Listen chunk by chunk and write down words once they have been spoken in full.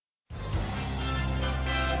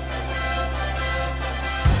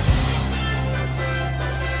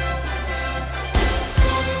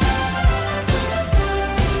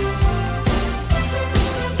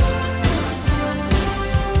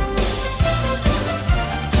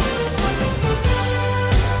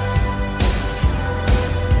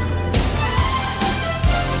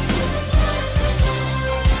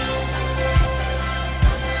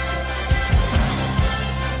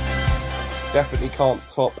can't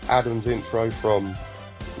top Adam's intro from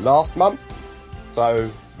last month.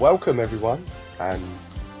 So welcome everyone, and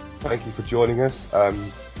thank you for joining us.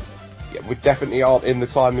 We definitely aren't in the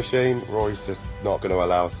time machine. Rory's just not going to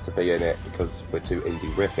allow us to be in it because we're too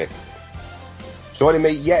indie-rific. Joining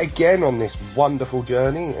me yet again on this wonderful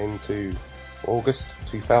journey into August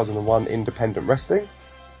 2001 independent wrestling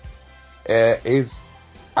is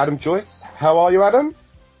Adam Joyce. How are you, Adam?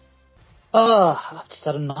 I've just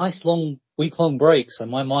had a nice week-long break, so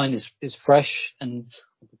my mind is fresh and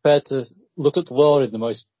prepared to look at the world with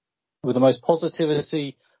the most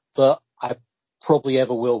positivity that I probably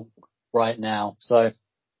ever will right now. So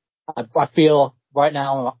I feel right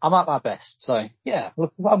now I'm at my best. So yeah,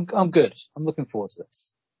 I'm good. I'm looking forward to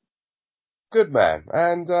this. Good man.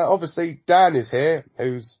 And obviously Dan is here,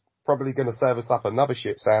 who's probably going to serve us up another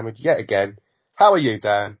shit sandwich yet again. How are you,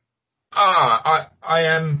 Dan? I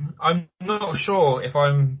am. I'm not sure if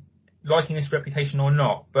I'm liking this reputation or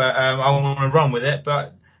not, but I want to run with it.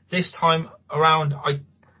 But this time around, are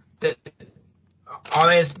they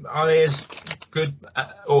as good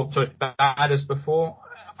bad as before?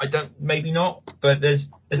 I don't. Maybe not. But there's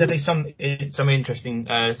definitely some interesting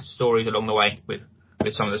stories along the way with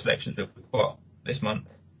some of the selections we've got this month.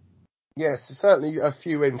 Yes, certainly a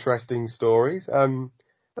few interesting stories.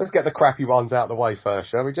 Let's get the crappy ones out of the way first,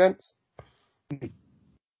 shall we, gents?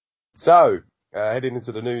 So, heading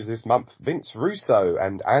into the news this month, Vince Russo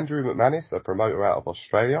and Andrew McManus, a promoter out of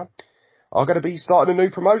Australia, are going to be starting a new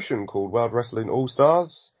promotion called World Wrestling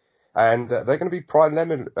All-Stars, and they're going to be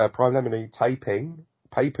preliminarily taping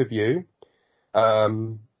pay-per-view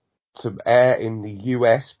to air in the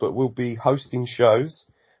US, but will be hosting shows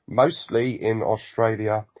mostly in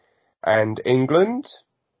Australia and England.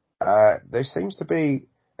 There seems to be,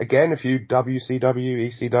 again, a few WCW,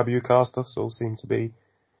 ECW cast-offs all seem to be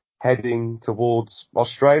heading towards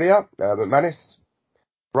Australia. McManus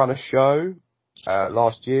run a show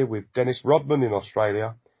last year with Dennis Rodman in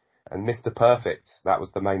Australia and Mr. Perfect. That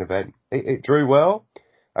was the main event. It drew well,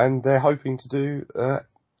 and they're hoping to do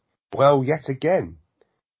well yet again.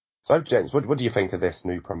 So, gents, what do you think of this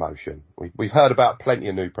new promotion? We've heard about plenty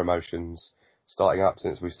of new promotions starting up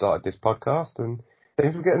since we started this podcast, and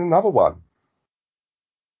then we're getting another one.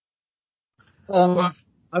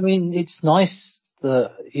 I mean, it's nice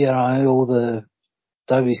that, all the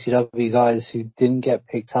WCW guys who didn't get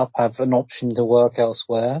picked up have an option to work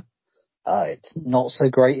elsewhere. It's not so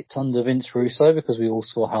great under Vince Russo because we all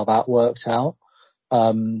saw how that worked out.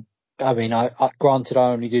 I mean, granted,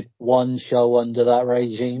 I only did one show under that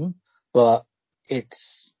regime, but it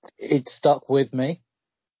stuck with me.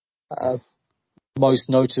 Most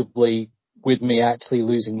notably with me actually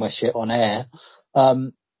losing my shit on air.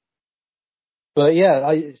 But yeah,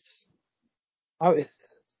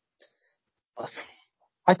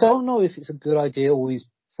 I don't know if it's a good idea, all these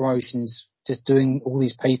promotions just doing all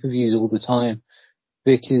these pay-per-views all the time,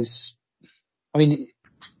 because, I mean,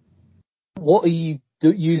 what are you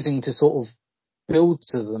using to sort of build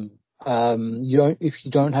to them? If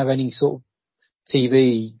you don't have any sort of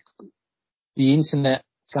TV, the internet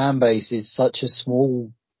fan base is such a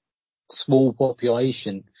small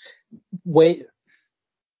population. What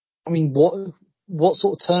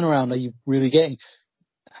sort of turnaround are you really getting?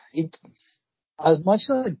 It's as much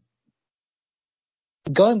as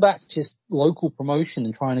going back to just local promotion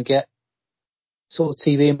and trying to get sort of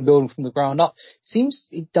TV and building from the ground up.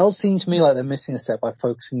 It does seem to me like they're missing a step by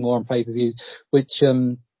focusing more on pay-per-views, which, I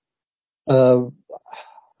mean,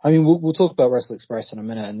 we'll talk about Wrestle Express in a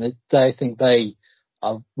minute, and I think they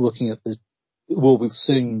are looking at will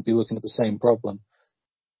soon be looking at the same problem.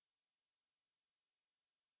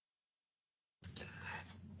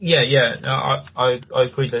 Yeah. No, I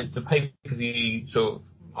agree that the pay-per-view sort of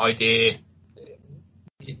idea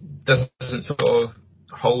doesn't sort of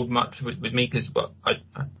hold much with me because I'm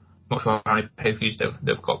not sure how many pay-per-views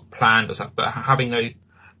they've got planned or stuff. But having those,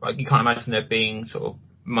 like, you can't imagine there being sort of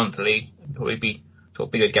monthly, probably be sort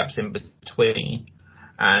of bigger gaps in between,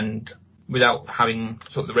 and without having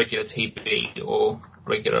sort of the regular TV or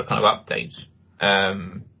regular kind of updates,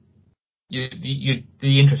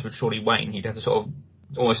 the interest would surely wane. You'd have to sort of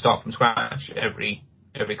almost start from scratch every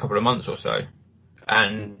couple of months or so.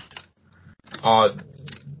 And the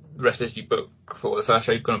wrestlers you book for the first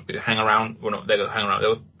show, you're going to hang around. Well, not they're going to hang around.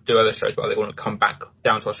 They'll do other shows, but they want to come back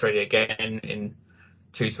down to Australia again in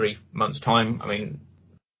 2-3 months' time. I mean,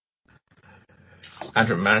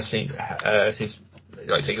 Andrew McManus seems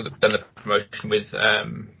like he's done the promotion with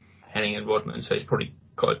Hennig and Rodman, so he's probably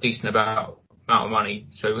got a decent amount of money.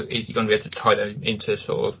 So is he going to be able to tie them into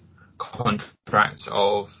sort of contracts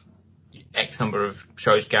of X number of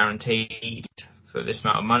shows guaranteed for this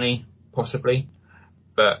amount of money? Possibly.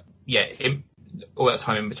 But yeah, all that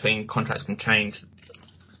time in between, contracts can change.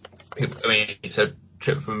 It's a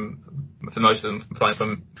trip for most of them, flying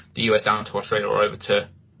from the US down to Australia or over to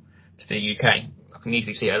the UK. I can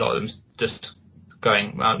easily see a lot of them just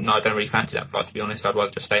going, well, no, I don't really fancy that flight, to be honest. I'd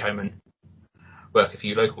rather just stay home and work a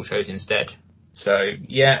few local shows instead. So,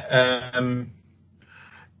 yeah,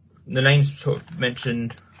 the names sort of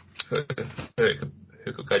mentioned who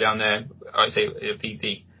could go down there. I'd say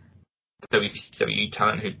the WCW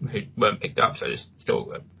talent who weren't picked up, so there's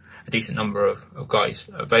still a decent number of guys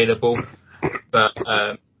available. But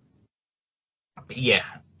yeah,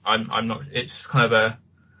 I'm not. It's kind of a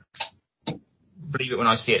believe it when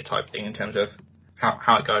I see it type thing in terms of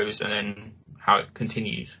how it goes and then how it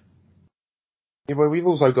continues. Yeah, well, we've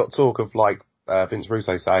also got talk of Vince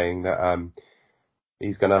Russo saying that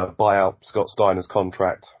he's going to buy out Scott Steiner's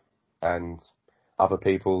contract and other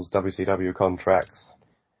people's WCW contracts.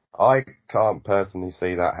 I can't personally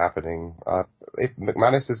see that happening. If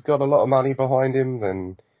McManus has got a lot of money behind him,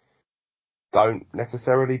 then don't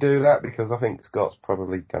necessarily do that, because I think Scott's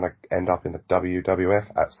probably going to end up in the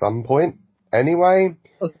WWF at some point anyway.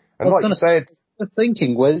 And like you said,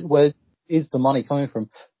 thinking, where is the money coming from?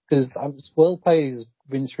 Because as well paid as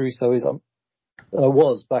Vince Russo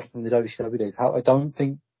was back in the WCW days, I don't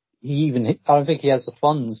think he has the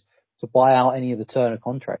funds to buy out any of the Turner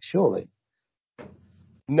contracts, surely.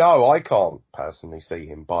 No, I can't personally see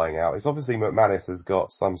him buying out. It's obviously McManus has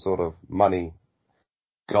got some sort of money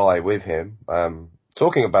guy with him.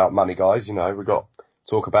 Talking about money guys, we've got to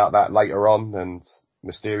talk about that later on, and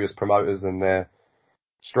mysterious promoters and their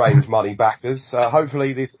strange money backers.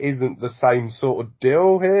 Hopefully this isn't the same sort of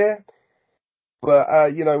deal here. But,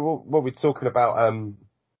 what we're talking about,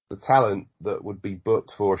 the talent that would be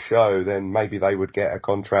booked for a show, then maybe they would get a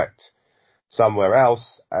contract somewhere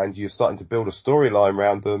else, and you're starting to build a storyline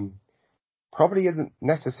around them. Probably isn't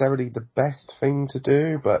necessarily the best thing to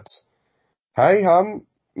do, but hey,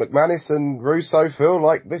 McManus and Russo feel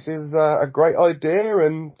like this is a great idea,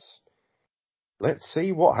 and let's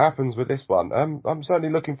see what happens with this one. I'm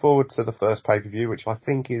certainly looking forward to the first pay-per-view, which I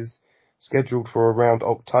think is scheduled for around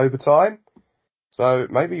October time. So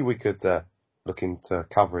maybe we could look into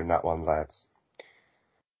covering that one, lads.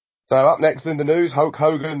 So up next in the news, Hulk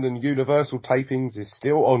Hogan and Universal tapings is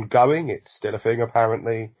still ongoing. It's still a thing,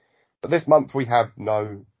 apparently. But this month we have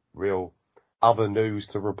no real other news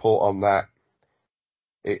to report on that.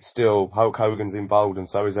 It's still Hulk Hogan's involved, and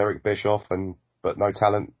so is Eric Bischoff, but no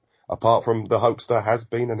talent apart from the Hulkster has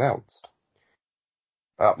been announced.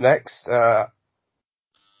 Up next,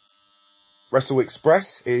 Wrestle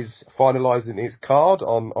Express is finalising its card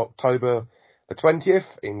on October the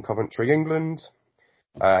 20th in Coventry, England.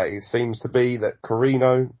 It seems to be that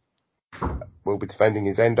Corino will be defending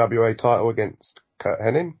his NWA title against Kurt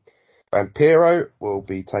Hennig. Vampiro will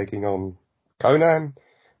be taking on Conan.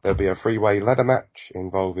 There'll be a three-way ladder match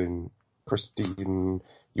involving Christian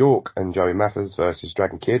York and Joey Mathers versus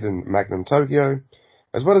Dragon Kid and Magnum Tokyo.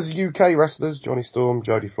 As well as UK wrestlers, Johnny Storm,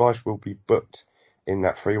 Jody Fleisch will be booked in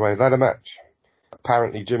that three-way ladder match.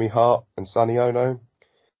 Apparently Jimmy Hart and Sonny Ono,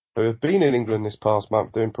 who have been in England this past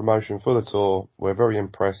month doing promotion for the tour, were very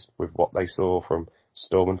impressed with what they saw from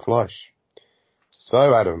Storm and Fleisch.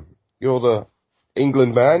 So, Adam, you're the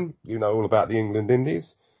England man. You know all about the England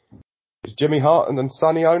Indies. Is Jimmy Hart and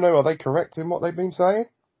Sonny Ono, are they correct in what they've been saying?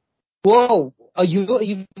 Whoa!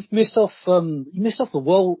 You missed off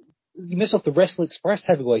the Wrestle Express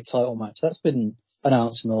heavyweight title match. That's been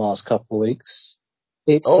announced in the last couple of weeks.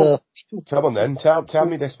 It's come on then, tell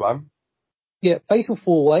me this one. Yeah, fatal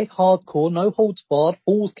four-way, hardcore, no holds barred,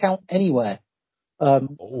 falls count anywhere.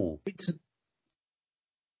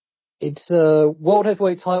 It's a world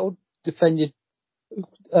heavyweight title defended,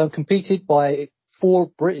 competed by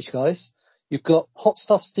 4 British guys. You've got Hot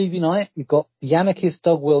Stuff Stevie Knight, you've got the Anarchist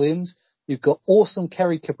Doug Williams, you've got Awesome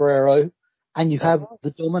Kerry Cabrero, and you have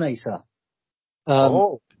the Dominator.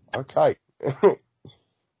 Okay.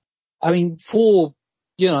 I mean, 4,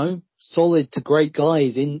 solid to great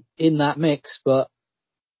guys in that mix, but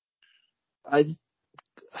a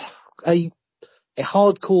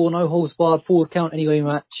hardcore, no holds barred, falls count anyway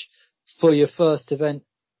match for your first event.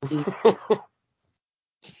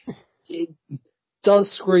 It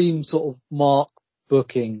does scream sort of Mark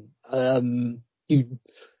booking.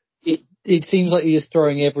 It seems like you're just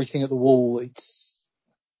throwing everything at the wall.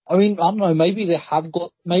 I don't know, maybe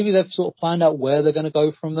they've sort of planned out where they're going to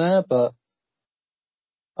go from there, but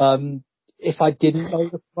if I didn't know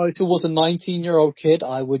the promoter was a 19-year-old kid,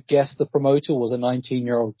 I would guess the promoter was a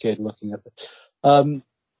 19-year-old kid looking at it.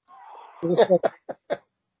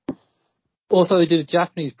 Also, they did a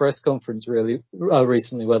Japanese press conference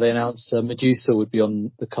recently where they announced Medusa would be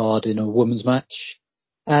on the card in a women's match.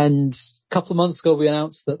 And a couple of months ago, we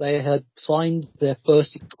announced that they had signed their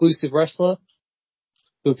first exclusive wrestler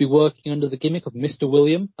who would be working under the gimmick of Mr.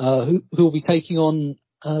 William, who will be taking on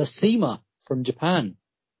Seema from Japan.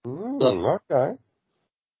 Okay.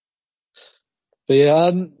 But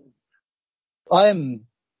yeah, I am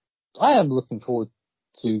looking forward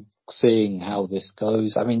to seeing how this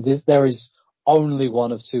goes. I mean, there is only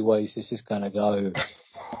one of two ways this is going to go.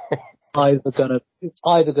 It's either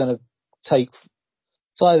going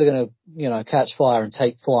to catch fire and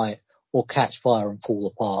take flight, or catch fire and fall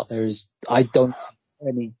apart. I don't see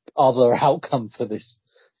any other outcome for this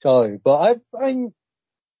show. But I mean,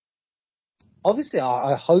 obviously,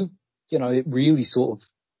 I hope it really sort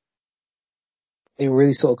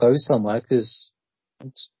of goes somewhere, because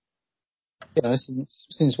it's,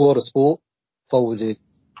 since World of Sport folded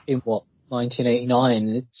in 1989,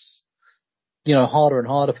 it's harder and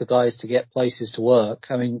harder for guys to get places to work.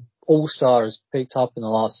 I mean, All Star has picked up in the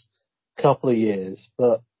last couple of years,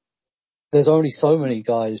 but there's only so many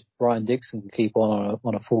guys Brian Dixon can keep on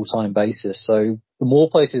a full-time basis. So the more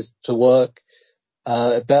places to work,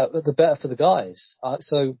 the better for the guys.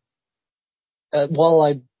 So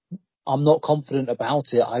while I'm not confident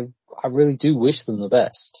about it, I really do wish them the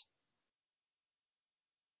best.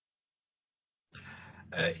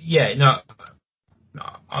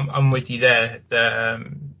 I'm with you there.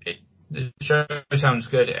 The show sounds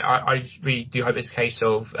good. I really do hope it's a case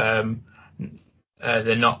of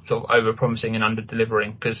they're not sort of over-promising and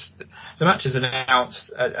under-delivering, because the matches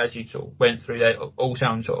announced, as you sort of went through, they all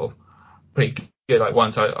sound sort of pretty good. Like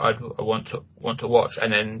ones I want to watch,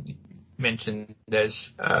 and then you mentioned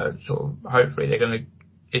there's sort of hopefully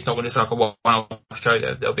it's not going to just like a one-off show.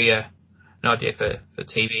 There'll be an idea for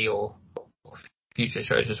TV or future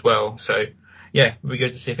shows as well. So yeah, it'll be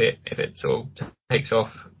good to see if it sort of takes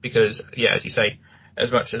off, because yeah, as you say,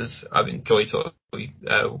 as much as I've enjoyed sort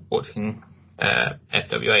of watching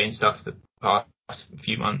FWA and stuff the past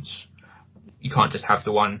few months, you can't just have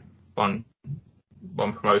the one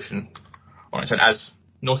promotion on its own, as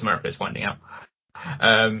North America is finding out.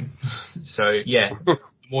 So yeah, the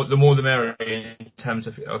more the merrier in terms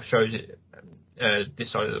of shows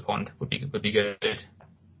this side of the pond would be good.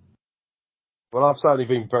 Well, I've certainly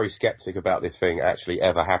been very sceptic about this thing actually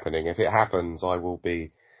ever happening. If it happens, I will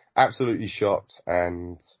be absolutely shocked,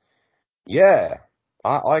 and yeah,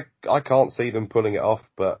 I can't see them pulling it off,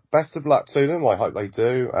 but best of luck to them. I hope they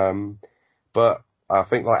do. But I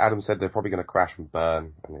think, like Adam said, they're probably going to crash and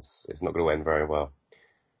burn, and it's not going to end very well.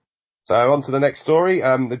 So on to the next story.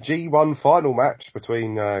 The G1 final match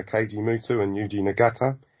between Keiji Muto and Yuji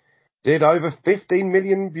Nagata did over 15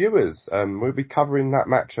 million viewers. We'll be covering that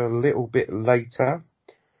match a little bit later.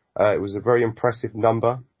 It was a very impressive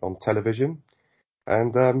number on television.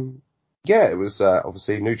 And yeah, it was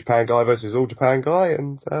obviously New Japan guy versus All Japan guy,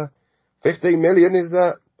 and 15 million is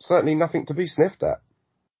certainly nothing to be sniffed at.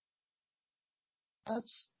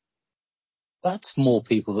 That's more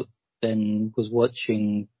people than was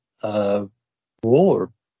watching Raw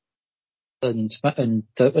and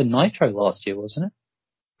Nitro last year, wasn't it?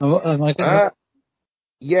 Am I getting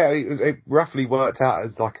yeah, it roughly worked out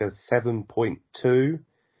as like a 7.2.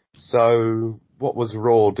 So what was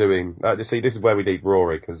Raw doing? See, this is where we need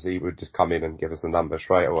Rory, because he would just come in and give us a number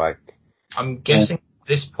straight away. I'm guessing at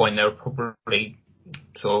this point they were probably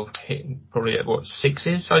sort of hitting probably at what,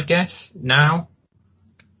 sixes, I guess, now?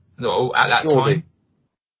 At that time?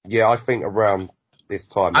 Yeah, I think around this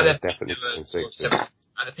time they were definitely in sixes.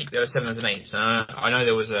 At the peak, there were 7s and 8s. I know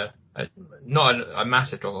there was not a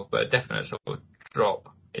massive drop-off, but a definite sort of drop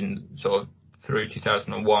in sort of through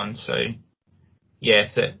 2001. So yeah,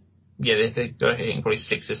 they're hitting probably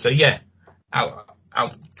 6s. So yeah,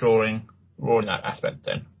 outdrawing Raw in that aspect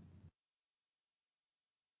then.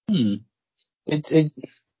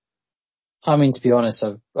 I mean, to be honest,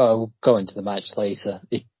 I'll go into the match later,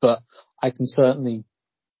 but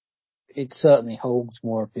it certainly holds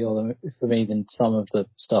more appeal for me than some of the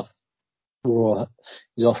stuff Raw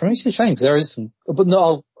is offering. It's a shame, because there is some, but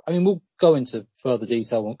no, we'll go into further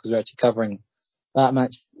detail because we're actually covering that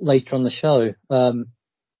match later on the show. So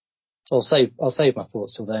I'll save my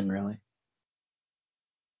thoughts till then, really.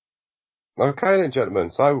 Okay then, gentlemen.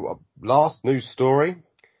 So last news story.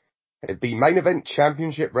 It'd be Main Event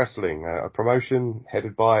Championship Wrestling, a promotion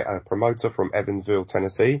headed by a promoter from Evansville,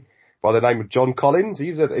 Tennessee, by the name of John Collins.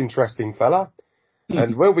 He's an interesting fella.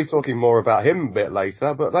 And we'll be talking more about him a bit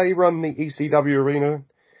later, but they run the ECW Arena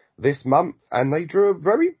this month, and they drew a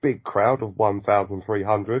very big crowd of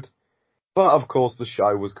 1,300. But of course the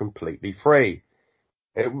show was completely free.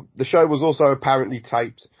 The show was also apparently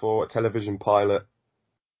taped for a television pilot.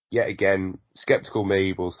 Yet again, skeptical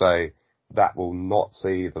me will say that will not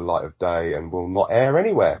see the light of day and will not air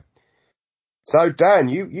anywhere. So, Dan,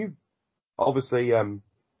 you obviously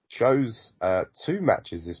chose 2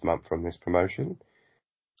 matches this month from this promotion.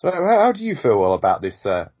 So, how do you feel about this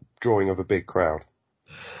drawing of a big crowd?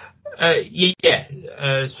 So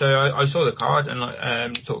I saw the card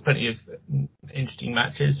and saw plenty of interesting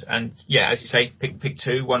matches. And yeah, as you say, pick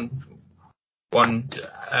 2, one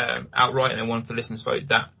outright and then one for listeners' vote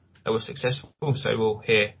that was successful. So we'll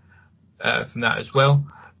hear from that as well.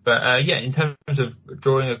 But in terms of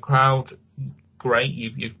drawing a crowd, great.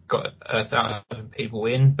 You've got 1,000 people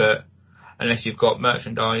in, but unless you've got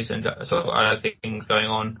merchandise and sort of other things going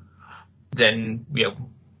on, then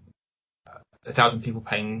 1,000 people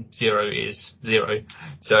paying 0 is 0.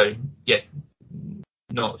 So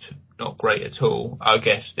not great at all. I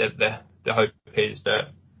guess the hope is that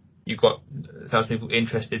you've got 1,000 people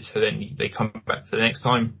interested, so then they come back to the next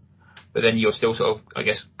time. But then you're still sort of, I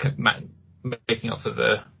guess, making up for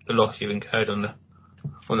the loss you've incurred on the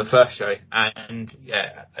first show. And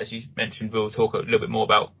as you mentioned, we'll talk a little bit more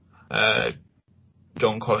about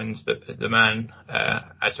John Collins, the man,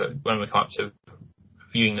 when we come up to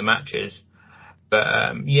viewing the matches.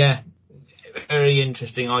 But very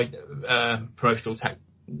interesting promotional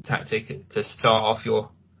tactic to start off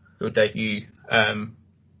your debut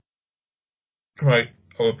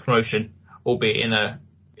promotion, albeit in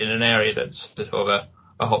an area that's sort of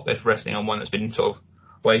a hotbed for wrestling, and one that's been sort of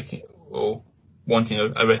waiting or wanting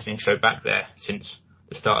a wrestling show back there since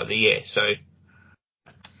the start of the year. So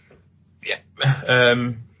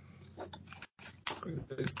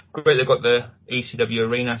great, they've got the ECW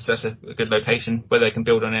arena, so that's a good location. Whether they can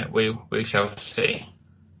build on it, we shall see.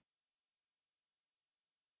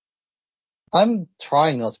 I'm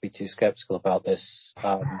trying not to be too skeptical about this.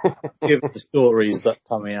 Given the stories that are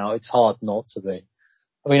coming out, it's hard not to be.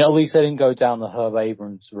 I mean, at least they didn't go down the Herb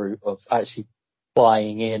Abrams route of actually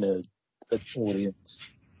buying in an audience.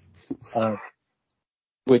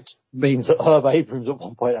 Which means that Herb Abrams at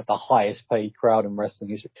one point had the highest paid crowd in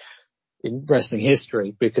wrestling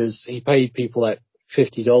history, because he paid people like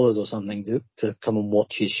 $50 or something to come and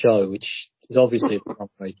watch his show, which is obviously the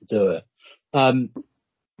wrong way to do it. But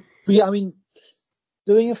I mean,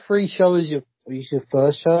 doing a free show as your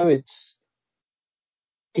first show,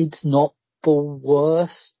 it's not the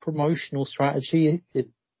worst promotional strategy.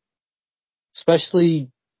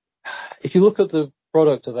 Especially if you look at the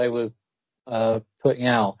product that they were putting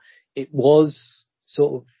out, it was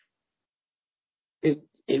sort of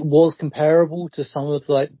it was comparable to some of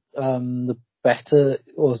the better,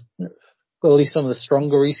 or at least some of the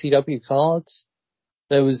stronger ECW cards.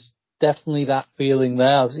 There was definitely that feeling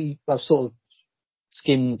there. I've sort of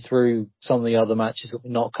skimmed through some of the other matches that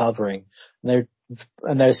we're not covering, and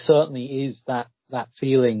there certainly is that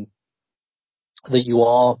feeling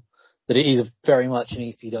that it is very much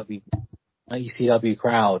an ECW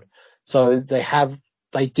crowd. So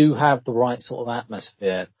they do have the right sort of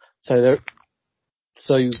atmosphere.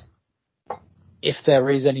 So if there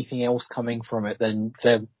is anything else coming from it, then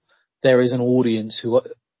there is an audience who,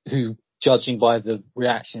 judging by the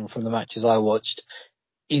reaction from the matches I watched,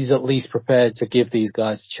 is at least prepared to give these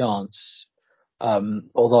guys a chance.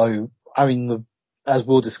 Although, I mean, as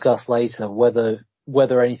we'll discuss later,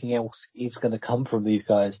 whether anything else is going to come from these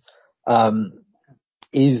guys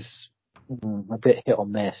is a bit hit or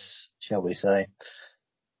miss, shall we say.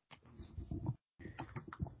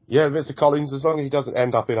 Yeah, Mr. Collins, as long as he doesn't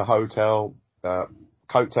end up in a hotel,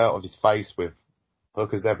 coattail of his face with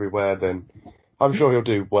hookers everywhere, then I'm sure he'll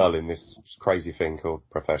do well in this crazy thing called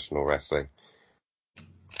professional wrestling.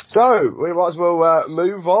 So, we might as well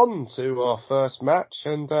move on to our first match,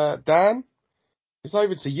 and Dan, it's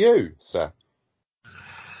over to you, sir.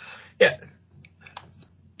 Yeah.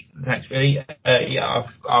 Thanks, Billy. Our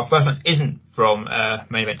first one isn't from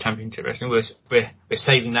Main Event Championship Wrestling. We're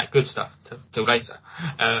saving that good stuff till later.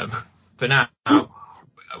 For now,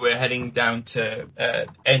 we're heading down to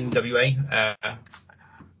NWA.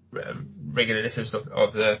 Regular listeners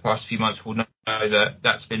of the past few months will know that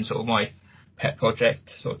that's been sort of my pet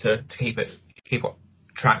project, sort of to keep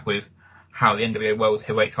track with how the NWA World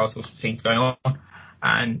Heavyweight Title scene's going on.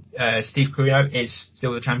 And Steve Corino is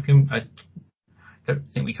still the champion. I don't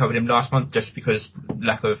think we covered him last month just because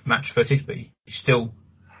lack of match footage, but he's still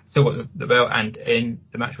got the belt. And in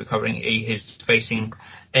the match we're covering, he is facing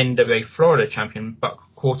NWA Florida champion Buck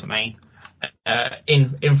Quartermain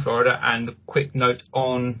in Florida. And a quick note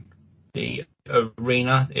on the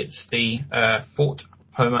arena: it's the Fort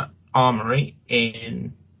Homer Armory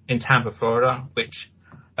in Tampa, Florida, which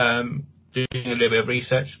doing a little bit of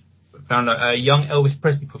research, found that young Elvis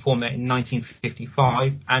Presley performed there in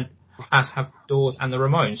 1955, and as have the Doors and the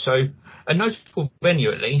Ramones. So a notable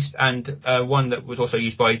venue at least, and one that was also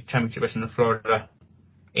used by Championship Wrestling of Florida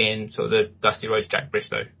in sort of the Dusty Rhodes, Jack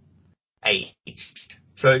Briscoe age.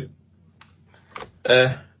 So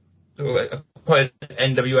quite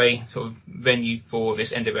an NWA sort of venue for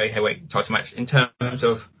this NWA heavyweight title match in terms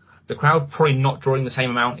of the crowd probably not drawing the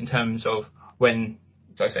same amount in terms of when,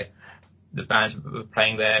 like I say, the bands were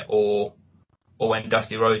playing there or when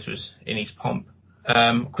Dusty Rhodes was in East Pomp.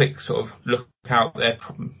 Quick sort of look out there,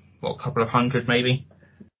 a couple of hundred maybe,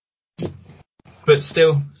 but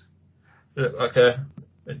still like a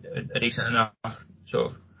decent enough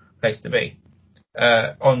sort of place to be.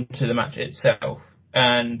 On to the match itself,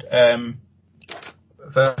 and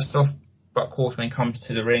first off, Buck Horseman comes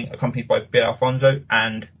to the ring accompanied by Bill Alfonso,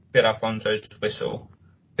 and Bill Alfonso's whistle.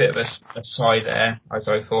 Bit of a sigh there, as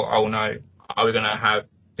I thought, oh no, are we going to have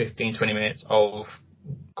 15-20 minutes of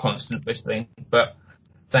constant whistling? But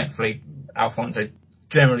thankfully, Alfonso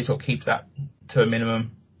generally sort of keeps that to a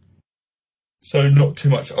minimum, so not too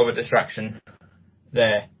much of a distraction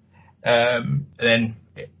there. And then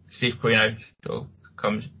Steve Corino sort of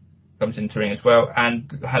comes into the ring as well,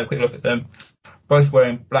 and had a quick look at them, both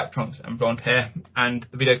wearing black trunks and blonde hair, and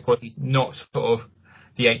the video quality is not sort of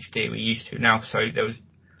the HD we're used to now, so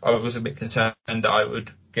I was a bit concerned that I would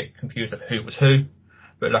get confused of who was who,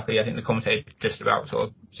 but luckily I think the commentator just about sort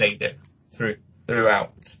of saved it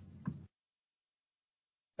throughout.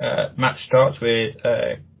 Match starts with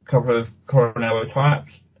a couple of Coronel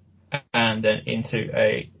tie-ups, and then into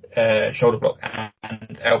a shoulder block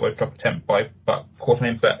and elbow drop attempt by Buck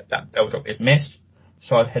Horseman, but that elbow drop is missed.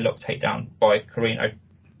 Side headlock takedown by Corino,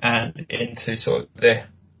 and into sort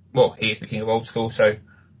of he is the king of old school, so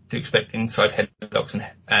to expect inside headlocks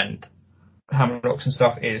and hammerlocks and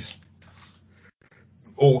stuff is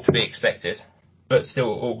all to be expected, but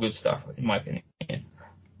still all good stuff in my opinion.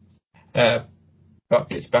 Buck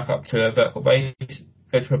gets back up to a vertical base,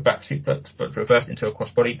 goes for a back suplex, but reversed into a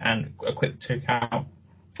crossbody and a quick 2 count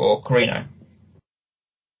for Corino.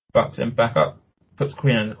 Buck then back up, puts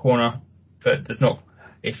Corino in the corner, but does not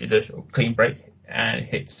issue the clean break and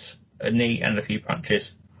hits a knee and a few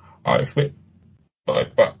punches. Irish whip by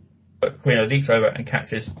Buck, but Corino leaps over and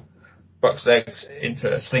catches Buck's legs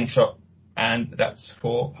into a slingshot, and that's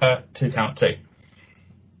for a 2 count too.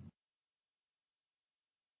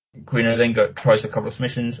 Corino then tries a couple of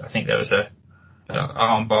submissions. I think there was an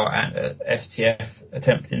armbar and a STF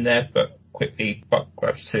attempt in there, but quickly Buck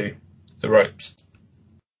grabs to the ropes.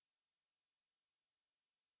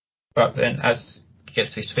 Buck then, as he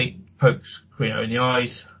gets to his feet, pokes Corino in the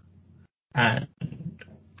eyes,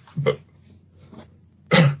 but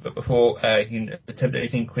before he can attempt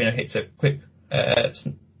anything, Corino hits a quick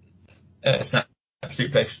snap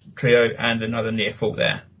suplex trio and another near fall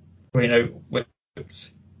there. Corino whips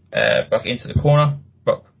Buck into the corner.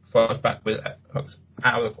 Buck fires back with Buck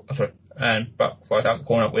fires out the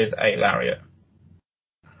corner with a lariat.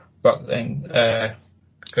 Buck then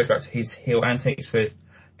goes back to his heel antics with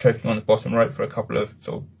choking on the bottom rope for a couple of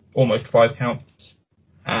sort of almost 5 counts,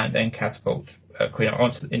 and then catapults Corino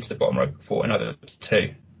into the bottom rope for another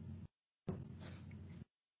 2.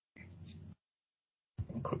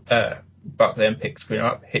 Buck then picks Corino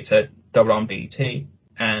up, hits a double arm DDT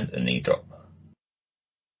and a knee drop.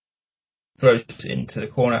 Throws into the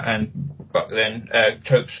corner, and Buck then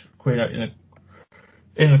chokes Corino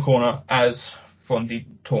in the corner as Fonzie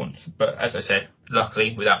taunts. But as I said,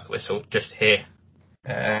 luckily without the whistle, just hear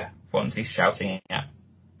Fonzie shouting at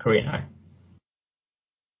Corino.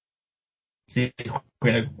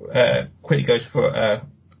 Corino quickly goes for a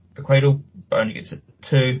cradle, but only gets a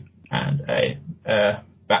 2 and a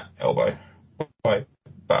back elbow by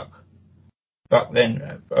Buck. Buck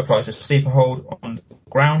then applies a sleeper hold on the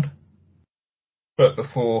ground, but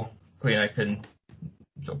before Corino can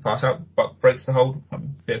sort of pass out, Buck breaks the hold. A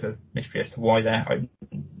bit of a mystery as to why there. I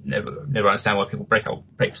never understand why people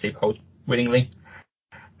break sleeper holds willingly,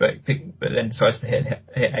 but then decides to hit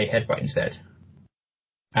a headbutt instead,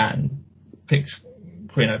 and picks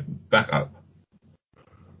Corino back up,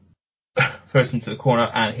 throws him to the corner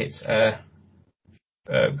and hits a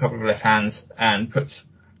couple of left hands and puts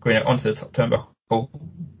Corino onto the top turnbuckle,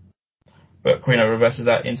 but Corino reverses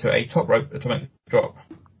that into a top rope atomic drop.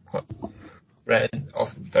 Rare,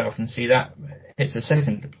 don't often see that. Hits a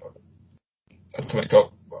second atomic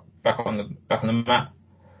drop back on the mat,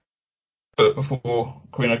 but before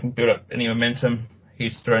Corino can build up any momentum,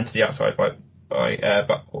 he's thrown to the outside by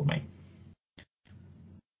Buck Horseman.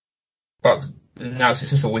 Buck now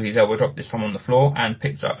successful with his elbow drop, this time on the floor, and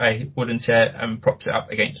picks up a wooden chair and props it up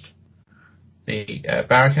against the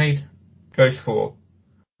barricade, goes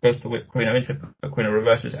to whip Corino into, but Corino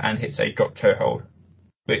reverses and hits a drop toe hold,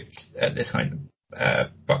 which at this point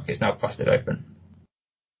Buck is now busted open.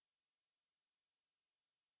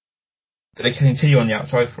 They continue on the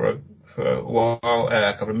outside for a while,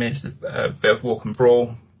 a couple of minutes, a bit of walk and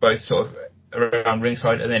brawl, both sort of around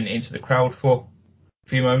ringside and then into the crowd for a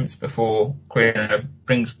few moments before Corino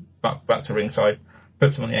brings Buck back to ringside,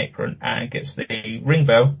 puts him on the apron and gets the ring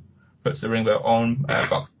bell, puts the ring bell on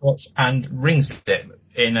Buck's watch and rings it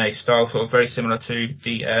in a style sort of very similar to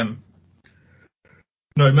the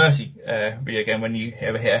No Mercy video game. When you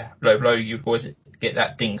ever hear low blow, you always get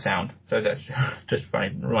that ding sound. So that's just funny,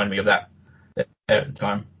 remind me of that at the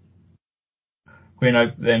time.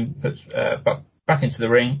 Corino then puts Buck back into the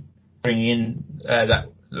ring, bringing in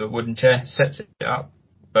the wooden chair, sets it up,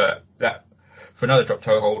 but that for another drop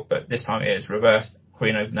toe hold, but this time it is reversed.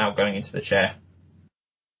 Corino now going into the chair.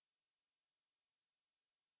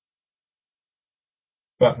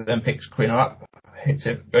 Buck then picks Corino up, hits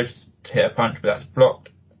it, goes to hit a punch, but that's blocked.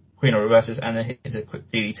 Corino reverses and then hits a quick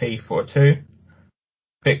DDT for a 2.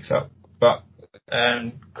 Picks up Buck,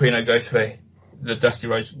 and Corino goes for the Dusty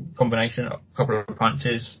Rhodes combination, a couple of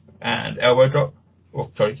punches and elbow drop,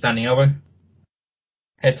 standing elbow.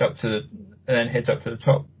 Heads up to the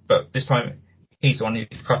top, but this time he's the one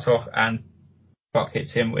who's cut off, and Buck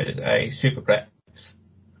hits him with a superplex.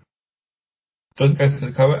 Doesn't go for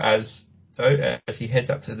the cover as he heads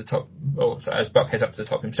up to the top, as Buck heads up to the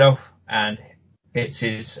top himself and hits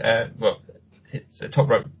his hits a top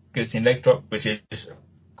rope guillotine leg drop, which is,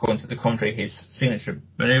 according to the commentary, his signature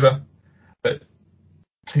maneuver. But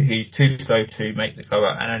he's too slow to make the cover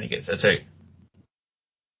and only gets a 2.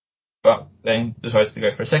 Buck then decides to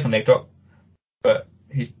go for a second leg drop, but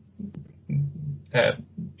he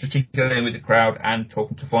gesticulating with the crowd and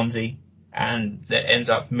talking to Fonzie, and that ends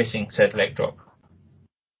up missing said leg drop.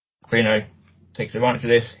 Corino takes advantage of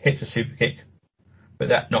this, hits a super kick, but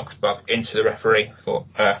that knocks Buck into the referee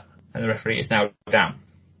and the referee is now down.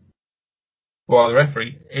 While the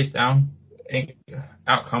referee is down,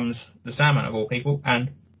 out comes the Sandman of all people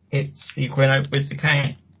and hits Corino with the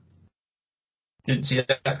cane. Didn't see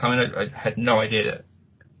that coming. I had no idea that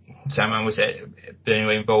Sandman was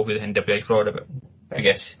anyway involved with NWA Florida, but I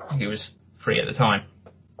guess he was free at the time.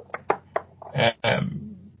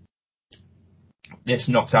 This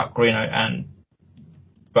knocks out Corino and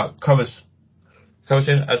Buck covers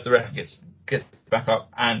him as the ref gets back up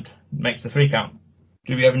and makes the 3 count.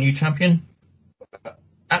 Do we have a new champion?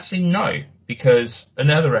 Actually, no, because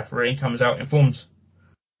another referee comes out, informs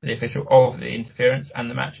the official of the interference, and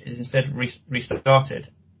the match is instead restarted.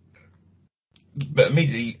 But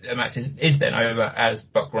immediately the match is then over as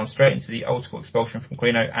Buck runs straight into the old school expulsion from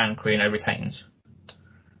Corino, and Corino retains.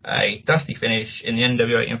 A dusty finish in the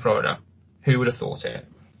NWA in Florida. Who would have thought it?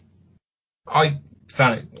 I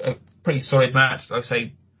found it a pretty solid match. Like I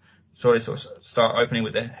say, solid sort of start opening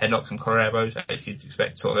with the headlocks and collar elbows, as you'd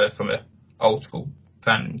expect sort of from an old school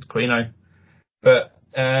fan Corino. But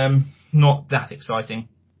not that exciting,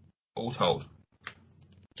 all told.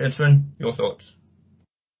 Gentlemen, your thoughts?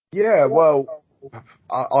 Yeah, well,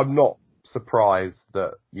 I'm not surprised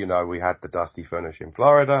that, we had the dusty finish in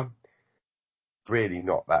Florida. Really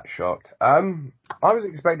not that shocked. I was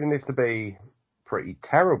expecting this to be pretty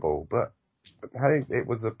terrible, but it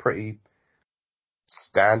was a pretty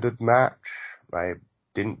standard match. They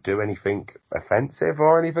didn't do anything offensive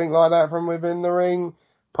or anything like that from within the ring,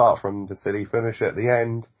 apart from the silly finish at the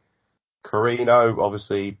end. Corino,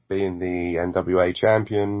 obviously being the NWA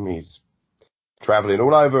champion, he's traveling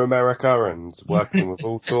all over America and working with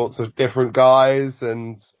all sorts of different guys,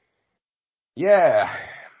 and yeah,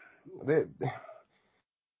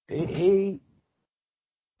 he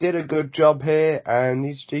did a good job here, and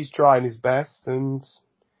he's trying his best, and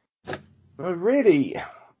really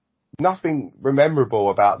nothing memorable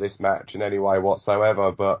about this match in any way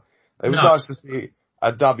whatsoever, but it was nice to see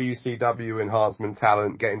a WCW enhancement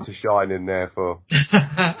talent getting to shine in there for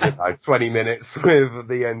 20 minutes with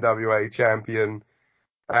the NWA champion.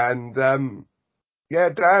 And yeah,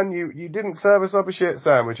 Dan, you didn't serve us up a shit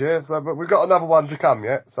sandwich here, but we've got another one to come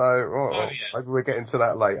yet, so maybe we'll get into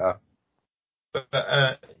that later. But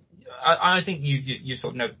I think you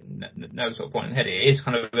sort of know sort of point in the head. It is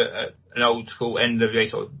kind of an old school NWA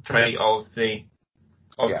sort of trait of the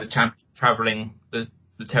champion travelling the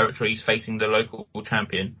territories, facing the local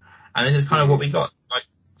champion, and this is kind of what we got. Like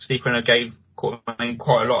Steve Corino gave quite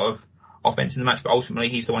a lot of offense in the match, but ultimately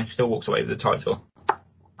he's the one who still walks away with the title.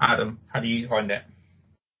 Adam, how do you find it?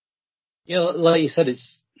 Yeah, like you said,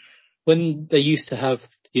 it's when they used to have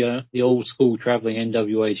the old school travelling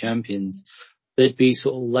NWA champions, there'd be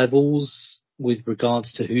sort of levels with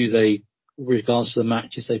regards to the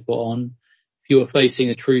matches they put on. If you were facing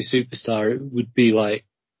a true superstar, it would be like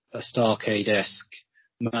a Starrcade-esque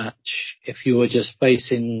match. If you were just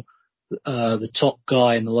facing the top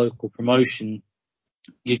guy in the local promotion,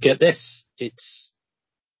 you get this. It's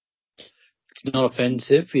not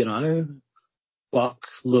offensive, Buck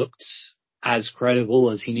looked as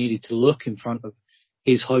credible as he needed to look in front of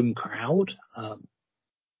his home crowd.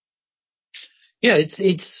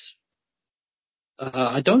 It's.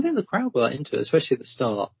 I don't think the crowd were into it, especially at the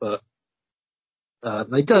start, but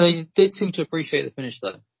they did seem to appreciate the finish,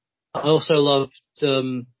 though. I also loved.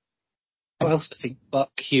 I think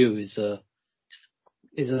Buck Q is a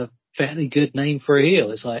fairly good name for a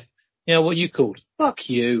heel. It's like, what you called? Buck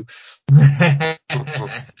you.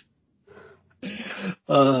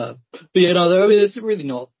 There's really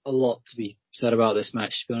not a lot to be said about this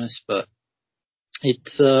match, to be honest, but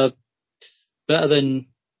it's better than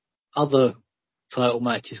other title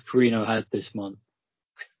matches Corino had this month.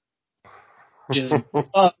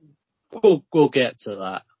 We'll get to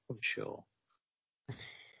that, I'm sure.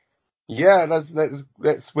 Yeah,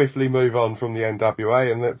 let's swiftly move on from the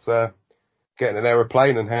NWA and let's get in an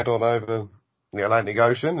aeroplane and head on over the Atlantic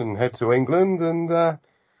Ocean and head to England. And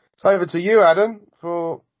it's over to you, Adam,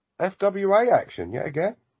 for FWA action yet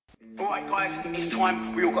again. Alright guys, it's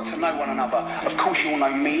time we all got to know one another. Of course you all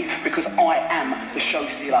know me, because I am the show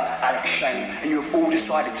stealer, Alex Shane, and you have all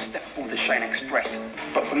decided to step aboard the Shane Express.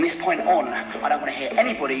 But from this point on, I don't want to hear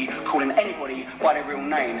anybody calling anybody by their real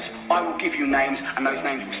names. I will give you names, and those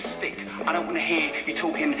names will stick. I don't want to hear you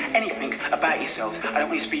talking anything about yourselves. I don't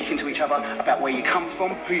want you speaking to each other about where you come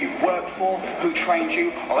from, who you work for, who trained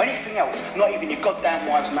you, or anything else, not even your goddamn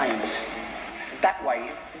wives' names. That way,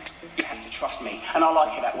 you have to trust me, and I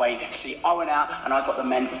like it that way. See, I went out and I got the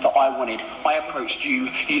men that I wanted. I approached you,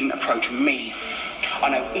 you didn't approach me. I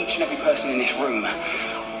know each and every person in this room.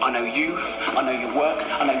 I know you, I know your work,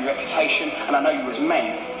 I know your reputation, and I know you as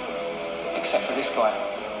men. Except for this guy.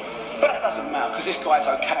 But that doesn't matter, because this guy's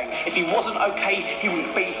okay. If he wasn't okay, he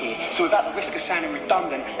wouldn't be here. So without the risk of sounding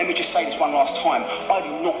redundant, let me just say this one last time. I do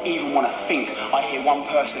not even want to think I hear one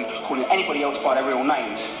person calling anybody else by their real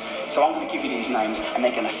names. So I'm going to give you these names, and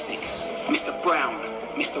they're going to stick. Mr. Brown,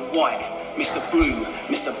 Mr. White, Mr. Blue,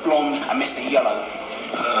 Mr. Blonde, and Mr. Yellow.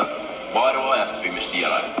 Why do I have to be Mr.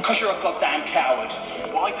 Yellow? Because you're a goddamn coward.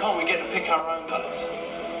 Why can't we get to pick our own colours?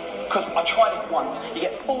 Because I tried it once. You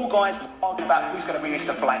get four guys arguing about who's going to be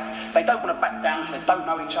Mr. Black. They don't want to back down because they don't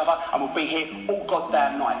know each other, and we'll be here all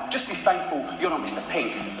goddamn night. Just be thankful you're not Mr.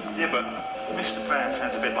 Pink. Yeah, but Mr. Brown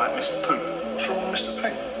sounds a bit like Mr. Poop. What's wrong with Mr.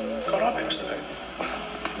 Pink? Can't I be Mr. Pink?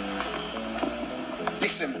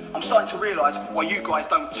 Listen, I'm starting to realise why you guys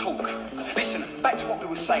don't talk. Listen, back to what we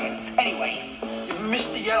were saying. Anyway,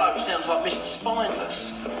 Mr. Yellow sounds like Mr. Spineless.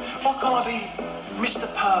 Why can't I be Mr.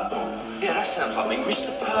 Purple? Yeah, that sounds like me, Mr.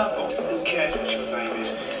 Purple. Who cares what your name is?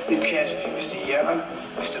 Who cares if you're Mr. Yellow,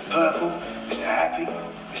 Mr. Purple, Mr. Happy,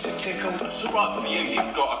 Mr. Tickle? It's all right for you,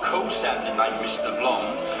 you've got a cool sounding name, Mr.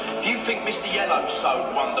 Blonde. If you think Mr. Yellow's so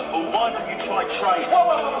wonderful, why don't you try trade?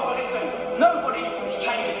 Whoa, listen. Nobody is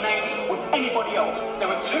changing names with anybody else. There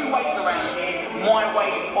are two ways around here, my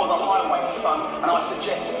way or the highway, son. And I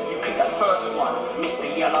suggest you pick the first one, Mr.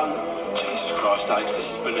 Yellow. Jesus Christ, Alex, this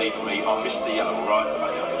is beneath me. I'm Mr. Yellow, all right?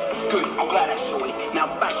 Okay. Good, I'm glad that's sorted. Now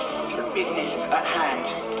back to the business at hand.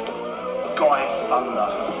 Guy Thunder.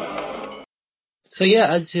 So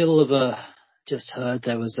yeah, as you'll have just heard,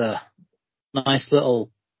 there was a nice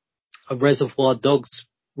little Reservoir Dogs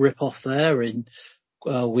rip-off there,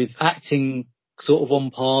 with acting sort of on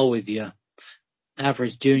par with your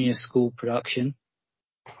average junior school production.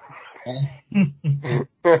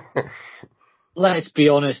 Let's be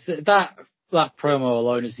honest, that promo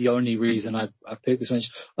alone is the only reason I picked this match.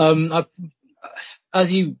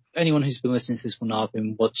 Anyone who's been listening to this will know, I've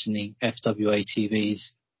been watching the FWA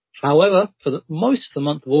TVs. However, for most of the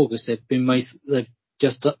month of August, they've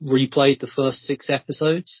just replayed the first 6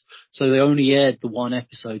 episodes, so they only aired the one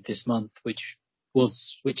episode this month, which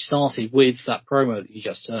started with that promo that you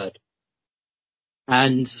just heard.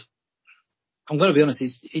 And I'm going to be honest,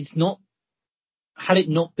 it's not. Had it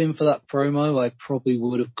not been for that promo, I probably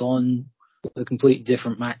would have gone with a completely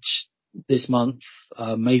different match this month.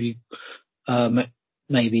 Maybe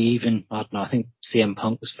even, I don't know, I think CM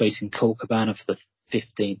Punk was facing Colt Cabana for the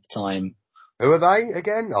 15th time. Who are they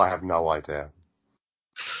again? I have no idea.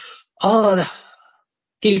 Oh,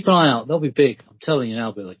 keep an eye out. They'll be big. I'm telling you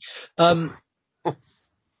now, Billy. But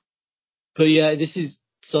yeah, this is,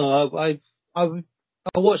 so I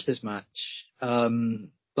watched this match. Like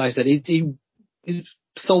I said, it's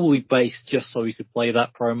solely based just so he could play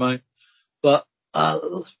that promo. But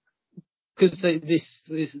because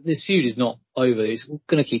this feud is not over. It's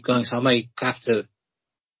going to keep going, so I may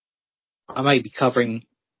be covering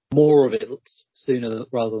more of it sooner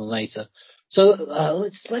rather than later. So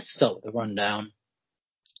let's start with the rundown.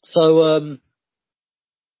 So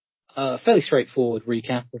fairly straightforward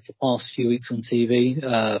recap of the past few weeks on TV.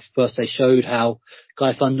 First, they showed how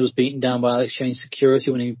Guy Thunder was beaten down by Alex Shane security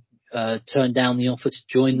when he turned down the offer to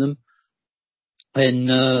join them. Then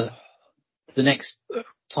the next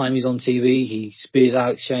time he's on TV, he spears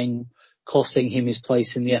Alex Shane, costing him his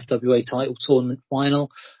place in the FWA title tournament final.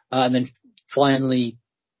 And then finally,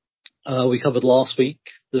 we covered last week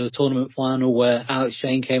the tournament final where Alex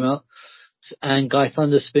Shane came out and Guy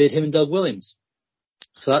Thunder speared him and Doug Williams.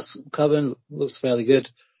 So that's covered. Looks fairly good.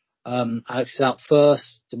 Alex is out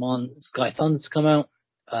first, demands Guy Thunder to come out.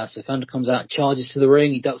 So Thunder comes out, charges to the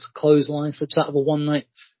ring. He ducks a clothesline, slips out of a one-night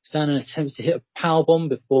stand and attempts to hit a powerbomb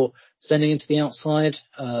before sending him to the outside.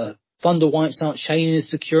 Thunder wipes out Shane and his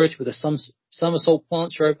security with a somersault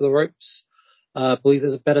plancher over the ropes. I believe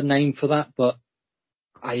there's a better name for that, but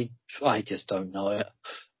I just don't know it.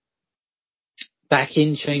 Back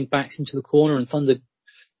in, Shane backs into the corner and Thunder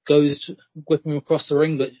goes to whip him across the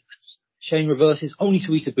ring, but Shane reverses only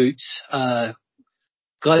to eat a boot.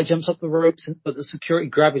 Guy jumps up the ropes, but the security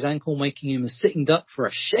grab his ankle, making him a sitting duck for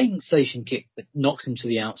a Shane station kick that knocks him to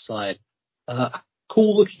the outside.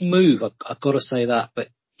 Cool looking move, I've got to say that, but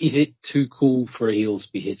is it too cool for a heel to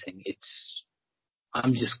be hitting?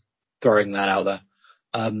 I'm just throwing that out there.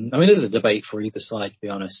 I mean, there's a debate for either side, to be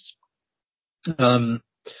honest.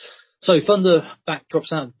 So Thunder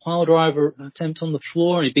drops out of the pile driver attempt on the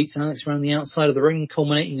floor and he beats Alex around the outside of the ring,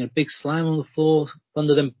 culminating in a big slam on the floor.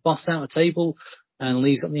 Thunder then busts out a table and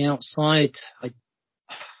leaves on the outside.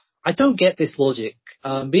 I don't get this logic,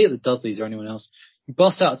 be it the Dudleys or anyone else. You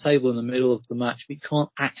bust out a table in the middle of the match, but you can't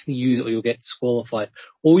actually use it or you'll get disqualified.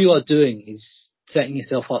 All you are doing is setting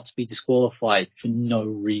yourself up to be disqualified for no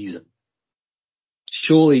reason.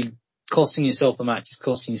 Surely costing yourself the match is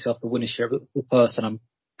costing yourself the winner's share of the person. I'm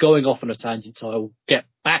going off on a tangent, so I will get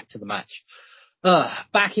back to the match.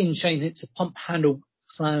 Back in, Shane hits a pump handle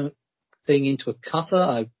slam thing into a cutter.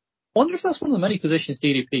 I wonder if that's one of the many positions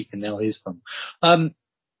DDP can nail his from.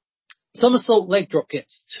 Somersault leg drop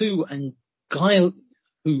gets two, and Guy,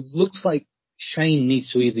 who looks like Shane,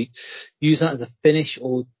 needs to either use that as a finish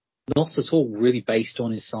or not at all, really based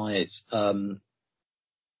on his size.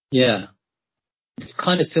 Yeah. It's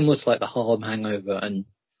kind of similar to like the Harlem Hangover, and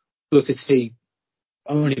Booker T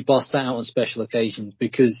only busts out on special occasions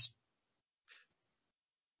because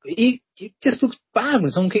he just looks bad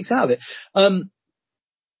when someone kicks out of it.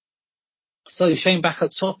 So Shane back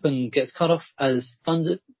up top and gets cut off as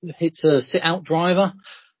Thunder hits a sit-out driver.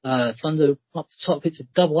 Thunder up the top hits a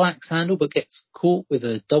double axe handle but gets caught with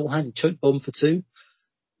a double-handed choke bomb for two.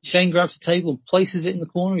 Shane grabs the table and places it in the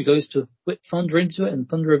corner. He goes to whip Thunder into it, and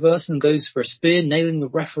Thunder reverses and goes for a spear, nailing the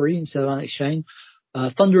referee instead of Alex Shane.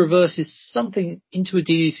 Thunder reverses something into a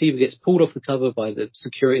DDT but gets pulled off the cover by the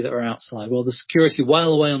security that are outside. While the security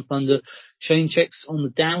wail away on Thunder, Shane checks on the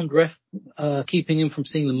downed ref, keeping him from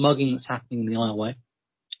seeing the mugging that's happening in the aisleway.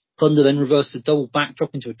 Thunder then reverses a double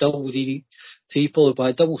backdrop into a double DDT followed by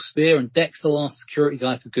a double spear and decks the last security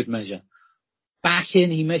guy for good measure. Back in,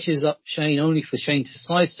 he measures up Shane only for Shane to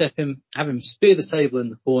sidestep him, have him spear the table in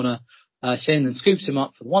the corner. Shane then scoops him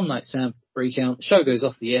up for the one-night stand free count. The show goes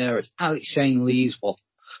off the air as Alex Shane leaves while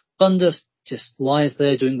Thunder just lies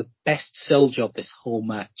there doing the best sell job this whole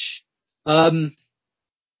match. So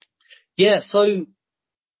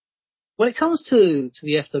when it comes to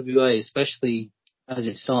the FWA, especially as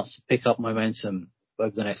it starts to pick up momentum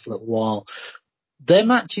over the next little while, their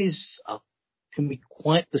matches can be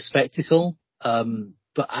quite the spectacle.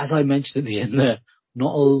 But as I mentioned at the end there,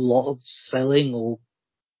 not a lot of selling or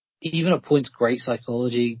even at points great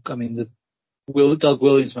psychology. I mean, the Doug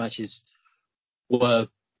Williams matches were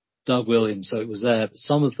Doug Williams, so it was there. But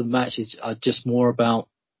some of the matches are just more about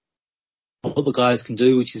what the guys can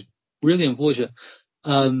do, which is really unfortunate.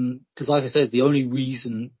 Because like I said, the only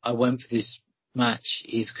reason I went for this match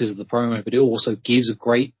is because of the promo, but it also gives a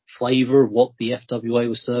great flavour of what the FWA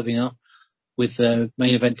was serving up with their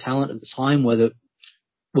main event talent at the time, whether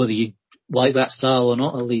you like that style or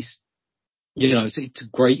not, at least, it's a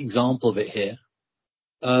great example of it here.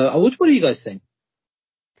 What do you guys think?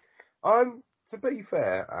 To be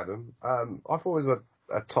fair, Adam, I thought it was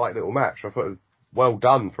a tight little match. I thought it was well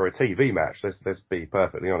done for a TV match. Let's be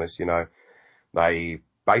perfectly honest. They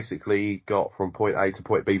basically got from point A to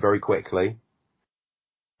point B very quickly,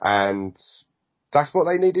 and that's what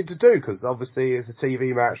they needed to do, because obviously it's a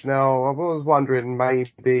TV match. Now, I was wondering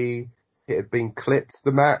maybe it had been clipped,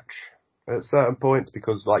 the match, at certain points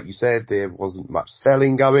because, like you said, there wasn't much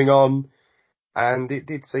selling going on, and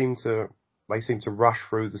they seemed to rush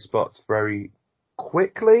through the spots very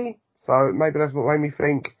quickly. So maybe that's what made me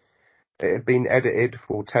think it had been edited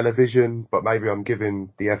for television, but maybe I'm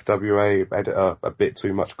giving the FWA editor a bit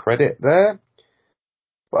too much credit there.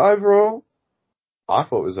 But overall, I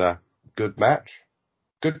thought it was a good match.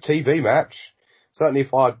 Good TV match. Certainly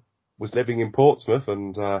if I was living in Portsmouth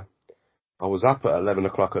and I was up at 11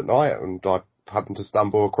 o'clock at night and I happened to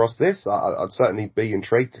stumble across this, I'd certainly be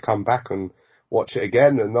intrigued to come back and watch it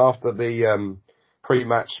again. And after the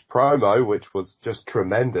pre-match promo, which was just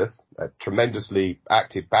tremendous, tremendously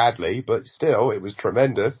acted badly, but still, it was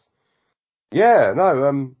tremendous. Yeah,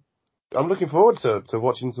 no, I'm looking forward to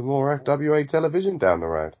watching some more FWA television down the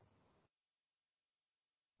road.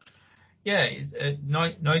 Yeah, it's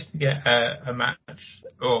nice to get a match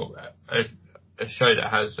or a show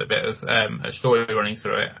that has a bit of a story running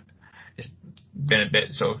through it. It's been a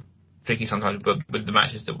bit sort of tricky sometimes with the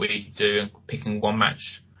matches that we do, and picking one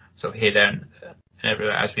match sort of here, there, and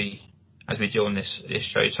everywhere as we do on this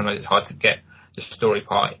show. Sometimes it's hard to get the story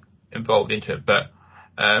part involved into it, but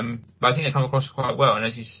I think they come across quite well. And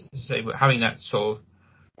as you say, having that sort of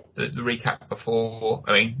the recap before,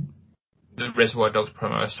 I mean, the Reservoir Dogs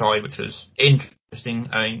promo aside, which was interesting.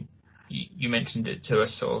 I mean, you mentioned it to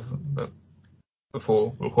us sort of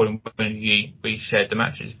before recording when we shared the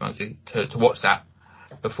matches to watch that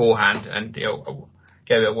beforehand, and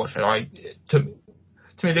gave it a watch. Took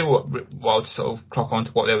me a little while to sort of clock on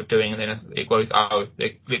to what they were doing, and then it goes,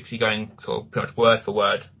 they're literally going sort of pretty much word for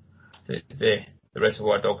word the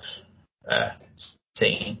Reservoir Dogs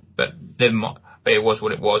scene, but it was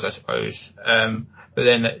what it was, I suppose. But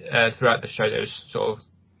then throughout the show, there was sort of,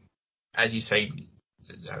 as you say,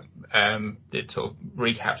 the sort of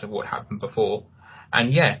recaps of what happened before,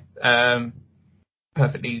 and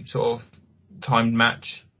perfectly sort of timed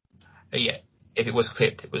match. If it was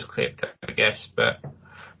clipped, it was clipped, I guess, but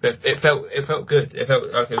it felt good. It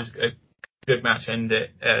felt like it was a good match, and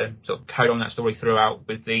it sort of carried on that story throughout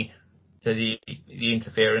with the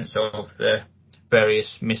interference of the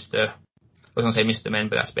various I was going to say Mr. Men,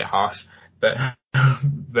 but that's a bit harsh. But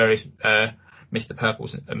various Mr.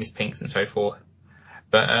 Purples and Miss Pinks and so forth.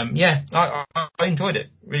 But I enjoyed it,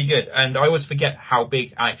 really good. And I always forget how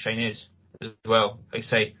big Alex Shane is as well. Like I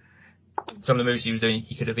say, some of the moves he was doing,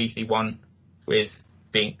 he could have easily won with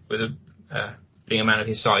being a man of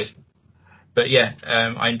his size. But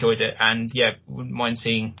I enjoyed it, and wouldn't mind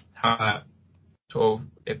seeing how that sort of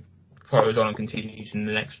it follows on and continues in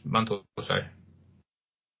the next month or so.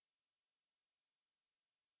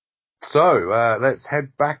 So, let's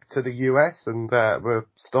head back to the US, and we're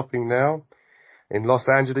stopping now in Los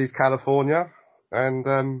Angeles, California, and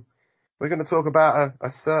we're going to talk about a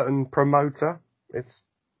certain promoter. It's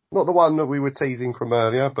not the one that we were teasing from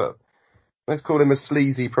earlier, but let's call him a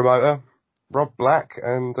sleazy promoter, Rob Black,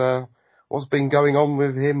 and what's been going on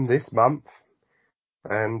with him this month.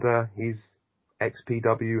 And he's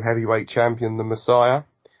XPW heavyweight champion, the Messiah.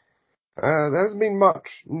 There hasn't been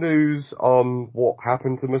much news on what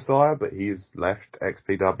happened to Messiah, but he's left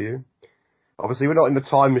XPW. Obviously, we're not in the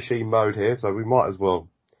time machine mode here, so we might as well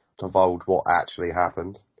divulge what actually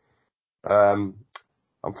happened.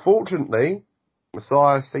 Unfortunately,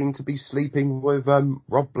 Messiah seemed to be sleeping with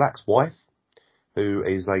Rob Black's wife, who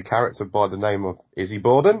is a character by the name of Izzy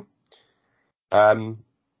Borden.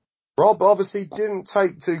 Rob obviously didn't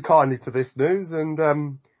take too kindly to this news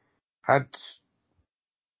and had,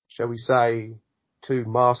 shall we say, two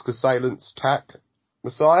masked assailants attack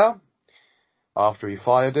Messiah after he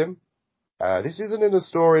fired him. This isn't in a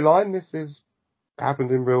storyline, this is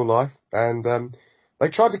happened in real life, and they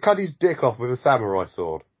tried to cut his dick off with a samurai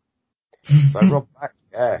sword. So Rob Black,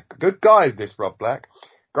 good guy, this Rob Black,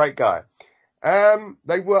 great guy.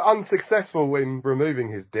 They were unsuccessful in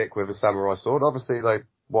removing his dick with a samurai sword. Obviously, they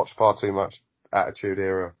watched far too much Attitude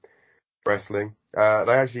Era wrestling. They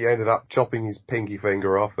actually ended up chopping his pinky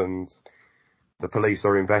finger off, and the police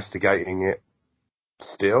are investigating it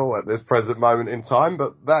still at this present moment in time,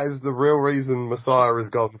 but that is the real reason Messiah has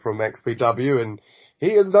gone from XPW, and he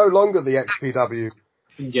is no longer the XPW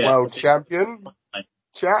world champion.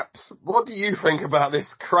 Chaps, what do you think about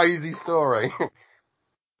this crazy story?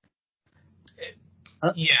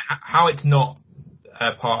 How it's not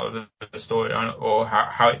part of the story, or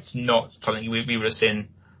how it's not something we would have seen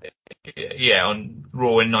on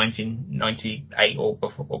Raw in 1998 or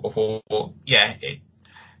before.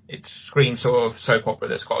 It screams sort of soap opera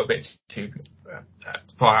that's got a bit too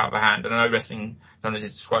far out of the hand. And I know wrestling sometimes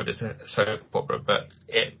is described as a soap opera, but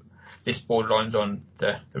this borderlines on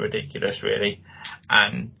the ridiculous, really.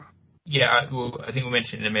 And I think we'll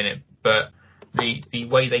mention in a minute but the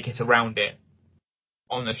way they get around it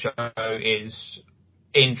on the show is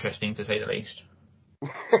interesting, to say the least.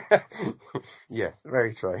 Yes,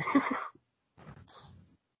 very true.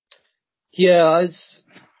 Yeah,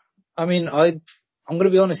 I'm going to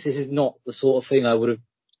be honest, this is not the sort of thing I would have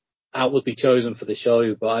outwardly chosen for the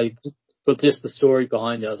show, but just the story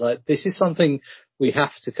behind it, I was like, this is something we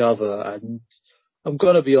have to cover. And I'm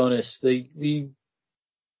going to be honest,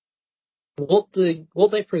 what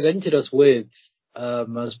they presented us with,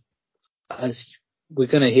 as we're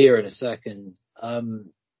going to hear in a second,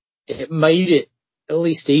 it made it at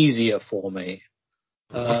least easier for me.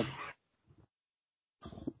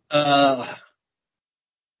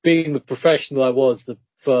 Being the professional I was the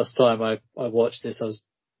first time I watched this,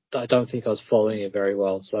 I don't think I was following it very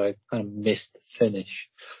well, so I kind of missed the finish.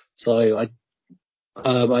 So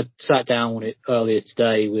I sat down on it earlier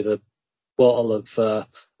today with a bottle of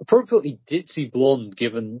appropriately ditzy blonde,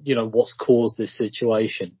 given what's caused this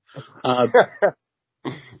situation, and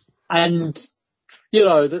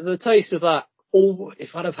the taste of that.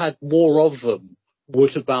 If I'd have had more of them,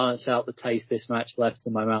 would have balanced out the taste this match left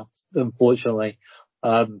in my mouth. Unfortunately,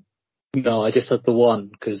 I just had the one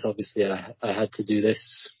because obviously I had to do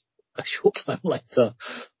this a short time later.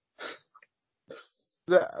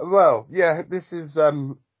 Well, yeah, this is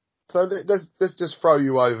so let's just throw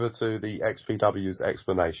you over to the XPW's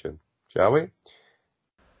explanation, shall we?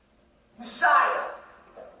 Messiah,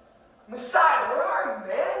 where are you,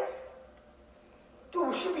 man? Dude,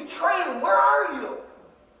 we should be training. Where are you?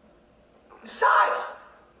 Messiah.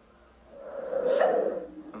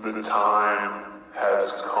 The time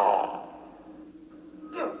has come.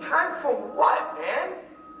 Dude, time for what, man?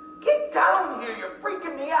 Get down here. You're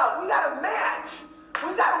freaking me out. We got a match.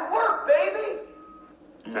 We got to work, baby.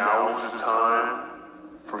 Now is the time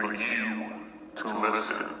for you to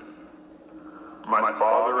listen. My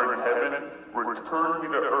Father in heaven returned me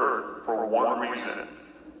to earth for one reason: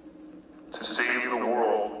 to save the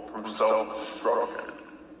world from self-destruction,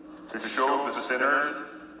 to show the sinners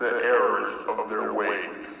the errors of their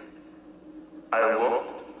ways. I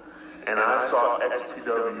looked, and I saw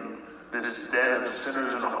XPW, this den of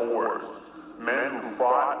sinners and whores, men who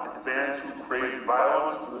fought and fans who craved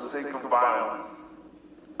violence for the sake of violence.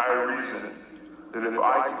 I reasoned that if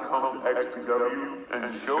I could come to XPW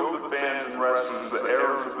and show the fans and wrestlers the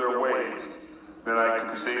errors of their ways, then I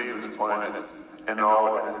could save this planet and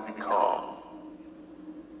all it has become.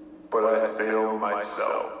 But I failed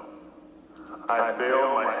myself. I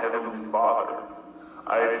failed my Heavenly Father.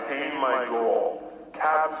 I attained my goal,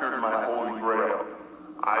 captured my Holy Grail.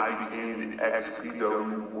 I became the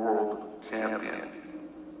XPW World Champion.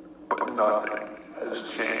 But nothing has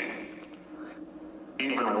changed.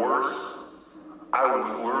 Even worse, I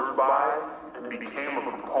was lured by and became a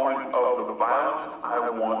proponent of the violence I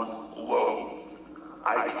once loathed.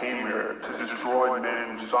 I came here to destroy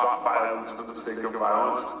men who sought violence for the sake of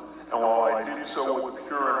violence, and while I did so with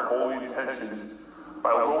pure and holy intentions,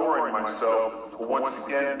 by lowering myself to once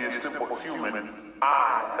again be a simple human,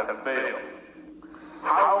 I have failed.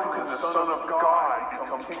 How can the Son of God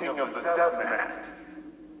become king of the deathmatch?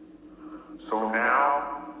 So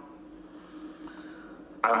now,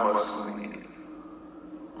 I must leave.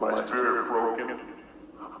 My spirit broken,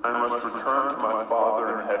 I must return to my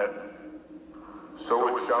Father in heaven.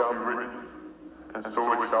 So it shall be written, and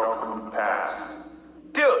so it shall come to pass.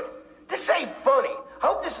 Dude, this ain't funny. I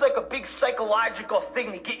hope this is like a big psychological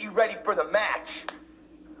thing to get you ready for the match.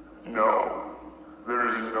 No, there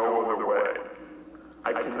is no other way.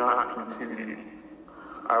 I cannot continue.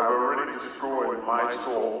 I have already destroyed my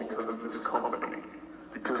soul because of this company,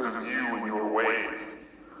 because of you and your ways.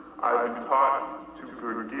 I have been taught to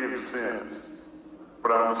forgive sins,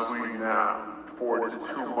 but I must leave now, for it is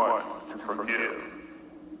too much to forgive.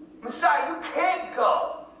 Messiah, you can't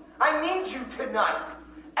go. I need you tonight.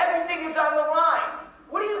 Everything is on the line.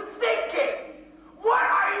 What are you thinking? What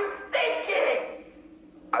are you thinking?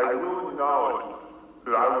 I will acknowledge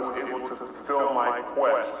that I was able to fulfill my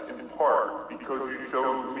quest in part because you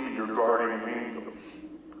chose me, your guardian angel.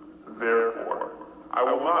 Therefore, I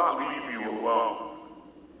will not leave you alone.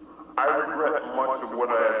 I regret much of what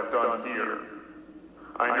I have done here.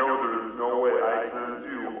 I know there is no way I can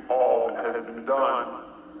undo all that has been done,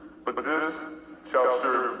 but this shall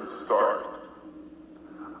serve as a start.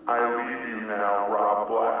 I leave you now, Rob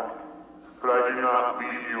Black, but I do not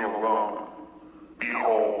leave you alone.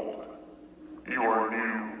 Behold, your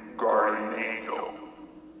new guardian angel.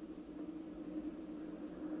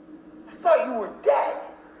 I thought you were dead.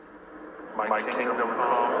 My kingdom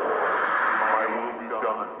come, my will be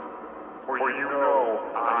done. For you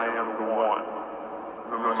know I am the one.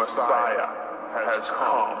 The Messiah has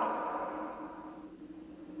come.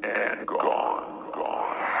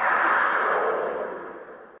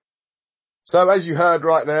 So as you heard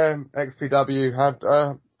right there, XPW had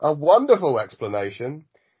a wonderful explanation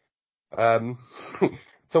to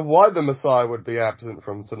why the Messiah would be absent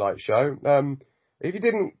from tonight's show. If you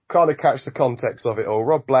didn't kind of catch the context of it all,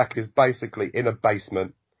 Rob Black is basically in a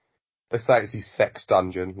basement. They say it's his sex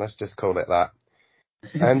dungeon. Let's just call it that.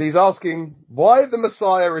 And he's asking why the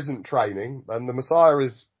Messiah isn't training, and the Messiah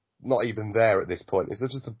is not even there at this point. It's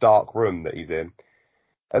just a dark room that he's in.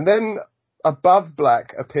 And then above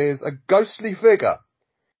Black appears a ghostly figure,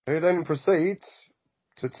 who then proceeds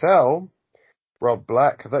to tell Rob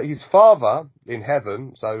Black that his father in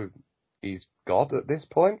heaven, so he's God at this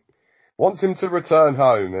point, wants him to return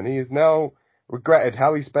home, and he has now regretted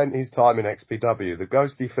how he spent his time in XPW. The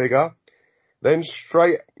ghostly figure then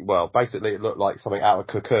basically it looked like something out of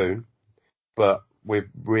Cocoon, but with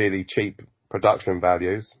really cheap production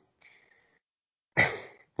values.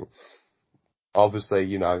 Obviously,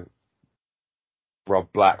 you know,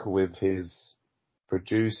 Rob Black with his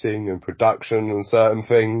producing and production and certain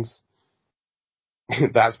things.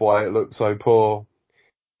 That's why it looked so poor.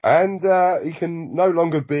 And he can no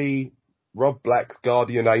longer be Rob Black's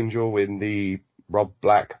guardian angel in the Rob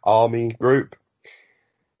Black Army group.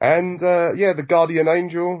 And the guardian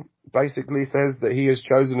angel basically says that he has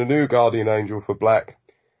chosen a new guardian angel for Black.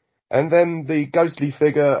 And then the ghostly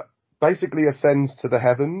figure basically ascends to the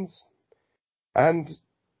heavens. And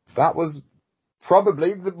that was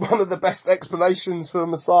probably one of the best explanations for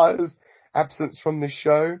Messiah's absence from this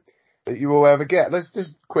show that you will ever get. Let's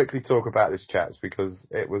just quickly talk about this, chats, because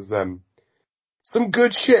it was some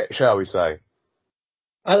good shit, shall we say.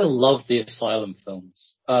 I love the Asylum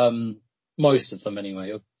films. Most of them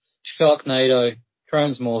anyway. Sharknado,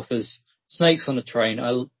 Transmorphers, Snakes on a Train.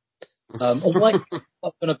 I'm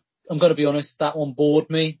gonna be honest, that one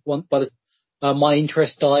bored me. My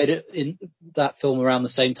interest died in that film around the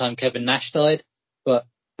same time Kevin Nash died, but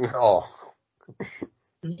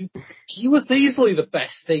he was easily the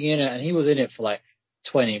best thing in it, and he was in it for like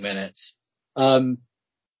 20 minutes. But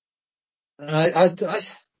the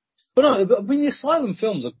Asylum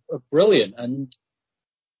films are brilliant, and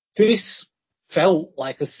this felt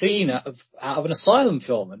like a scene out of an Asylum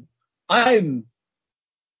film, and I'm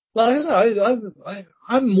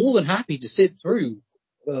more than happy to sit through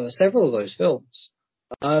several of those films.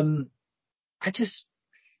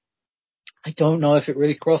 I don't know if it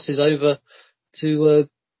really crosses over to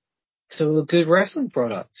a good wrestling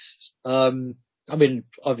product. I mean,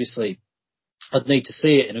 obviously, I'd need to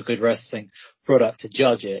see it in a good wrestling product to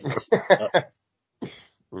judge it.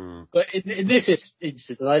 But in this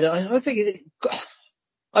instance, I don't think it.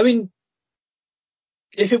 I mean,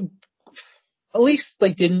 if it, at least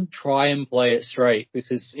they didn't try and play it straight,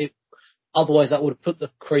 because otherwise that would have put the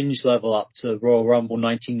cringe level up to Royal Rumble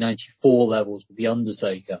 1994 levels with The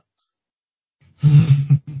Undertaker.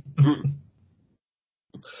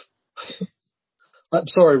 I'm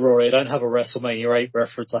sorry, Rory, I don't have a WrestleMania 8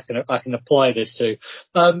 reference I can apply this to.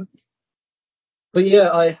 But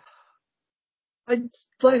yeah, like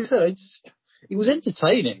I said, it was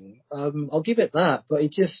entertaining. I'll give it that, but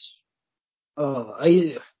it just,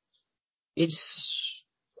 I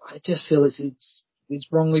just feel it's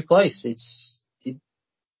wrongly placed.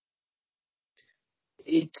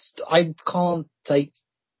 I can't take,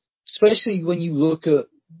 especially when you look at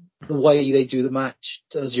the way they do the match,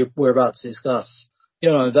 as we're about to discuss. You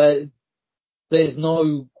know, this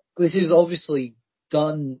is obviously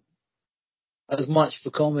done as much for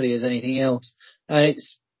comedy as anything else, and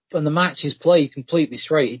the match is played completely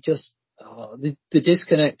straight. It just, the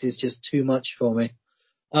disconnect is just too much for me.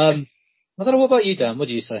 I don't know, what about you, Dan? What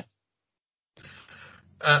do you say?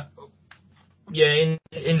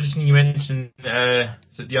 Interesting you mentioned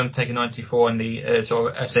The Undertaker 94 and the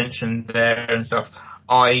sort of ascension there and stuff.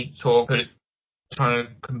 I sort of trying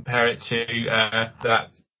to compare it to that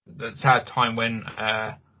sad time when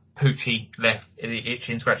Poochie left the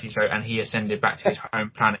Itchy and Scratchy show and he ascended back to his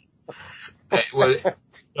home planet.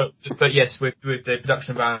 But yes, with the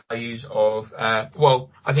production values of I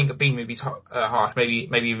think a B movie's harsh, maybe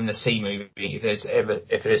even the C movie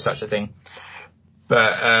if there is such a thing.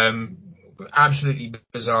 But absolutely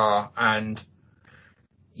bizarre, and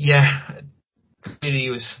really it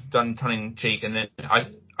was done tongue in cheek, and then I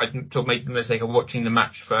sort of made the mistake of watching the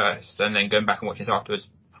match first and then going back and watching it afterwards.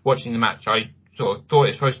 Watching the match, I sort of thought it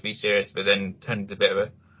was supposed to be serious, but then turned into a bit of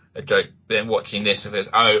a joke. But then watching this, it was,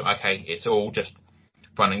 okay, it's all just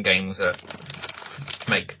fun and games that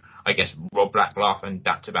make, I guess, Rob Black laugh, and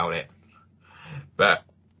that's about it. But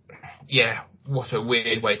yeah, what a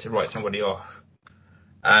weird way to write somebody off.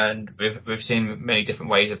 And we've seen many different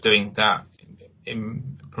ways of doing that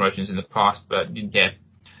in promotions in the past, but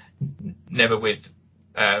never with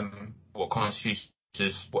what constitutes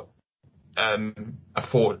as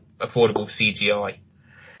affordable CGI.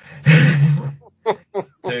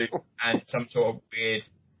 And some sort of weird,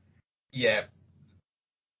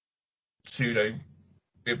 pseudo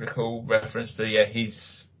biblical reference to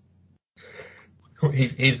he's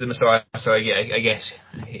the Messiah. So I guess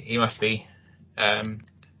he must be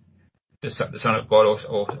the Son of God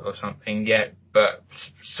or something. Yeah, but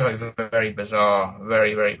so very bizarre,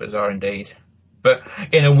 very very bizarre indeed. But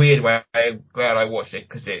in a weird way, I'm glad I watched it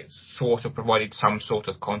because it sort of provided some sort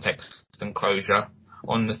of context and closure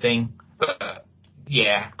on the thing. But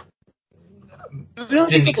yeah,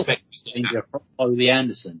 didn't expect to see that. Ollie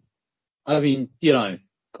Anderson. I mean, that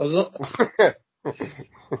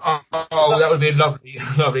would be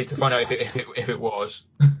lovely to find out if it was.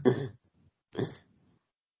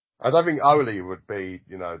 I don't think Oli would be,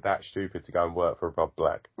 that stupid to go and work for Rob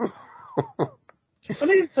Black. I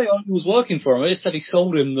didn't say Oli was working for him. I just said he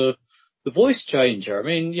sold him the voice changer. I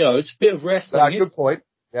mean, it's a bit of wrestling. Good point.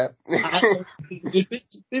 Yeah. He's a good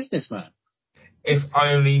businessman. If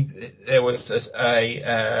only there was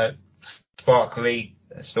a sparkly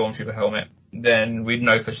Stormtrooper helmet, then we'd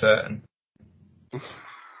know for certain.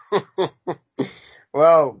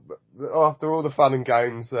 Well, after all the fun and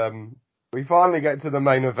games, we finally get to the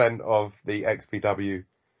main event of the XPW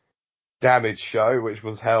Damage show, which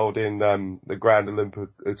was held in the Grand Olympic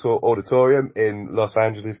Auditorium in Los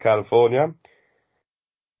Angeles, California.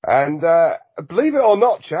 And believe it or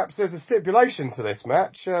not, chaps, there's a stipulation to this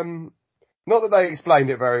match. Not that they explained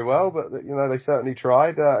it very well, but they certainly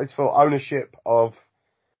tried. It's for ownership of.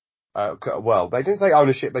 They didn't say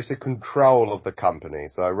ownership; they said control of the company.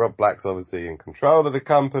 So Rob Black's obviously in control of the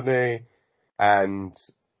company, and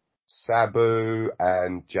Sabu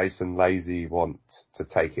and Jason Lazy want to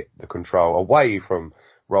take the control away from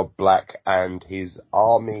Rob Black and his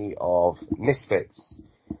army of misfits,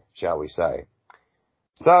 shall we say.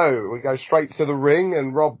 So we go straight to the ring,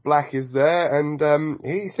 and Rob Black is there, and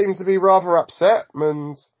he seems to be rather upset,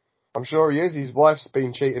 and I'm sure he is. His wife's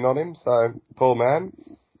been cheating on him, so poor man.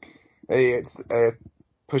 He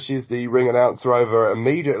pushes the ring announcer over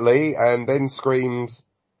immediately, and then screams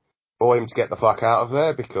for him to get the fuck out of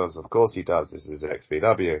there, because of course he does. This is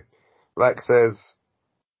XPW. Black says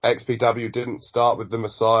XPW didn't start with the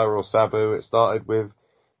Messiah or Sabu. It started with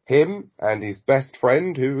him and his best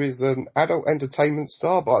friend, who is an adult entertainment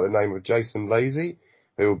star by the name of Jason Lazy,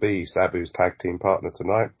 who will be Sabu's tag team partner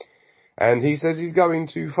tonight. And he says he's going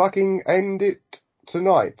to fucking end it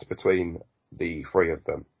tonight between the three of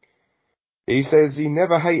them. He says he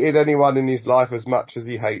never hated anyone in his life as much as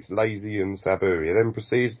he hates Lazy and Sabu. He then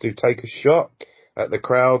proceeds to take a shot at the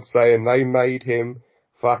crowd, saying they made him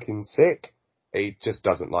fucking sick. He just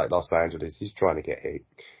doesn't like Los Angeles. He's trying to get heat.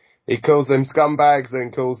 He calls them scumbags,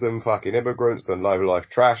 then calls them fucking immigrants and low-life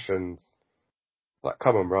trash, and like,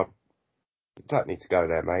 come on, Rob. You don't need to go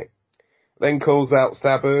there, mate. Then calls out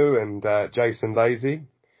Sabu and Jason Lazy.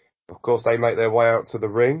 Of course, they make their way out to the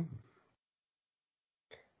ring.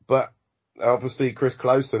 But obviously, Chris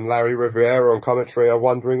Close and Larry Riviera on commentary are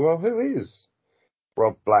wondering, well, who is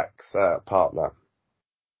Rob Black's partner?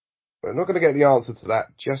 We're not going to get the answer to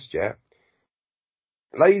that just yet.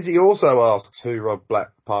 Lazy also asks who Rob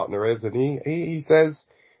Black's partner is, and he says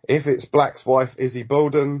if it's Black's wife, Izzy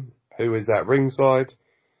Bolden, who is at ringside,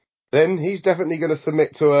 then he's definitely going to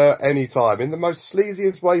submit to her any time in the most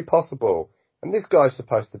sleaziest way possible. And this guy's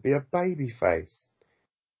supposed to be a babyface.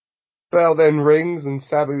 Bell then rings and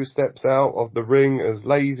Sabu steps out of the ring as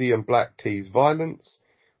Lazy and Black tease violence,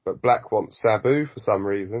 but Black wants Sabu for some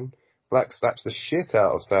reason. Black slaps the shit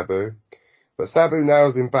out of Sabu, but Sabu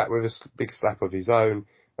nails him back with a big slap of his own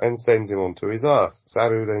and sends him onto his ass.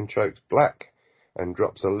 Sabu then chokes Black and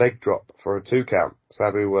drops a leg drop for a 2 count.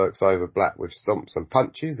 Sabu works over Black with stomps and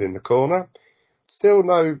punches in the corner. Still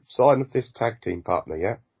no sign of this tag team partner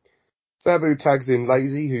yet. Sabu tags in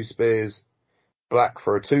Lazy, who spears Black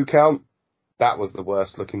for a 2 count. That was the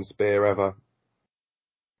worst looking spear ever.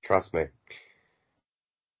 Trust me.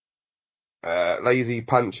 Lazy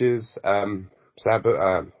punches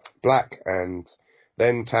Sabu, Black, and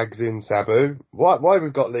then tags in Sabu. Why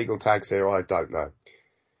we've got legal tags here, I don't know.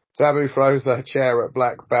 Sabu throws a chair at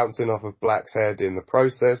Black, bouncing off of Black's head in the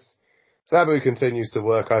process. Sabu continues to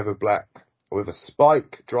work over Black with a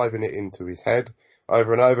spike, driving it into his head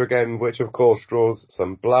over and over again, which of course draws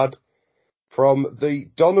some blood from the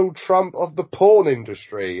Donald Trump of the porn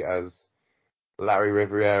industry, as Larry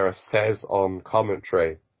Riviera says on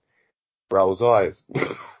commentary. Rolls eyes.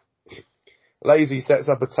 Lazy sets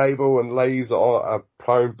up a table and lays a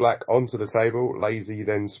prone Black onto the table. Lazy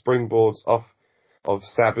then springboards off of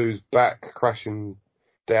Sabu's back, crashing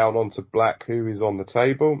down onto Black, who is on the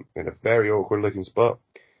table in a very awkward looking spot.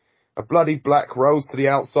 A bloody Black rolls to the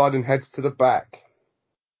outside and heads to the back.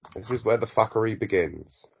 This is where the fuckery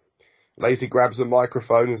begins. Lazy grabs a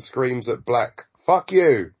microphone and screams at Black, "Fuck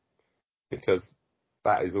you!" because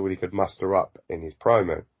that is all he could muster up in his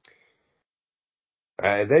promo.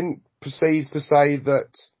 Then proceeds to say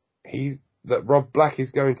that Rob Black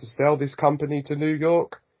is going to sell this company to New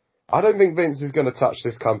York. I don't think Vince is going to touch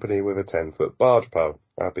this company with a 10-foot barge pole.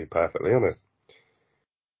 I'll be perfectly honest.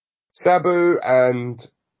 Sabu and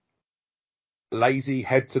Lazy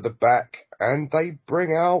head to the back and they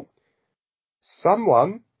bring out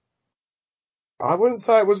someone. I wouldn't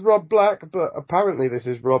say it was Rob Black, but apparently this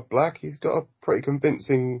is Rob Black. He's got a pretty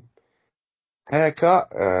convincing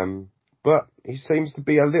haircut, but he seems to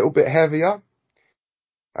be a little bit heavier.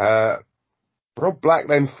 Rob Black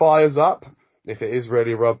then fires up, if it is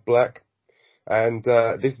really Rob Black, and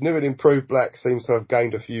this new and improved Black seems to have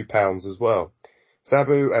gained a few pounds as well.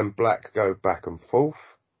 Sabu and Black go back and forth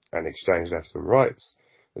and exchange lefts and rights.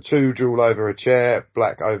 The two duel over a chair.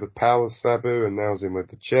 Black overpowers Sabu and nails him with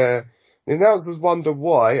the chair. The announcers wonder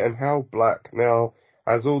why and how Black now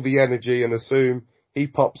has all the energy and assume he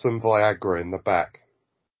pops some Viagra in the back.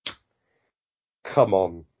 Come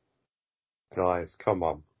on, guys, come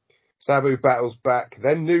on. Sabu battles back,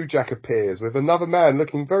 then New Jack appears with another man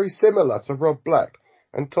looking very similar to Rob Black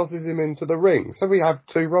and tosses him into the ring. So we have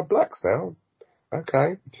two Rob Blacks now.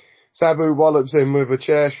 Okay. Sabu wallops him with a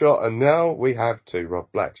chair shot, and now we have two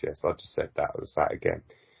Rob Blacks. Yes, I just said that. I'll say it again.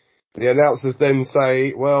 The announcers then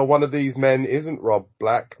say, well, one of these men isn't Rob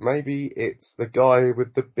Black. Maybe it's the guy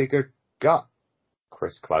with the bigger gut.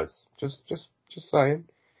 Chris Close. Just saying.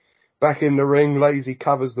 Back in the ring, Lazy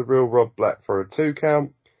covers the real Rob Black for a 2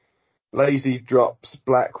 count. Lazy drops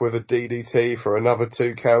Black with a DDT for another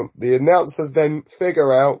 2 count. The announcers then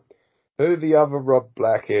figure out who the other Rob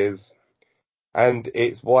Black is. And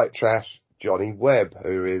it's White Trash Johnny Webb,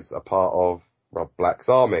 who is a part of Rob Black's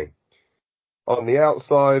army. On the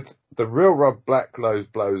outside, the real Rob Black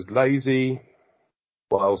blows Lazy,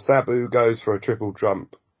 while Sabu goes for a triple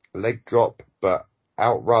jump leg drop, but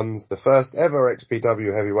outruns the first ever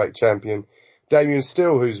XPW heavyweight champion, Damien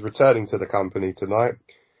Steele, who's returning to the company tonight,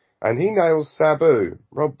 and he nails Sabu.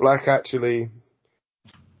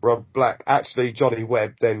 Johnny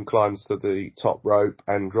Webb then climbs to the top rope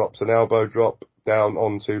and drops an elbow drop down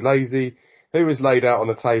onto Lazy, who is laid out on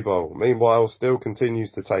a table. Meanwhile, Steele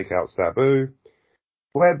continues to take out Sabu.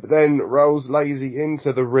 Webb then rolls Lazy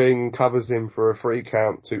into the ring, covers him for a 3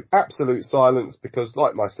 count to absolute silence because,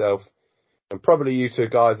 like myself, and probably you two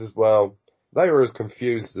guys as well, they were as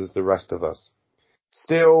confused as the rest of us.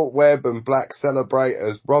 Steele, Webb and Black celebrate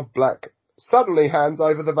as Rob Black suddenly hands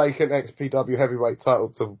over the vacant XPW heavyweight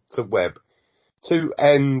title to Webb to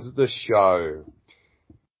end the show.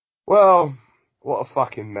 Well, what a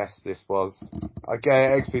fucking mess this was.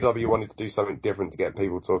 Again, XPW wanted to do something different to get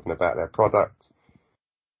people talking about their product,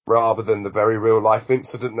 rather than the very real life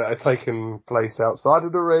incident that had taken place outside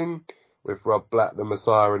of the ring with Rob Black, the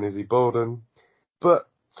Messiah, and Izzy Borden. But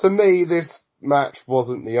to me, this match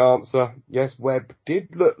wasn't the answer. Yes, Webb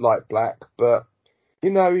did look like Black, but he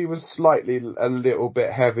was a little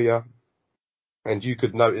bit heavier, and you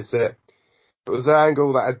could notice it. It was an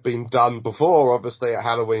angle that had been done before, obviously, at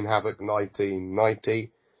Halloween Havoc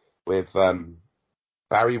 1990, with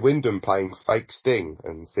Barry Windham playing fake Sting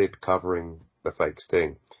and Sid covering the fake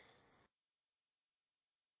Sting.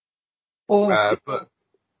 But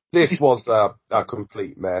this was a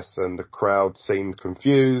complete mess, and the crowd seemed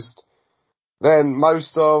confused. Then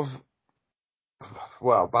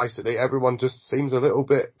basically everyone just seems a little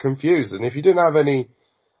bit confused. And if you didn't have any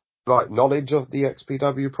knowledge of the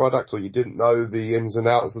XPW product, or you didn't know the ins and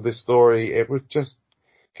outs of this story, it would just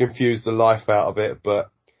confuse the life out of it.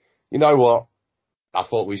 But you know what? I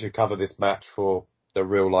thought we should cover this match for the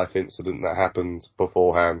real life incident that happened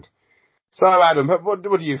beforehand. So Adam, what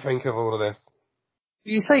do you think of all of this?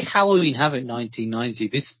 You say Halloween Havoc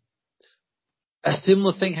 1990. A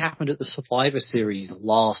similar thing happened at the Survivor Series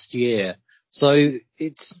last year. So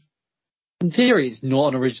in theory, it's not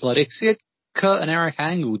an original idea. See, Kurt and Eric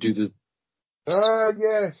Angle do the...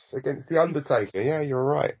 yes, against The Undertaker. Yeah, you're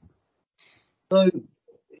right. So,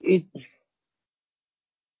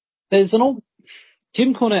 there's an old...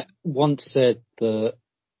 Jim Cornette once said that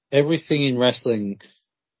everything in wrestling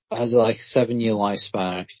has a 7-year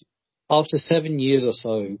lifespan. After 7 years or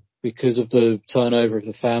so, because of the turnover of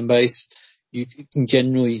the fan base, you can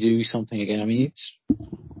generally do something again. I mean,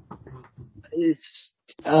 it's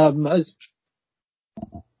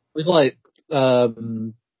with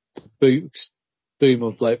boom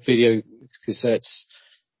of video cassettes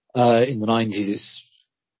in the 90s,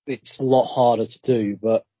 it's a lot harder to do.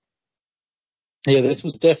 But yeah, this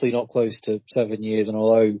was definitely not close to 7 years. And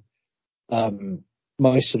although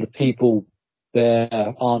most of the people there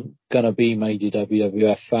aren't going to be major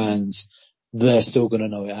WWF fans, they're still going to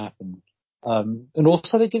know it happened. And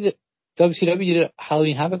also they did it, WCW did it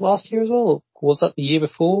Halloween Havoc last year as well. Or was that the year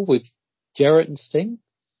before with Jarrett and Sting?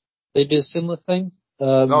 They did a similar thing.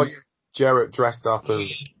 Yeah. Jarrett dressed up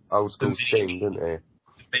as old school Sting, didn't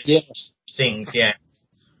he? Yeah. Stings, yeah.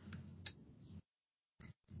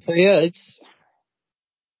 So yeah, it's,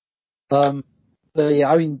 but yeah,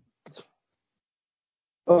 I mean,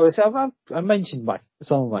 so I mentioned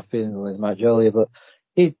some of my feelings on this match earlier, but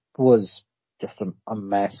it was just a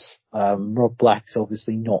mess. Rob Black's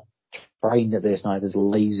obviously not trained at this, neither's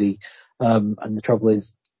lazy. And the trouble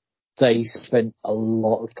is, they spent a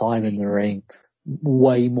lot of time in the ring,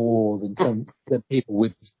 way more than than people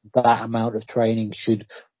with that amount of training should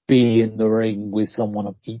be in the ring with someone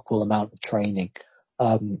of equal amount of training.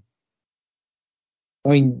 I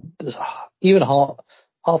mean, even half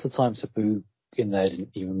the time Sabu in there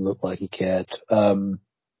didn't even look like he cared.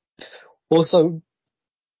 Also,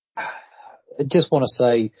 I just want to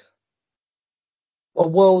say, a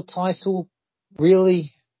world title,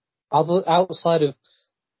 really? Outside of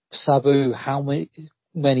Sabu, how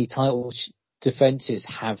many title defenses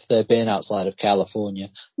have there been outside of California?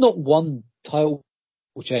 Not one title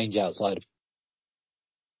change outside of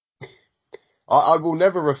I will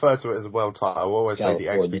never refer to it as a world title. I will always California.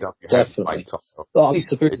 say the XPW Definitely. heavyweight title. Oh,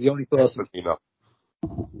 Sabu's the only person. Definitely not.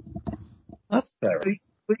 That's fair.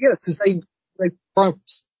 But yeah, because they try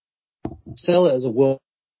sell it as a world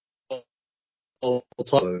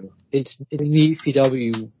title. It's in the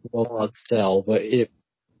ECW world sell, but it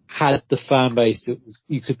had the fan base.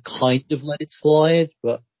 You could kind of let it slide,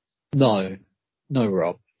 but no,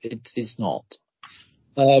 Rob, it's not.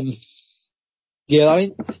 Yeah, I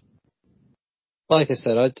mean, like I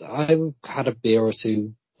said, I had a beer or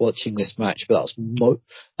two watching this match, but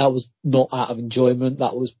that was not out of enjoyment.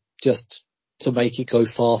 That was just to make it go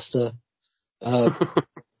faster.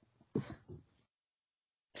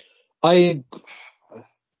 When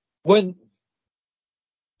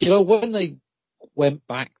they went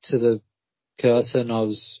back to the curtain,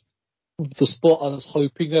 the spot I was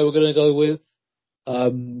hoping they were going to go with,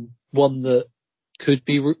 one that could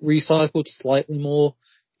be recycled slightly more,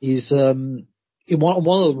 is in one of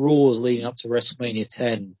the Raws leading up to WrestleMania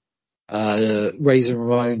 10. Razor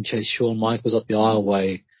Ramon chased Shawn Michaels up the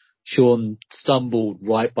aisleway. Shawn stumbled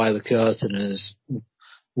right by the curtain as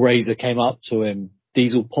Razor came up to him.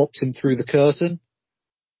 Diesel pops him through the curtain.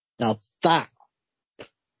 Now that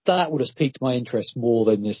would have piqued my interest more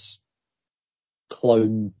than this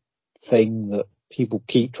clone thing that people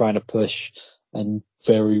keep trying to push, and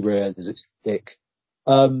very rare does it stick.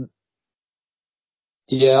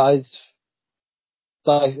 Yeah,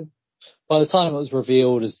 by the time it was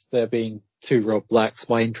revealed as there being two Rob Blacks,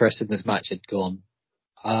 my interest in this match had gone.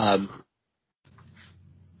 I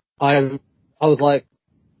was like,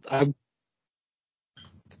 I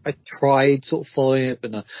tried sort of following it, but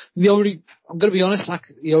no. I'm going to be honest,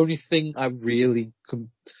 the only thing I really can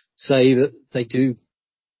say that they did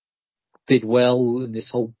well in this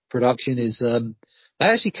whole production is, they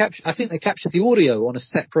actually I think they captured the audio on a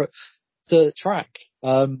separate track.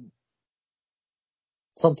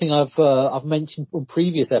 Something I've mentioned on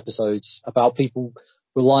previous episodes about people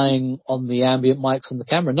relying on the ambient mics on the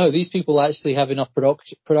camera. No, these people actually have enough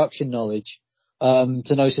production knowledge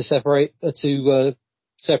to know to separate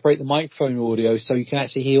the microphone audio so you can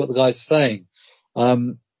actually hear what the guys are saying.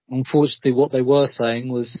 Unfortunately, what they were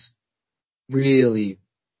saying was really,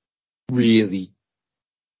 really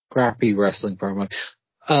crappy wrestling promo.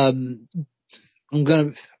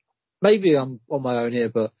 Maybe I'm on my own here,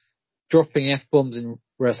 but dropping F-bombs in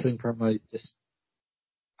wrestling promos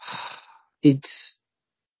it's,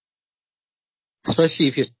 especially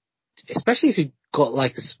if you've got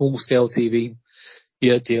like a small scale TV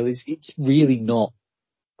deal, it's really not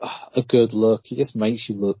a good look. It just makes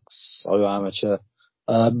you look so amateur.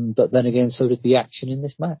 But then again, so did the action in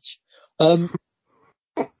this match.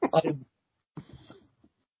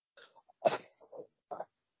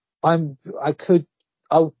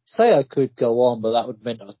 I would say I could go on, but that would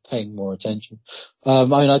mean I was paying more attention. I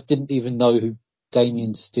mean, I didn't even know who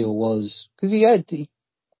Damien Steele was, because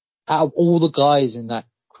out of all the guys in that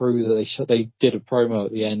crew that they did a promo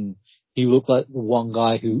at the end, he looked like the one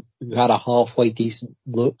guy who had a halfway decent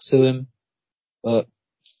look to him. But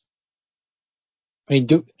I mean,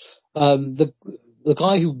 the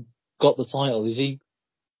guy who got the title, did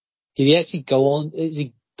he actually go on? Has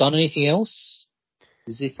he done anything else?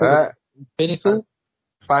 Is this sort of Pinnacle?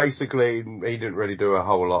 basically, he didn't really do a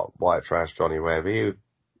whole lot, White Trash Johnny Webb. He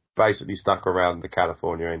basically stuck around the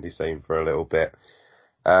California indie scene for a little bit.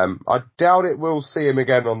 I doubt it we'll see him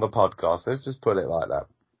again on the podcast. Let's just put it like that.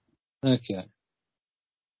 Okay.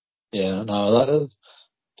 Yeah, no,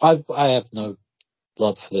 I have no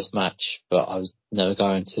blood for this match, but I was never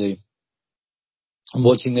going to. And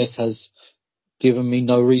watching this has given me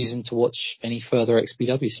no reason to watch any further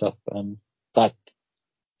XPW stuff.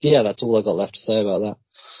 That's all I got left to say about that.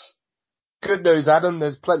 Good news, Adam.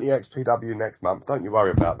 There's plenty of XPW next month. Don't you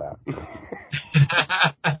worry about that.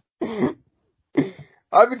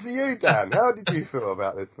 Over to you, Dan. How did you feel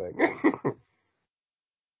about this thing?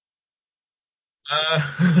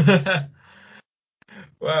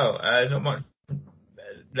 Well, not much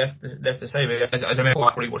left to say. But as I remember,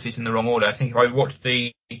 I probably watched this in the wrong order. I think if I watched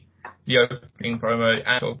the opening promo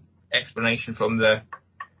and sort of explanation from the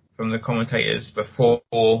commentators before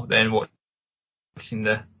then watching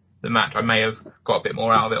the match, I may have got a bit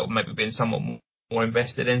more out of it, or maybe been somewhat more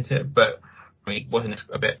invested into it. But I mean, it wasn't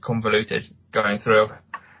a bit convoluted going through.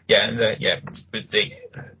 With the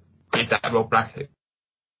is that Rob Black?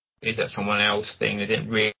 Is that someone else thing? They didn't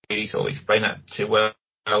really sort of explain that too well.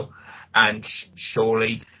 And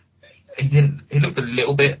surely he didn't. He looked a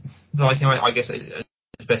little bit like him. I guess as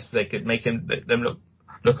best as they could make them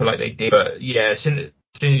look like they did. But yeah, as soon as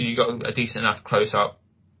you got a decent enough close up,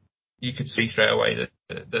 you could see straight away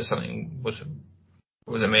that something was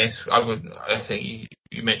amiss. I think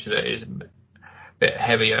you mentioned that it is a bit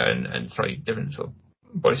heavier and slightly different sort of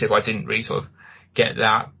body shape. I didn't really sort of get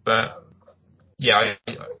that, but yeah,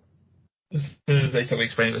 as soon as they sort of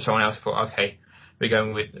explained it to someone else, I thought, okay, we're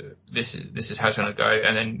going with this is how it's going to go,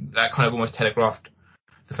 and then that kind of almost telegraphed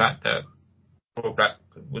the fact that Rob Black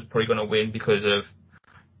was probably going to win because of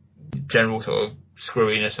general sort of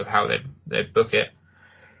screwiness of how they book it.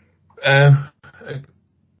 I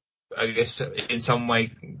guess in some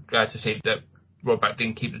way glad to see that Rob Black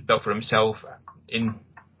didn't keep the belt for himself in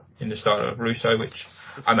the style of Russo, which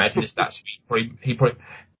I imagine is that he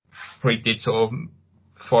probably did sort of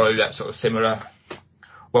follow that sort of similar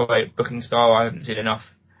booking style. I haven't seen enough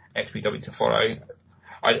XPW to follow.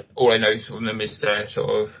 All I know from them is the sort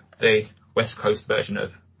of the West Coast version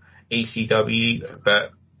of ECW,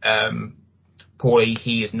 but Paulie,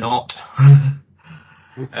 he is not.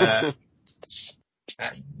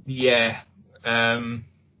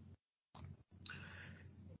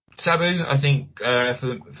 Sabu, I think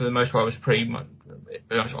for the most part was pretty much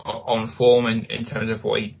on form in terms of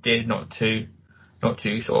what he did, not too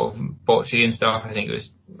sort of botchy and stuff. I think it was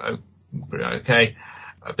pretty okay.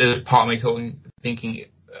 There was part of me thinking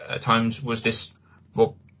at times, was this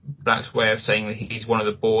Rob Black's way of saying that he's one of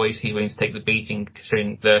the boys, he's willing to take the beating,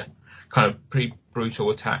 considering the kind of pretty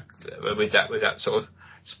brutal attack with that sort of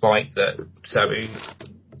spike that Sabu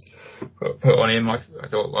put on him. I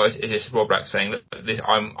thought, well, is this Rob Black saying that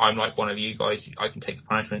I'm like one of you guys, I can take the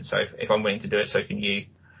punishment, so if I'm willing to do it, so can you.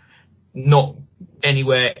 Not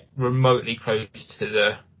anywhere remotely close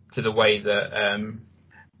to the way that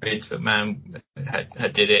Vince McMahon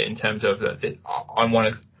had did it, in terms of that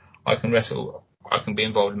I can wrestle, I can be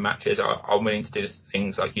involved in matches, I'm willing to do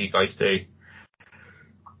things like you guys do.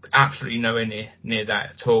 Absolutely nowhere near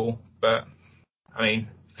that at all. But I mean,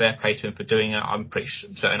 fair play to him for doing it. I'm pretty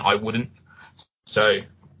certain I wouldn't. So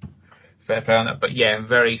fair play on that. But yeah,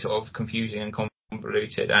 very sort of confusing and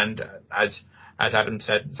convoluted. And as Adam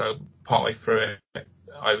said, so partway through it,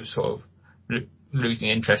 I was sort of losing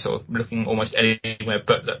interest, sort of looking almost anywhere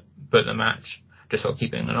but the match, just sort of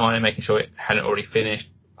keeping an eye and making sure it hadn't already finished.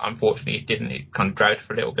 Unfortunately, it didn't. It kind of dragged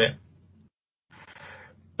for a little bit.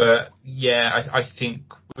 But yeah, I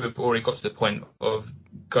think we've already got to the point of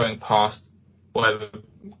going past whatever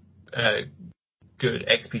good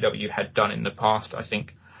XPW had done in the past. I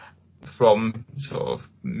think from sort of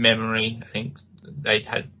memory, I think they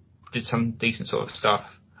did some decent sort of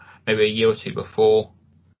stuff maybe a year or two before.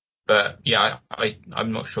 But yeah,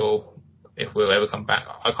 I'm not sure if we'll ever come back.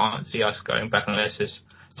 I can't see us going back unless there's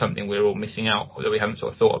something we're all missing out, or that we haven't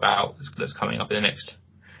sort of thought about that's coming up in the next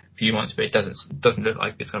few months. But it doesn't look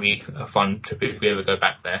like it's going to be a fun trip if we ever go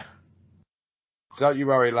back there. Don't you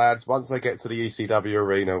worry, lads. Once they get to the ECW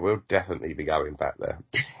arena, we'll definitely be going back there.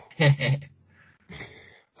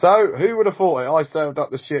 So, who would have thought it? I served up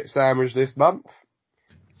the shit sandwich this month.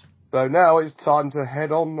 So now it's time to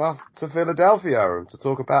head on to Philadelphia to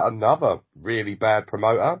talk about another really bad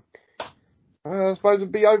promoter. I suppose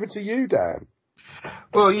it'd be over to you, Dan.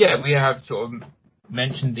 Well, yeah, we have sort of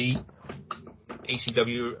mentioned the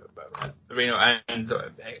ECW arena and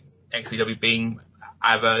XPW being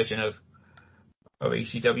our version of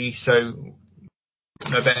ECW, so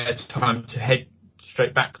no better time to head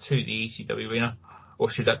straight back to the ECW arena, or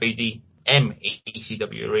should that be the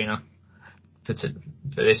MECW arena for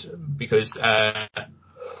this? Because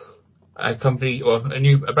a company or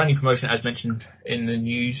a brand new promotion, as mentioned in the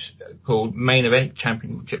news, called Main Event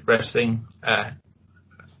Championship Wrestling,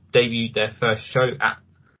 debuted their first show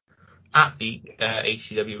at the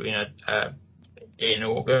ECW arena in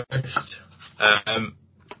August.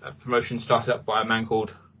 A promotion started up by a man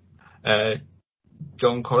called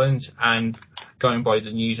John Collins, and going by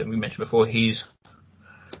the news that we mentioned before, he's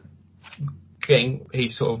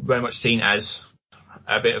sort of very much seen as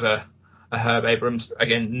a bit of a Herb Abrams,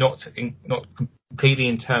 again, not completely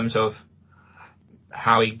in terms of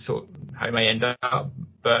how he may end up,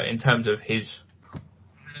 but in terms of his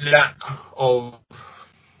lack of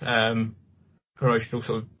promotional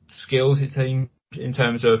sort of skills, it seems, in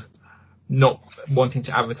terms of not wanting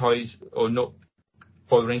to advertise or not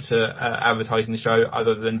bothering to advertising the show,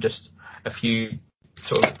 other than just a few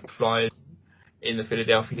sort of flyers in the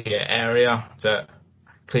Philadelphia area that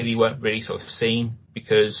clearly weren't really sort of seen,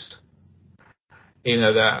 because even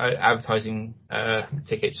though they're advertising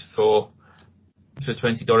tickets for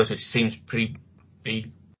 $20, which seems pretty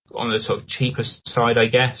be on the sort of cheaper side, I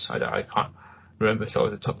guess. I can't remember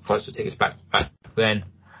sort of the top price of tickets back then,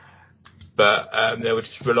 but they were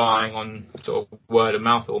just relying on sort of word of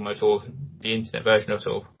mouth almost, or the internet version of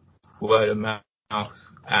sort of word of mouth,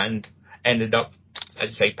 and ended up, as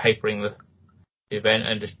you say, papering the event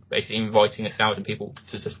and just basically inviting 1,000 people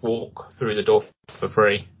to just walk through the door for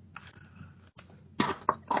free.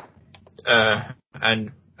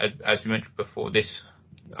 And as we mentioned before, this,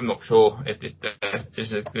 I'm not sure if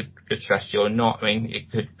this is a good strategy or not. I mean,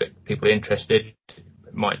 it could get people interested,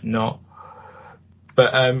 it might not.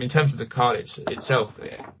 But in terms of the card itself,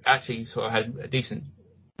 it actually sort of had a decent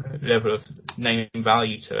level of name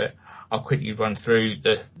value to it. I'll quickly run through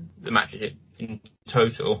the matches in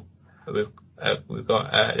total. We've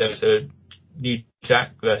got there was a New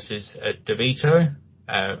Jack versus DeVito.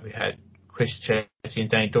 We had Chris Chetti and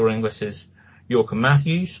Danny Doring versus York and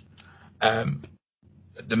Matthews. The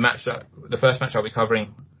first match I'll be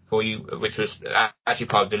covering for you, which was actually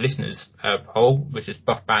part of the listeners' poll, which is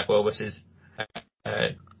Buff Bagwell versus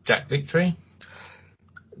Jack Victory.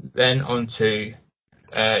 Then on to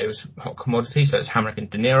it was Hot Commodity, so it's Hamrick and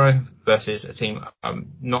De Niro versus a team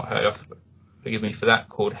I'm not heard of, forgive me for that,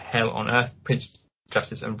 called Hell on Earth, Prince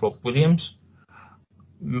Justice and Rob Williams.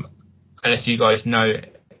 Unless you guys know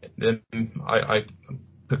them, I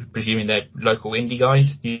presuming they're local indie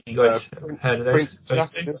guys. You guys heard of those? Prince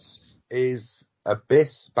Justice is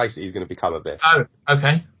Abyss. Basically, he's going to become Abyss. Oh,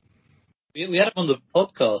 okay. We had him on the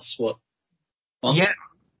podcast, what? Month? Yeah.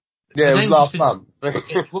 Yeah, it was last month.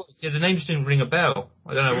 Yeah, the name just didn't ring a bell.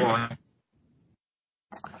 I don't know why.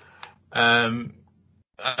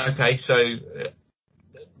 Okay, so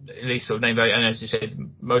at least sort of name value, and as you said,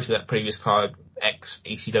 most of that previous card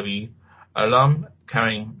ex-ECW alum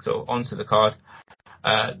carrying sort of onto the card.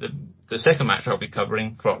 The second match I'll be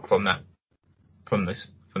covering from this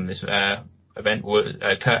event was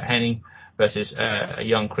Kurt Hennig versus a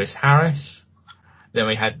young Chris Harris. Then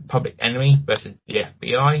we had Public Enemy versus the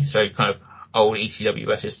FBI, so kind of old ECW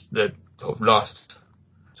versus the sort of last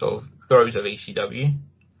sort of throes of ECW.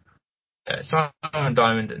 Simon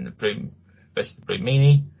Diamond and the Blue versus the Blue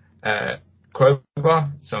Meanie.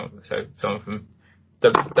 Crowbar, someone from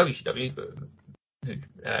WCW,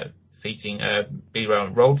 defeating B-Rail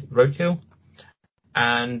and Roadkill.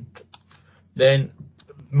 And then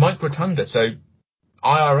Mike Rotunda, so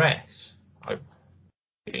IRS, I'm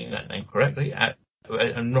getting that name correctly, and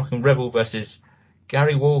Rockin' Rebel versus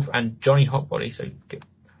Gary Wolf and Johnny Hotbody. So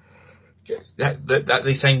that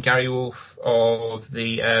the same Gary Wolf of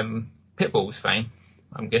the Pitbulls fame,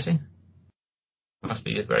 I'm guessing. Must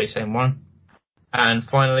be the very same one. And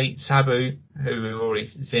finally, Sabu, who we've already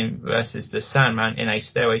seen, versus the Sandman in a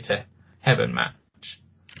Stairway to Heaven match.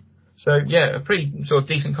 So yeah, a pretty sort of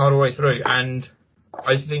decent card all the way through. And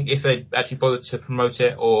I think if they'd actually bothered to promote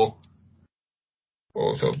it or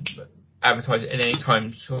sort of advertise it at any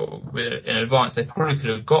time sort of in advance, they probably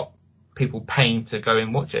could have got people paying to go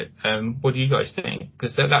and watch it. What do you guys think?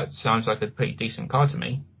 Because that sounds like a pretty decent card to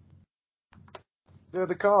me. Yeah,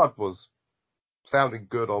 the card was sounding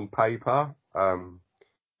good on paper. Well,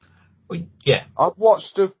 yeah. I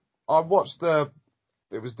watched it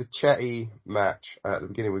was the Chetty match at the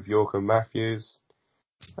beginning with York and Matthews,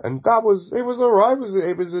 and it was alright.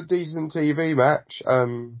 It was a decent TV match.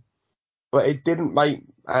 But it didn't make,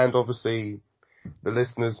 and obviously the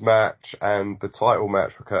listeners match and the title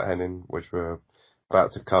match for Kurt Hennig, which we're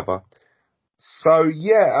about to cover. So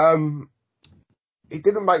yeah, it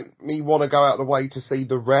didn't make me want to go out of the way to see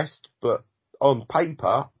the rest, but on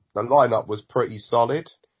paper, the lineup was pretty solid.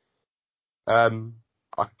 I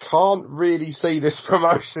can't really see this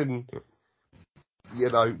promotion,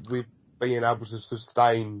 with being able to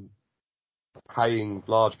sustain paying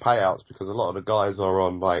large payouts, because a lot of the guys are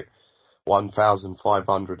on like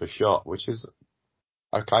 1,500 a shot, which is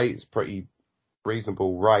okay. It's pretty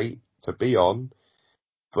reasonable rate to be on,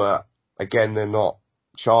 but again, they're not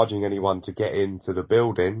charging anyone to get into the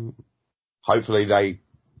building. Hopefully they,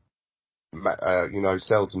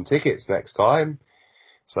 sell some tickets next time,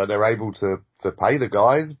 so they're able to pay the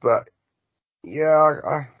guys. But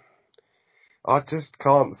yeah, I just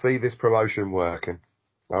can't see this promotion working.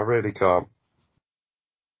 I really can't.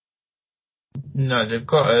 No, they've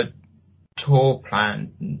got a tour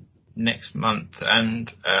planned next month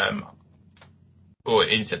or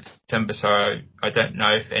in September, so I don't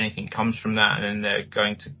know if anything comes from that. And then they're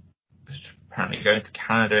apparently going to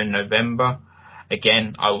Canada in November.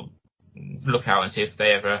 Again, I'll look out and see if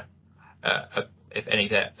they ever, if any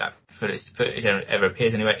of that footage ever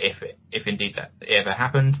appears anywhere, if indeed that ever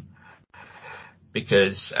happened.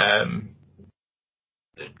 Because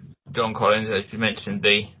John Collins, as you mentioned,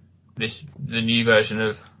 the new version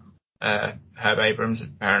of Herb Abrams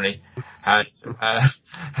apparently has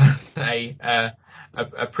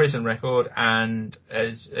a prison record and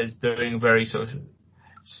is doing very sort of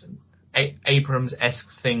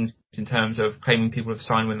Abrams-esque things in terms of claiming people have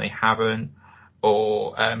signed when they haven't,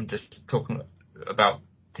 or just talking about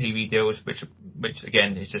TV deals, which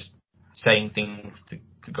again is just saying things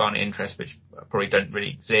to garner interest, which probably don't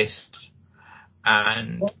really exist.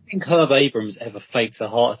 And I don't think Herb Abrams ever fakes a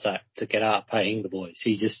heart attack to get out of paying the boys.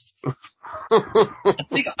 He just,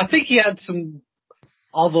 I think he had some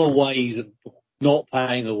other ways of not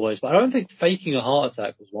paying the boys, but I don't think faking a heart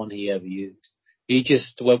attack was one he ever used. He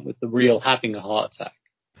just went with the real having a heart attack.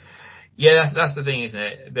 Yeah, that's the thing, isn't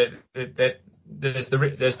it? That there's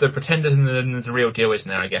the pretenders and then there's the real deal, isn't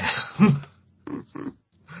there? I guess.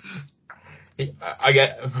 I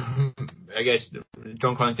guess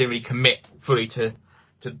John Collins didn't really commit fully to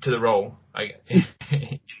the role,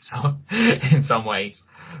 in some ways.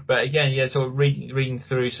 But again, yeah, sort of reading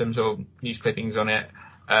through some sort of news clippings on it.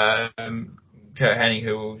 Kurt Hennig,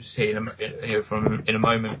 who we'll hear from in a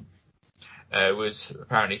moment, was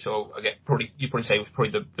apparently sort of, you'd probably say was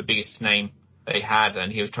probably the biggest name they had,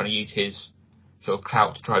 and he was trying to use his sort of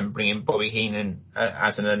clout to try and bring in Bobby Heenan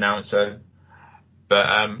as an announcer. But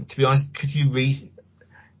to be honest, could you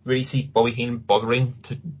really see Bobby Heenan bothering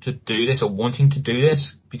to do this or wanting to do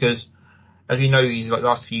this? Because as we know, these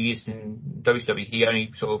last few years in WCW, he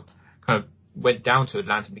only sort of kind of went down to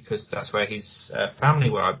Atlanta because that's where his family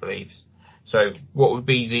were, I believe. So what would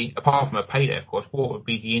be apart from a payday, of course, what would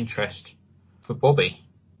be the interest for Bobby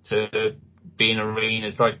to be in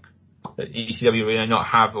arenas like the ECW arena, not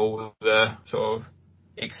have all the sort of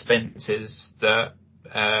expenses that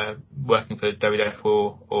working for WWF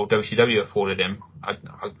or WCW afforded him?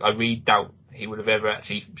 I really doubt he would have ever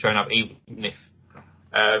actually shown up, even if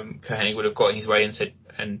Kurt Hennig would have gotten his way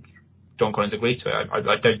and John Collins agreed to it.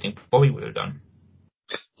 I don't think Bobby would have done.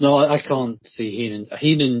 No, I can't see Heenan.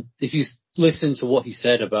 Heenan, if you listen to what he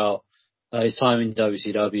said about his time in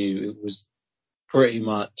WCW, it was pretty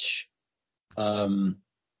much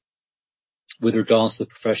with regards to the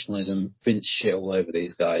professionalism, Vince shit all over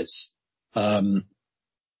these guys. And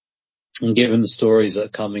given the stories that are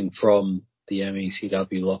coming from the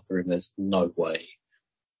MECW locker room, there's no way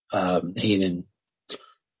Heenan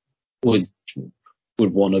would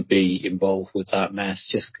want to be involved with that mess,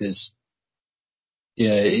 just because,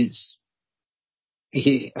 I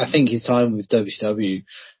think his time with WCW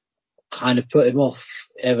kind of put him off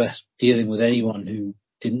ever dealing with anyone who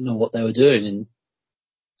didn't know what they were doing. And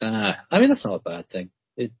I mean, that's not a bad thing.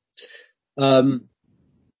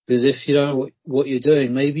 Because if you know what you're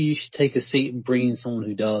doing, maybe you should take a seat and bring in someone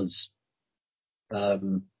who does.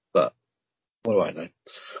 But what do I know?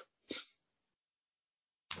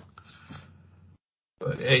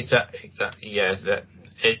 Exactly. Yeah, that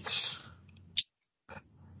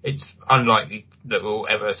it's unlikely that we'll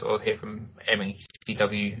ever sort of hear from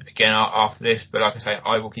MECW again after this. But like I say,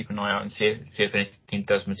 I will keep an eye out and see if anything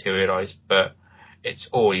does materialise. But it's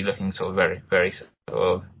already looking sort of very, very sort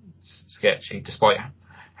of sketchy, despite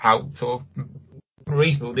how sort of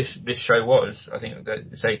reasonable this show was. I think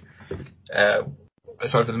aside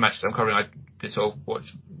for the matches I'm covering, I did sort of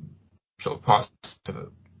watch sort of parts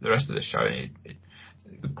of the rest of the show, and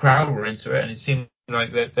the crowd were into it, and it seemed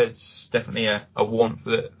like there's definitely a want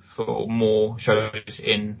for more shows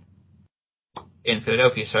in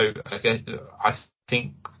Philadelphia. So I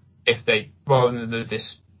think if they, rather than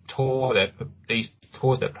these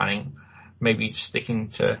tours they're planning, maybe sticking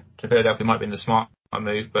to Philadelphia might have been the smart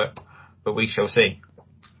move, but we shall see.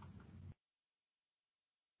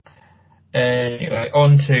 Anyway,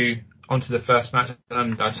 on to the first match,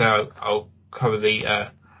 and I say I'll cover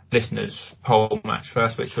the listeners' poll match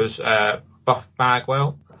first, which was Buff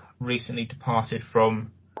Bagwell, recently departed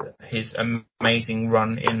from his amazing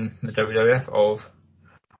run in the WWF or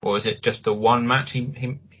was it just the one match he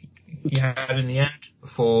had in the end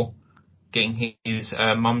before getting his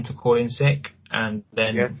mum to call in sick, and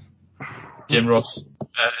then Jim Ross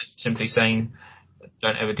simply saying,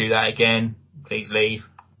 "Don't ever do that again. Please leave."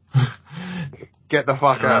 Get the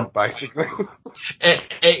fuck out, basically.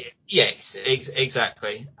 Yes,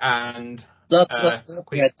 exactly. And that's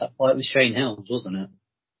we had that fight with Shane Helms, wasn't it?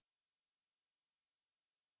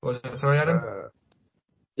 Was it? Sorry, Adam.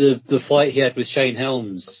 The fight he had with Shane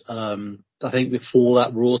Helms, I think before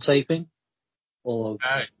that Raw taping. Or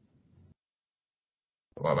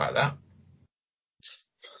what about that?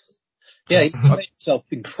 Yeah, he made himself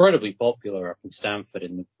incredibly popular up in Stamford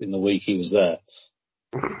in the week he was there.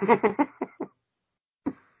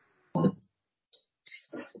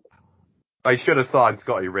 They should have signed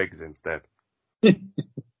Scotty Riggs instead. Yeah.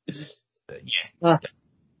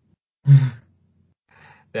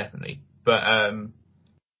 Definitely. But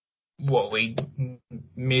what we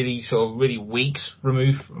merely sort of really weeks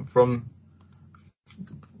removed from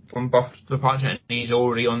Buff's departure, and he's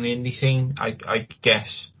already on the indie scene. I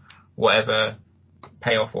guess whatever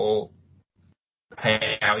payoff or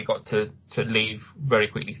payout he got to leave very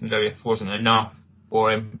quickly from WWF wasn't enough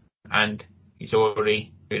for him, and he's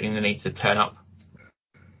already feeling the need to turn up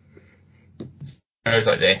shows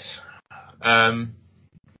like this.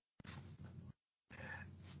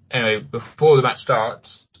 Anyway, before the match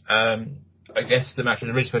starts, I guess the match was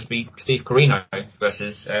originally supposed to be Steve Corino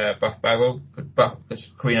versus Buff Bagwell, but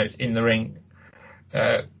Corino's in the ring,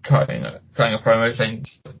 cutting a promo, saying,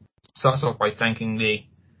 starts off by thanking the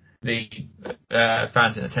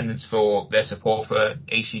fans in attendance for their support for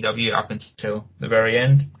ECW up until the very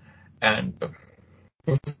end, and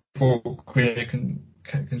before Corino can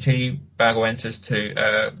continue, Bagwell enters to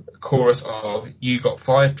a chorus of "You Got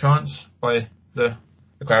Fired" chants by the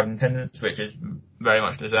crowd in attendance, which is very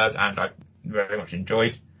much deserved and I very much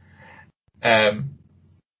enjoyed.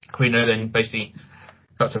 Corino then basically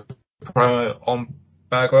cuts a promo on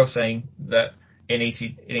Bagwell saying that in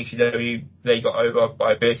ECW they got over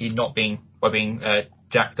by ability, not by being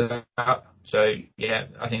jacked up. So yeah,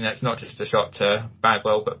 I think that's not just a shot to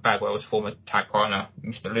Bagwell, but Bagwell's former tag partner,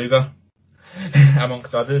 Mr. Luger,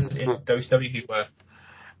 amongst others in WCW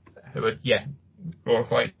who were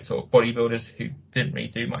glorified sort of bodybuilders who didn't really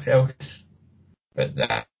do much else. But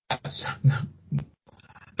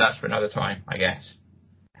that's for another time, I guess.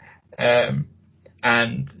 And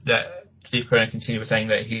that Steve Corino continued with saying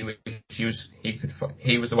that he was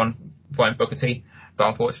the one fighting Booker T, but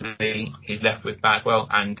unfortunately he's left with Bagwell,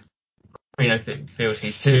 and Corino feels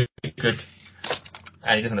he's too good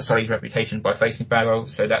and he doesn't want to sully his reputation by facing Bagwell,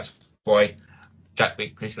 so that's why Jack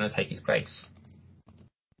Weekly's going to take his place.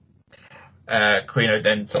 Corino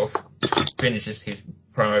then sort of finishes his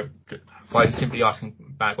promo by simply asking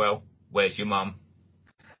Bagwell, "Where's your mum?"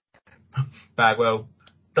 Bagwell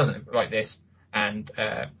doesn't like this and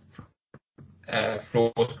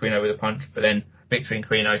floors Corino with a punch, but then Victory and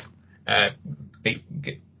Corino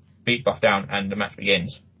beat Buff down and the match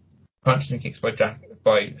begins. Punches and kicks by Jack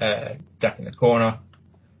in the corner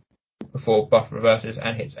before Buff reverses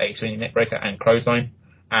and hits a swinging neckbreaker and clothesline,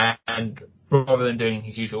 and rather than doing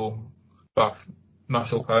his usual Buff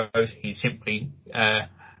muscle pose, he simply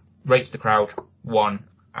rates the crowd 1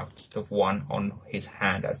 out of 1 on his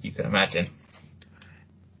hand, as you can imagine.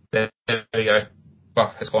 There we go.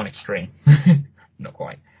 Buff has gone extreme. Not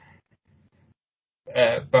quite.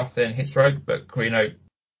 Buff then hits rope, but Corino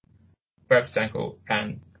grabs his ankle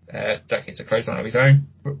and Jack hits a clothesline of his own.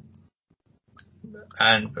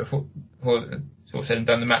 And before it's all said and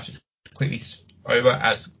done, the match is quickly over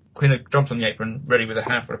as Corino jumps on the apron, ready with a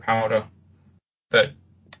handful of powder. But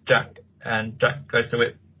Jack goes to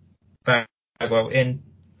whip Bagwell in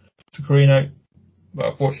to Corino.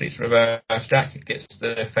 Well, fortunately it's reversed. Jack gets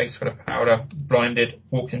the face full of powder, blinded,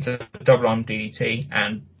 walks into the double arm DDT,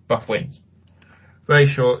 and Buff wins. Very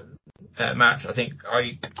short match. I think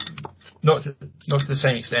not to the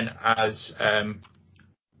same extent as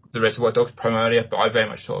the Reservoir Dogs promo earlier, but I very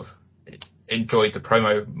much sort of enjoyed the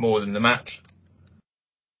promo more than the match.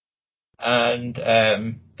 And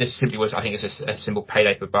this simply was, I think, it's a simple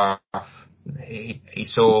payday for Buff. He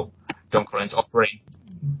saw John Collins offering,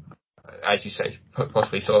 as you say,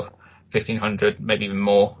 possibly sort of 1,500, maybe even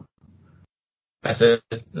more, as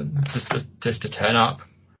just to turn up.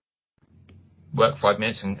 work 5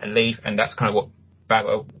 minutes and leave, and that's kind of what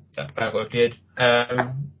Bagwell did.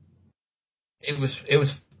 It was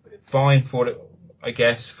fine for it, I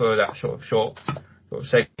guess, for that short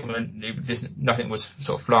segment. Nothing was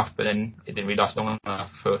sort of fluffed, but then it didn't really last long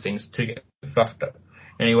enough for things to get fluffed up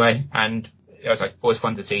anyway. And it was like always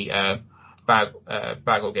fun to see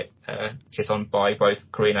Bagwell get shit on by both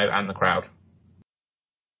Corino and the crowd.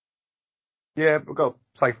 Yeah, we've got to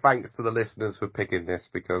say thanks to the listeners for picking this,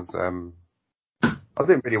 because I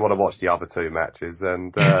didn't really want to watch the other two matches,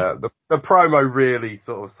 and the promo really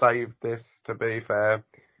sort of saved this, to be fair.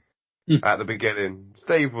 At the beginning,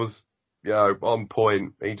 Steve was, on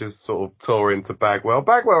point. He just sort of tore into Bagwell.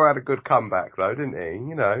 Bagwell had a good comeback though, didn't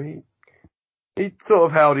he? He sort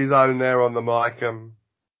of held his own there on the mic.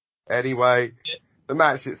 Anyway, the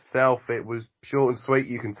match itself, it was short and sweet.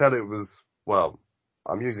 You can tell it was, well,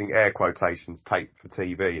 I'm using air quotations, taped for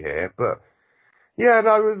TV here, but yeah,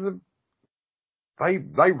 no, it was they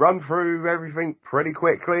run through everything pretty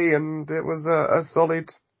quickly, and it was a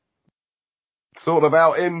solid sort of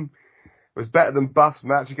outing. It was better than Buff's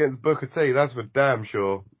match against Booker T, that's for damn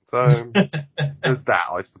sure. So there's that,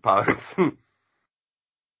 I suppose.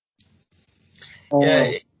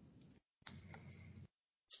 Yeah.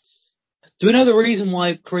 Do we know the reason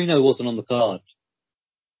why Corino wasn't on the card?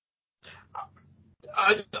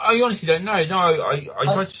 I honestly don't know. No, I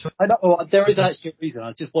tried to. I don't know. There is actually a reason. I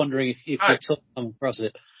was just wondering if you've come across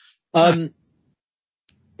it.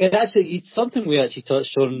 It's something we actually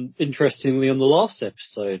touched on, interestingly, on the last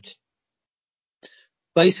episode.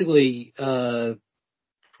 Basically,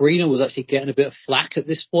 Corino was actually getting a bit of flack at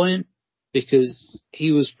this point because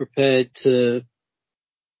he was prepared to,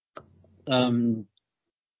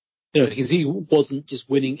 because he wasn't just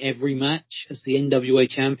winning every match as the NWA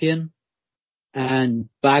champion. And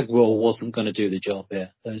Bagwell wasn't going to do the job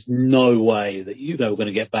here. There's no way that they were going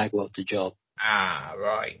to get Bagwell the job. Ah,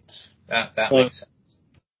 right. That makes sense.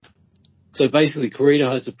 So basically, Corino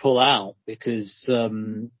had to pull out because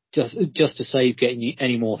just to save getting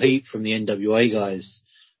any more heat from the NWA guys,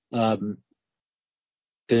 because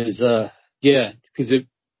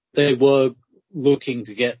they were looking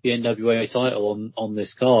to get the NWA title on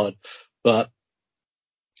this card, but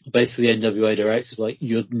basically the NWA directors were like,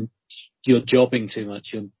 you're jobbing too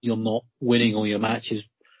much. You're not winning all your matches.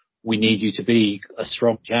 We need you to be a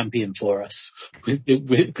strong champion for us.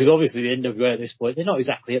 Because obviously the NWA at this point, they're not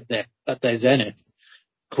exactly at their zenith.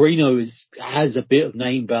 Corino has a bit of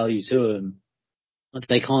name value to him.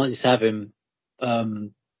 They can't just have him,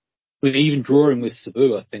 even drawing with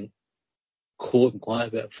Sabu, I think, caught him quite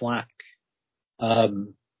a bit of flack. So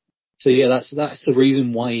yeah, that's the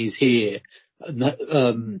reason why he's here.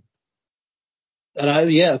 And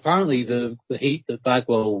apparently the heat that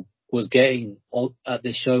Bagwell was getting at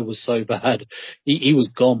this show was so bad, he was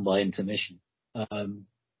gone by intermission.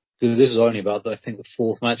 Because this was only about, I think, the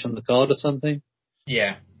fourth match on the card or something.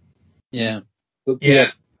 Yeah. Yeah.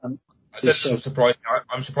 That's surprising.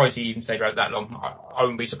 I'm surprised he even stayed around that long. I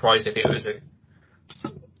wouldn't be surprised if it was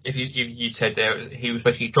if you said there he was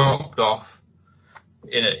basically dropped off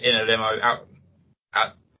in a limo out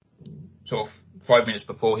at sort of 5 minutes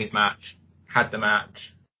before his match, had the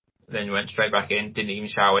match, then went straight back in, didn't even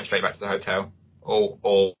shower, went straight back to the hotel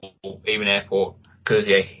or even airport, because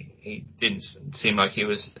he didn't seem like he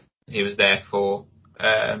was there for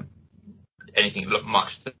anything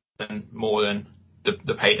much more than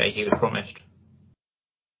the payday he was promised.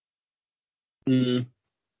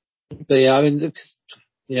 But yeah, I mean, the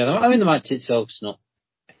match itself's not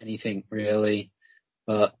anything really,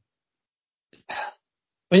 but I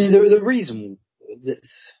mean, the reason that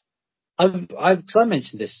because I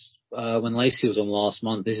mentioned this when Lacey was on last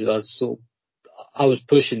month. I was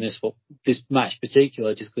pushing this match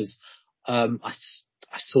particular just because I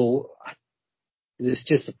saw there's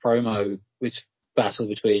just a promo which battle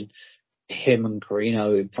between him and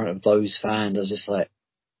Corino in front of those fans. I was just like,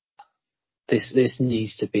 this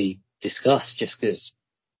needs to be discussed, just because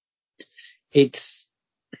it's,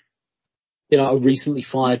 I recently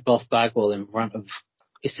fired Buff Bagwell in front of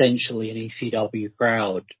essentially an ECW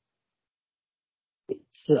crowd.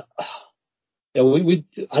 It's I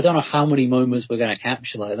don't know how many moments we're going to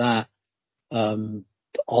capture like that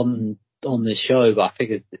on this show, but I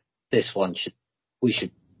figured this one we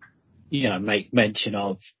should make mention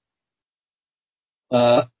of.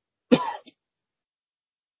 I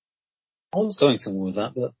was going somewhere with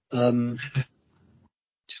that, but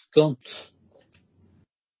just gone.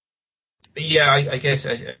 But yeah, I guess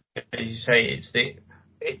as you say,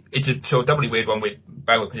 it's a sort of doubly weird one with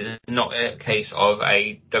Bagwell, because it's not a case of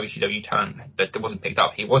a WCW talent that wasn't picked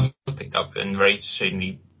up. He was picked up and very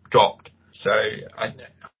soon dropped. So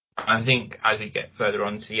I think as we get further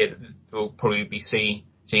on to the year, we'll probably be seeing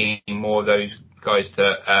more of those guys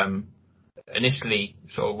that initially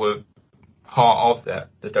sort of were part of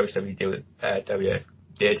the WCW deal that WF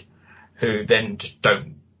did, who then just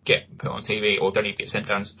don't get put on TV or don't even get sent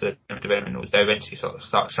down to the development. They eventually sort of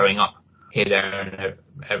start showing up here, there, and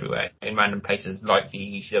everywhere in random places like the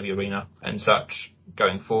ECW arena and such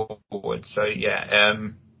going forward. So yeah,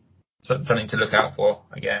 something to look out for,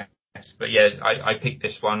 I guess. But yeah, I picked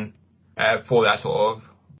this one for that sort of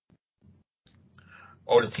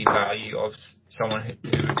oddity value of someone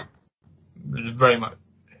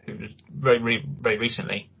who was very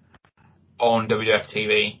recently on WWF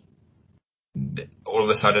TV. All of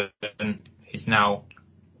a sudden, he's now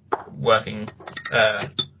working a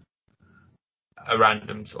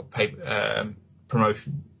random sort of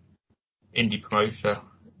promotion, indie promoter,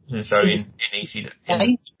 and so in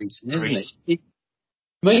ECW. Isn't it?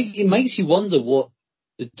 It makes you wonder what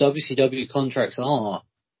the WCW contracts are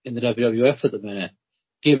in the WWF at the minute,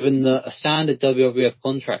 given that a standard WWF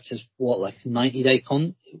contract is what, like a 90-day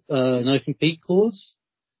no compete clause.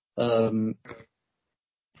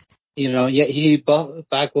 Yet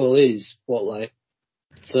Bagwell is what, like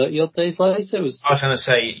 30 odd days later. I was going to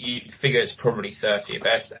say you'd figure it's probably 30 at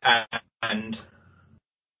best, and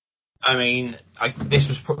I mean, this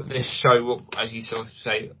show, as you sort of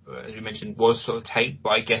say, as you mentioned, was sort of taped, but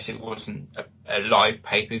I guess it wasn't a live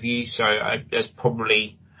pay-per-view, so there's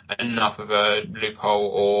probably enough of a loophole,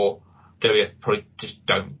 or WF probably just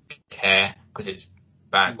don't care because it's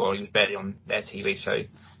Bagwell. He was barely on their TV, so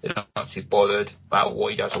they're not too bothered about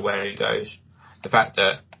what he does or where he goes. The fact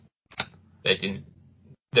that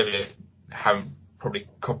WF haven't probably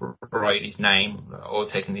copyrighted his name or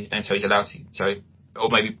taken his name, so he's allowed to, or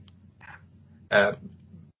maybe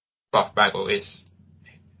Buff Bagwell is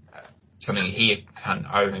something he can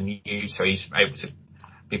own and use, so he's able to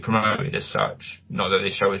be promoted as such. Not that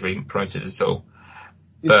this show is really promoted at all,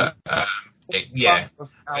 but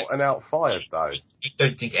was out and out fired though. I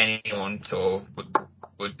don't think anyone sort of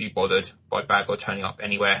would be bothered by Bagwell turning up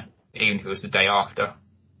anywhere, even if it was the day after.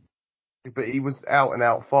 But he was out and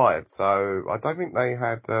out fired, so I don't think they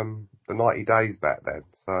had the 90 days back then.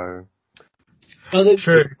 So. True.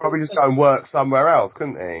 He could probably just go and work somewhere else,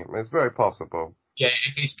 couldn't he? It's very possible. Yeah,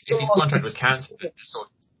 if his contract was cancelled and just sort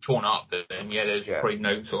of torn up, then there's probably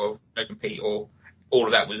no compete, or all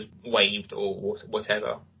of that was waived or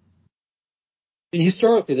whatever. And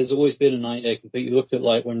historically, there's always been a 90-day compete. You look at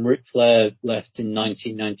like when Ric Flair left in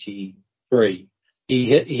 1993,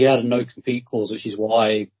 he had a no compete clause, which is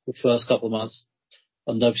why the first couple of months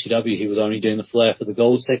on WCW he was only doing the Flair for the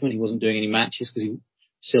Gold segment. He wasn't doing any matches because he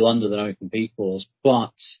still under the no compete clause,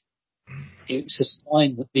 but it's a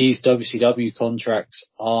sign that these WCW contracts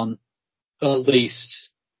aren't, at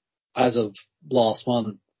least as of last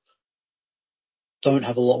month, don't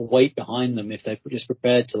have a lot of weight behind them if they're just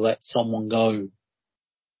prepared to let someone go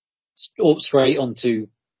straight onto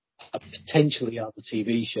a potentially other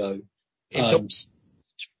TV show. It's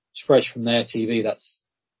fresh from their TV. That's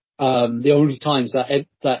the only times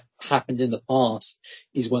that happened in the past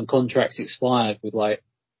is when contracts expired with like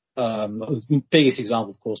the biggest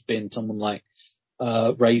example, of course, being someone like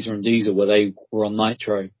Razor and Diesel, where they were on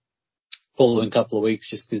Nitro following a couple of weeks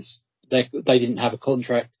just because they didn't have a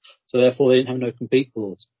contract, so therefore they didn't have no compete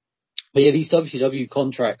clause. But yeah, these WCW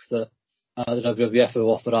contracts that the WWF have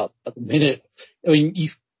offered up at the minute, I mean,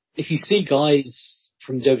 if you see guys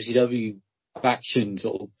from the WCW factions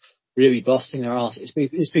sort of really busting their ass,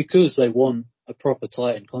 it's because they want a proper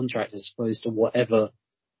Titan contract as opposed to whatever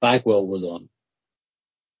Bagwell was on.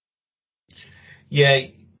 Yeah,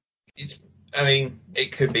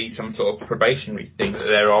 it could be some sort of probationary thing that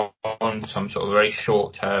they're on some sort of very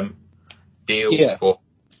short-term deal for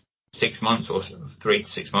 6 months or 3 to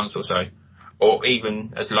 6 months or so, or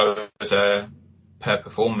even as low as a per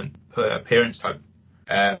appearance type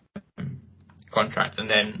contract, and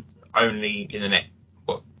then only in the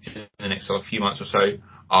next sort of few months or so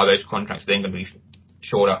are those contracts then going to be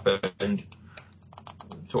shored up and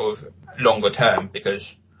sort of longer term,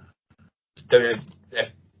 because they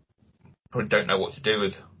probably don't know what to do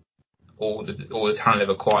with all the talent they've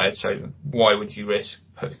acquired. So why would you risk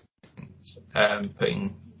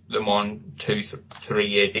putting them on 2-3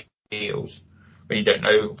 year deals when you don't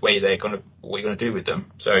know what you're going to do with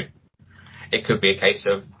them? So it could be a case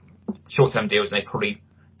of short-term deals, and they probably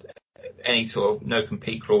any sort of no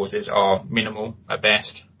compete clauses are minimal at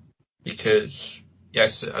best, because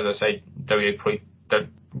yes, as I say, WWE probably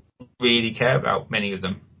don't really care about many of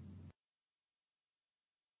them.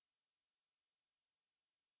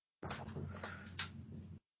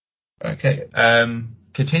 Okay,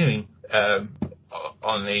 continuing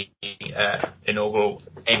on the inaugural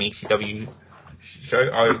MECW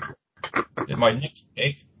show. My next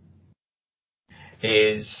pick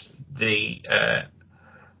is the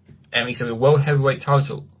MECW World Heavyweight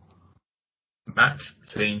Title match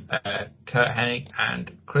between Curt Hennig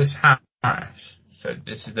and Chris Harris. So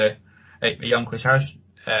this is the young Chris Harris,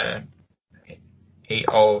 he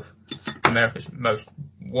of America's Most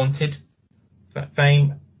Wanted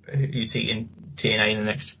fame, who you see in TNA in the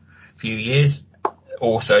next few years.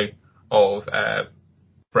 Also of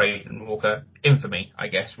Braden Walker infamy, I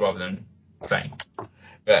guess, rather than fame.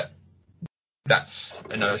 But that's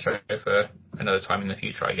another show for another time in the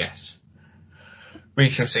future, I guess. We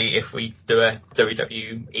shall see if we do a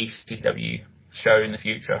WWE ECW show in the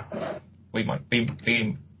future. We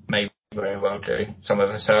may very well do. Some of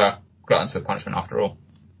us are gluttons for punishment after all.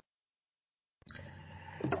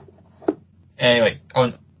 Anyway,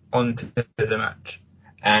 on to the match.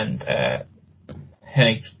 And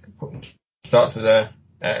Hennig starts with a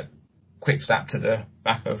quick slap to the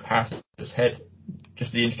back of Harris's head.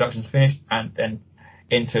 Just the introduction's finished, and then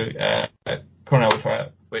into Coronel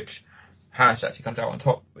Retire, which Harris actually comes out on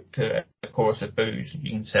top to a chorus of boos.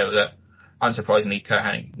 You can tell that, unsurprisingly, Curt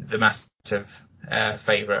Hennig, the massive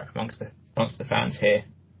favourite amongst the fans here.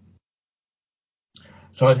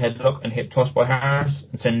 Side headlock and hip toss by Harris,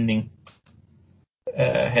 and sending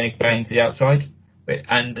Hennig banging to the outside.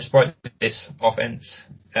 And despite this offense,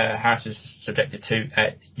 Harris is subjected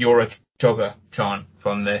to "You're a jogger" chant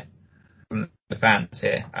from the fans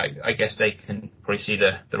here. I guess they can probably see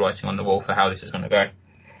the writing on the wall for how this is going to go.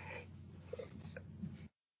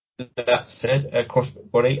 That said,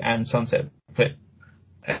 crossbody and sunset flip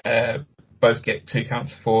both get 2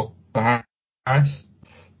 counts for Harris.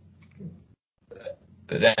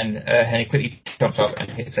 But then Hennig quickly jumps up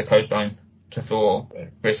and hits a clothesline to floor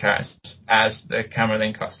Chris Harris, as the camera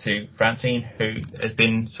then cuts to Francine, who has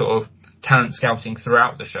been sort of talent scouting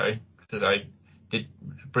throughout the show, because I did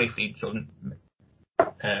briefly sort of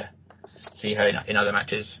see her in other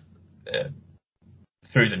matches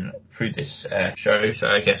through this show. So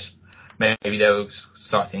I guess maybe they were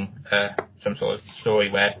starting some sort of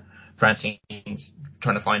story where Francine's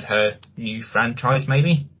trying to find her new franchise,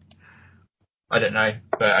 maybe. I don't know,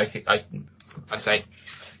 but I say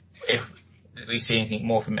if we see anything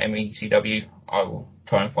more from MECW, I will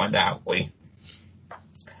try and find out for you.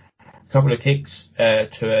 A couple of kicks to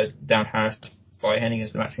a down Harris by Hennig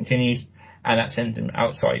as the match continues, and that sends him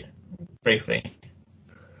outside briefly.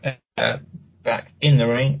 Back in the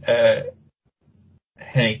ring,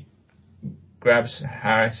 Hennig grabs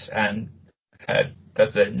Harris and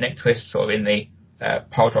does the neck twist sort of in the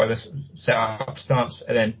pile driver setup stance,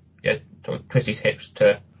 and then sort of twists his hips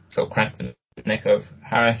to sort of crank the neck of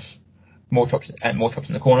Harris. More chops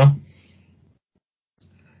in the corner.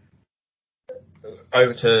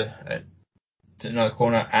 Over to another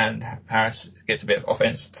corner, and Harris gets a bit of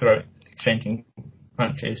offense, exchanging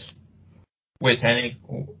punches with Hennig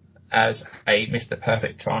as a Mr.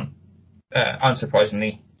 Perfect chant,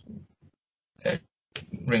 unsurprisingly,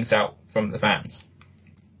 rings out from the fans.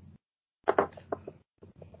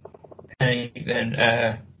 Hennig then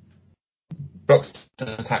blocks an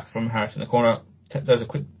attack from Harris in the corner, does a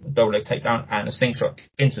quick double leg takedown and a slingshot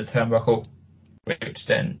into the turnbuckle, which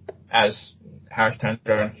then, as Harris turns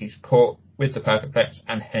around, he's caught with the perfect flex,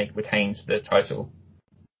 and Hennig retains the title.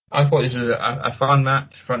 I thought this was a fun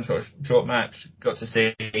match, short match. Got to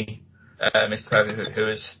see Mr. Perfect, who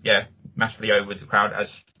was massively over with the crowd,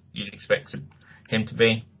 as you'd expect him to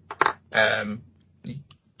be.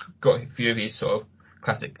 Got a few of his sort of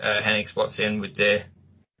classic Hennig spots in with the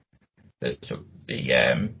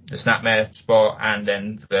snapmare spot, and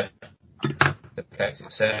then the flex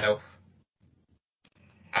itself.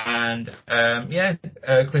 And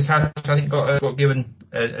Chris Harris, I think, got given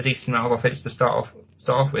a decent amount of offense to start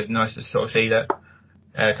off with. Nice to sort of see that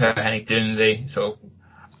Curt Hennig doing the sort of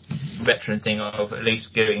veteran thing of at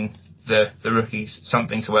least giving the rookies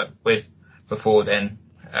something to work with before then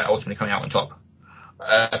ultimately coming out on top.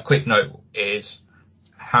 A quick note is,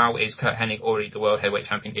 how is Curt Hennig already the World Heavyweight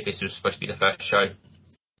Champion if this was supposed to be the first show?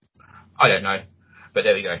 I don't know, but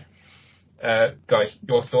there we go. Guys,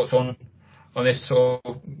 your thoughts on this sort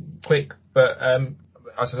of quick, but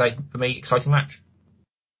as I say, for me, exciting match?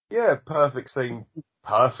 Yeah, Perfect seemed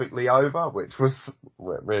perfectly over, which was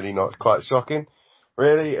really not quite shocking.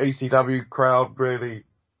 Really, ECW crowd really,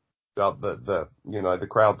 the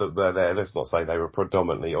crowd that were there, let's not say they were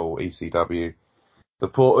predominantly all ECW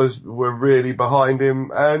supporters, were really behind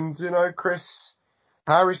him, and Chris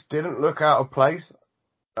Harris didn't look out of place.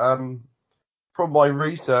 From my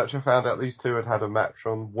research, I found out these two had a match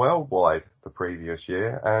on Worldwide the previous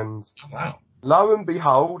year, and lo and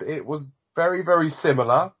behold, it was very, very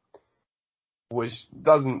similar, which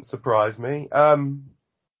doesn't surprise me.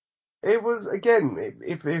 It was, again,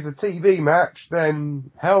 if it's a TV match, then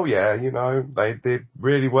hell yeah, you know, they did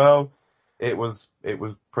really well. It was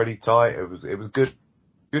pretty tight. It was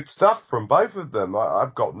good stuff from both of them.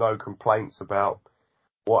 I've got no complaints about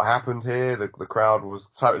what happened here. The crowd was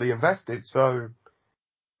totally invested. So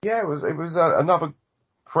yeah, it was another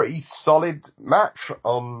pretty solid match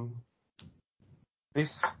on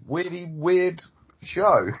this really weird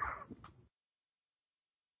show.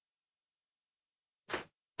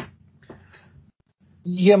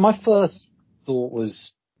 Yeah, my first thought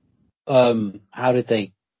was, how did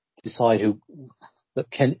they decide that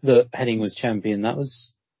Hennig was champion? That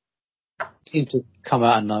seemed to come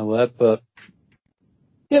out of nowhere, but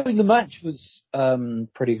yeah, I mean, the match was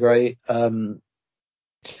pretty great.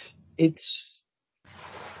 It's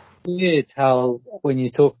weird how when you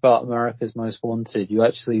talk about America's Most Wanted, you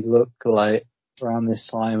actually look like around this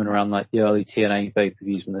time and around like the early TNA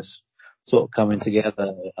pay-per-views when this sort of coming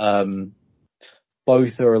together.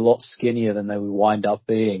 Both are a lot skinnier than they would wind up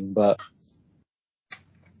being, but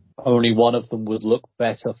only one of them would look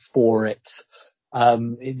better for it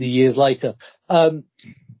in the years later. But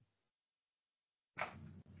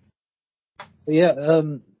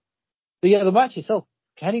the match itself,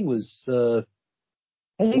 Hennig's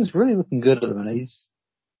really looking good at the minute.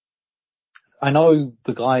 I know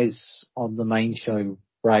the guys on the main show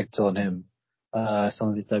bragged on him, some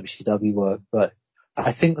of his WCW work, but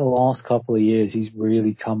I think the last couple of years he's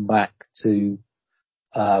really come back to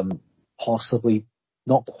possibly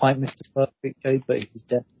not quite Mr. Perfect shape, but he's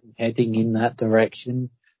definitely heading in that direction.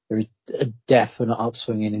 There is a definite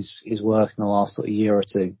upswing in his work in the last sort of year or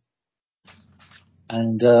two.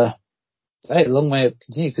 And hey, long may it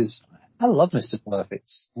continue, because I love Mr. Perfect.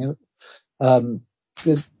 You know,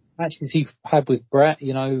 the matches he had with Brett,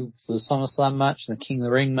 you know, for the SummerSlam match and the King of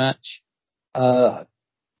the Ring match,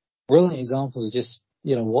 brilliant examples of just,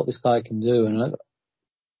 you know, what this guy can do.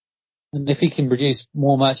 And if he can produce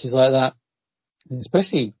more matches like that,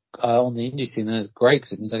 especially on the indie scene, that's great,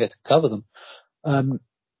 because it means I get to cover them.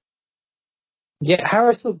 Yeah,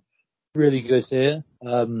 Harris looked really good here.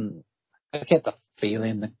 I get the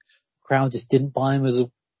feeling the crowd just didn't buy him as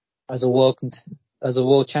a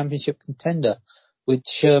world championship contender,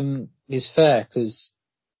 which is fair, because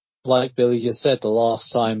like Billy just said, the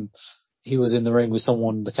last time he was in the ring with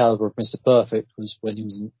someone the caliber of Mr. Perfect was when he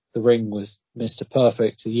was in the ring with Mr.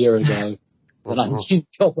 Perfect a year ago. And I'm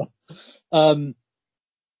Jobber.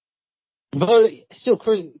 But still,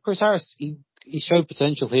 Chris Harris, he showed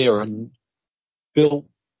potential here, and built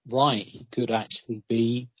right, he could actually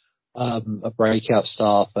be a breakout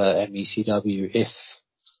star for MECW if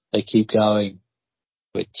they keep going,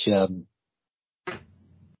 which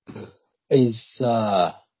is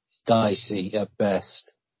dicey at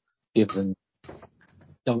best, given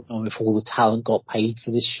don't know if all the talent got paid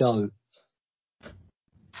for this show.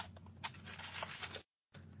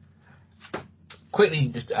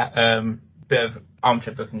 Quickly, just a bit of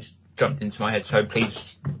armchair booking just jumped into my head, so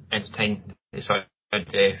please entertain this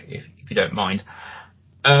idea if you don't mind.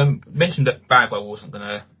 Mentioned that Bagwell wasn't going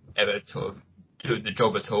to ever sort of do the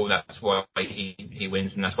job at all. That's why he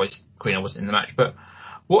wins, and that's why Corino wasn't in the match. But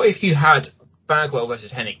what if you had Bagwell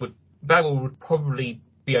versus Hennig? Bagwell would probably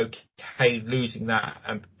be okay losing that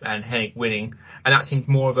and Hennig winning, and that seems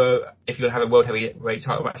more of a, if you're going to have a world heavyweight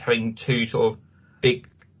title match, having two sort of big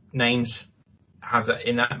names have that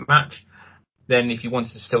in that match. Then if you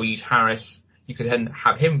wanted to still use Harris, you could then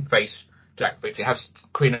have him face Jack Victory, have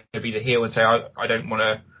Corino be the heel and say, I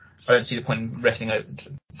don't see the point in wrestling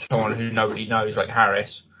someone who nobody knows like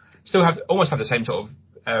Harris. Still almost have the same sort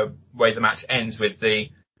of way the match ends, with the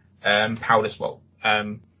powder swap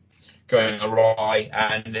going awry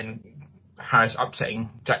and then Harris upsetting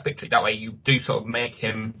Jack Victory. That way you do sort of make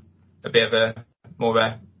him a bit of more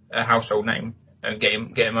of a household name and get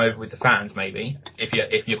him over with the fans, maybe,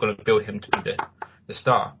 if you're going to build him to be the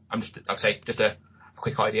star. I'm just, like I say, just a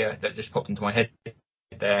quick idea that just popped into my head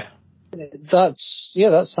there. That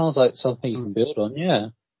sounds like something you can build on. Yeah,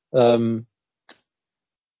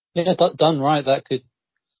 done right, that could,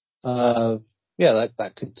 that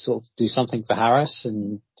could sort of do something for Harris.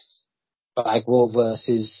 And Bagwell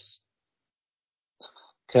versus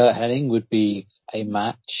Kurt Hennig would be a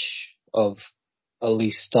match of at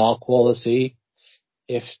least star quality,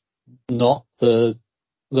 if not the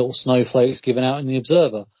little snowflakes given out in the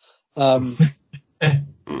Observer. But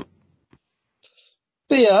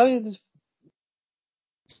yeah,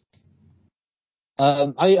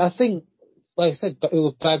 I think, like I said,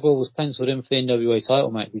 Bagwell was penciled in for the NWA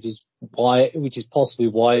title match, which is which is possibly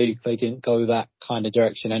why they didn't go that kind of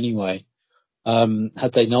direction anyway.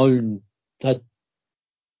 Had they known, had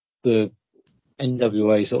the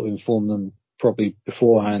NWA sort of informed them probably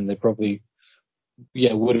beforehand, they probably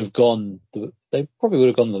would have gone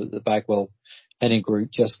the Bagwell Hennig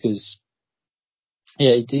route, just because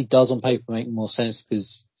it does on paper make more sense,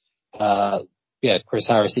 because Chris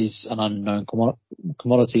Harris is an unknown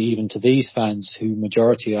commodity even to these fans, who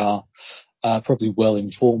majority are probably well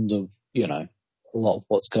informed of a lot of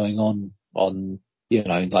what's going on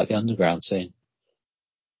like the underground scene.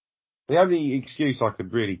 The only excuse I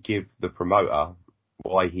could really give the promoter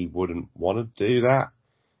why he wouldn't want to do that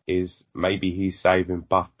is maybe he's saving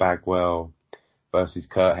Buff Bagwell versus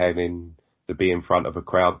Kurt Hennig to be in front of a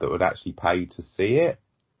crowd that would actually pay to see it.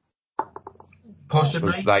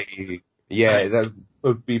 Possibly. That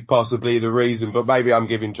would be possibly the reason, but maybe I'm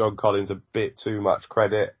giving John Collins a bit too much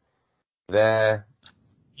credit there.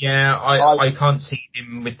 Yeah, I can't see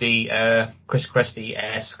him with the Chris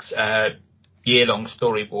Christie-esque year-long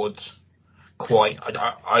storyboards quite.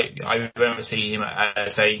 I remember seeing him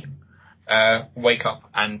as a wake up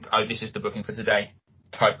and this is the booking for today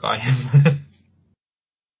type guy.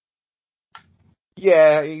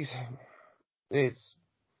 Yeah, it's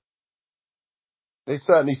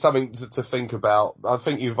certainly something to think about. I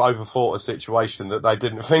think you've overthought a situation that they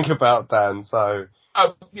didn't think about, Dan. So.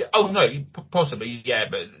 No, possibly, yeah,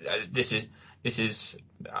 but this is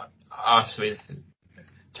us with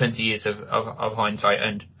 20 years of hindsight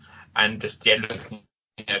and just looking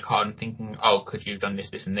at a card and thinking, could you have done this,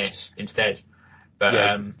 and this instead?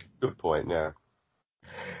 But good point, yeah.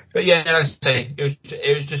 But like I say,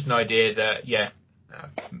 it was just an idea that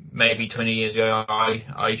maybe 20 years ago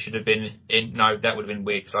I should have been in. No, that would have been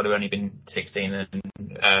weird because I'd have only been 16, and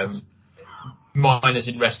minors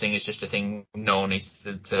in wrestling is just a thing no one needs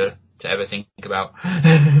to ever think about.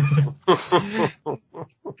 And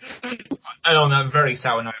on that very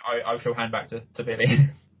sour note, I shall hand back to Billy.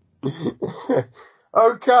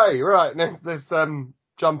 Okay, right, now let's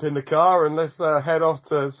jump in the car and let's head off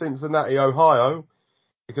to Cincinnati, Ohio,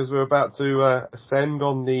 because we're about to ascend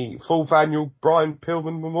on the 4th annual Brian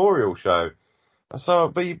Pillman Memorial Show.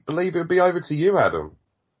 So I believe it would be over to you, Adam.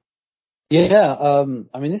 Yeah,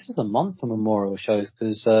 this is a month of memorial shows,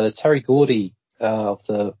 because Terry Gordy of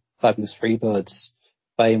the Fabulous Freebirds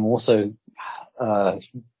fame also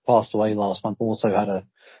passed away last month, also had a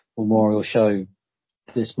memorial show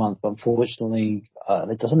this month. But unfortunately,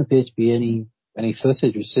 there doesn't appear to be any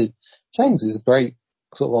footage, which is James is great.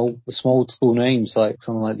 Sort of the small school names, like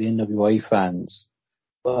someone like the NWA fans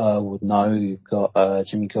would know. You've got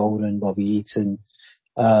Jimmy Golden, Bobby Eaton.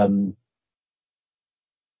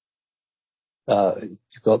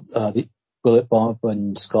 You've got the Bullet Bob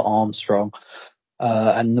and Scott Armstrong.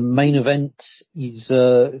 And the main event is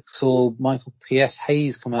saw Michael P.S.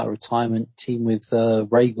 Hayes come out of retirement, team with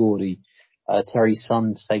Ray Gordy, Terry's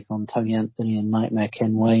son, to take on Tony Anthony and Nightmare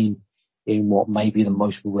Ken Wayne in what may be the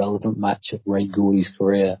most relevant match of Ray Gordy's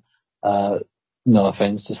career. No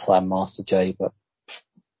offense to Slam Master Jay, but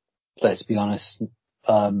let's be honest,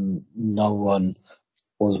 no one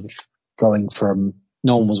was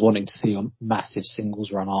wanting to see a massive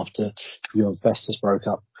singles run after Bjorn Festus broke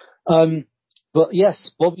up. But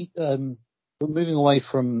yes, Bobby, we're moving away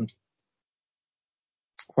from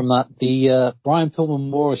that. The Brian Pillman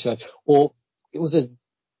Memorial Show, or it was a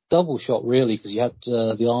double shot really, because you had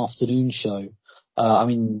the afternoon show.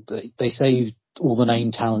 They saved all the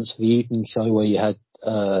name talents for the evening show, where you had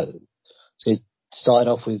so it started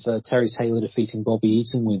off with Terry Taylor defeating Bobby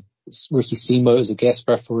Eaton with Ricky Steamboat as a guest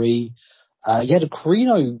referee. You had a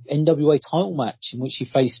Corino NWA title match in which he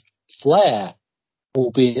faced Flair,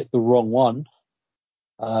 albeit the wrong one.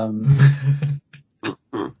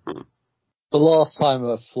 The last time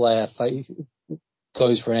a Flair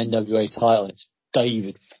goes for an NWA title, it's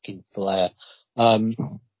David fucking Flair. I'm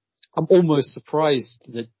almost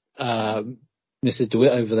surprised that Mr.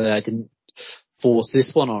 DeWitt over there didn't force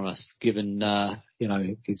this one on us, given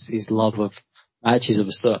his love of matches of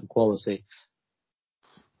a certain quality.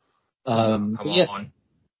 Come on.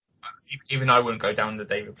 Even I wouldn't go down the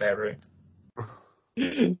David Flair route.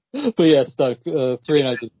 But yes, no,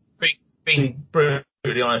 3-0. Being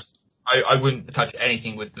brutally honest, I wouldn't touch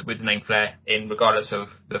anything with the name Flair in, regardless of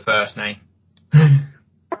the first name.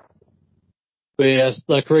 But yes,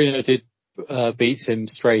 Corino did beat him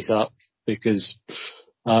straight up, because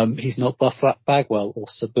he's not Buff Bagwell or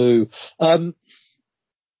Sabu.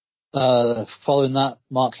 Following that,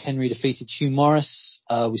 Mark Henry defeated Hugh Morris.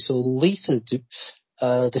 We saw Lita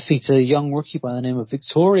defeat a young rookie by the name of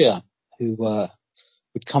Victoria, who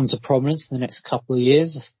would come to prominence in the next couple of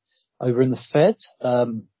years over in the Fed.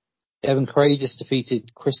 Evan Courageous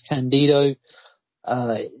defeated Chris Candido.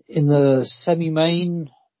 In the semi-main,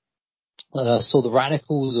 saw the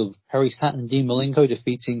Radicals of Perry Saturn and Dean Malenko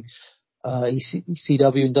defeating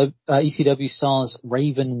ECW stars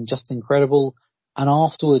Raven and Just Incredible. And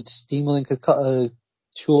afterwards, Dean Malenko cut a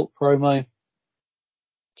short promo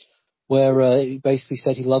where he basically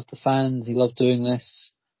said he loved the fans, he loved doing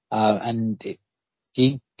this, and it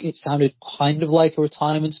sounded kind of like a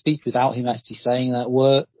retirement speech without him actually saying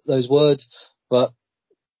those words. But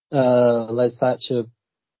Les Thatcher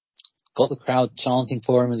got the crowd chanting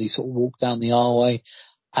for him as he sort of walked down the aisleway.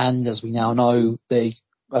 And as we now know, he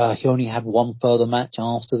only had one further match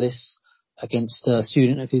after this against a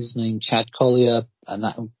student of his named Chad Collier, and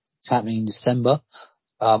that's happening in December.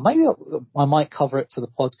 Maybe I might cover it for the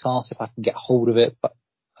podcast if I can get hold of it, but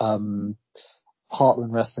Heartland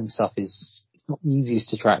Wrestling stuff it's not easiest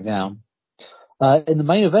to track down. In the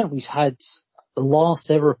main event, we had the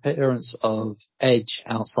last ever appearance of Edge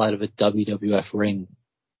outside of a WWF ring,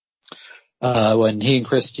 when he and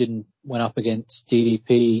Christian went up against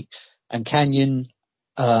DDP and Kanyon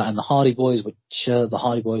and the Hardy Boys, which the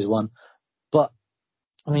Hardy Boys won. But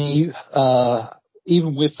I mean,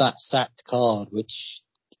 even with that stacked card, which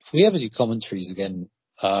if we ever do commentaries again,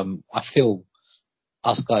 I feel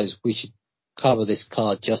us guys, we should cover this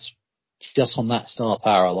card just on that star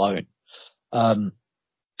power alone.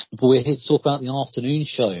 But we're here to talk about the afternoon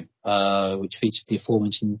show, which featured the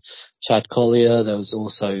aforementioned Chad Collier. There was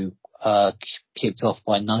also kicked off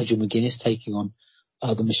by Nigel McGuinness taking on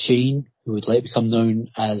The Machine, who would later become known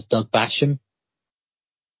as Doug Basham.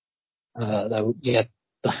 You had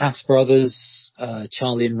the Haas brothers,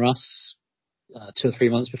 Charlie and Russ, 2 or 3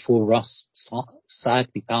 months before Russ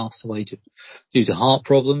sadly passed away due to heart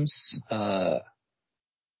problems.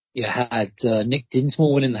 You had Nick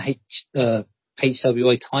Dinsmore winning the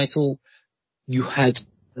HWA title. You had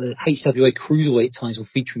the HWA Cruiserweight title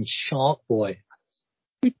featuring Shark Boy.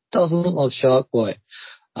 Who doesn't love Shark Boy?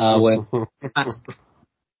 Where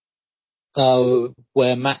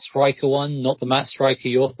Matt Striker won, not the Matt Striker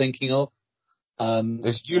you're thinking of.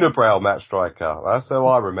 It's Unibrow Matt Striker. That's how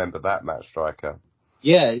I remember that Matt Striker.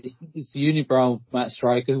 Yeah, it's Unibrow Matt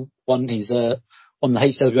Striker who won the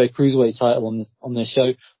HWA Cruiserweight title on this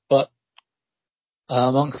show. But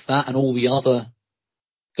amongst that and all the other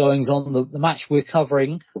goings on, the match we're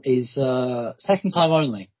covering is second time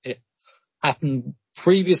only. It happened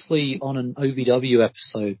previously on an OVW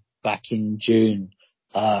episode back in June.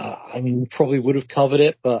 I mean, we probably would have covered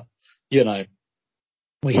it, but you know,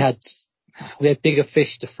 we had bigger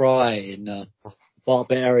fish to fry in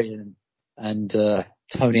Barbarian and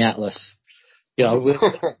Tony Atlas. You know,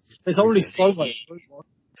 there's only so much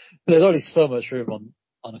room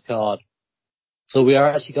on a card. So we are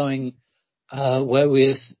actually going where we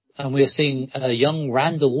are seeing a young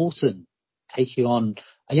Randall Orton taking on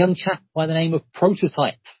a young chap by the name of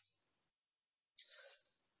Prototype.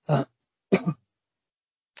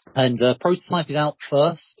 And Prototype is out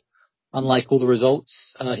first. Unlike all the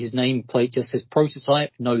results, his nameplate just says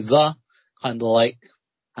Prototype, no the, kind of like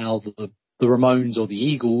how the Ramones or the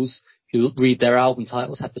Eagles, who read their album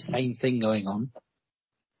titles, have the same thing going on.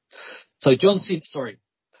 So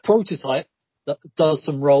Prototype does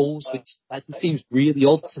some roles which it seems really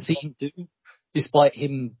odd to see him do, despite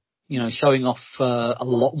him, you know, showing off a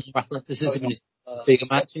lot more athleticism in his bigger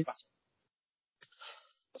matches.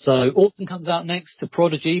 So Orton comes out next to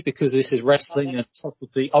Prodigy because this is wrestling and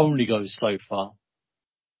subtlety only goes so far.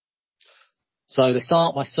 So they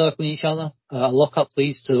start by circling each other. A lockup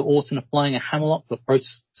leads to Orton applying a hammerlock, but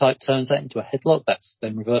Prototype turns that into a headlock. That's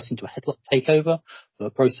then reversed into a headlock takeover.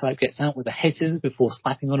 But Prototype gets out with a head scissors before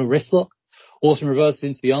slapping on a wristlock. Orton reverses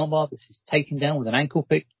into the armbar. This is taken down with an ankle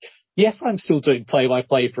pick. Yes, I'm still doing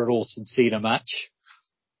play-by-play for an Orton Cena match.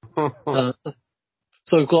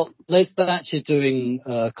 So we've got Les Thatcher doing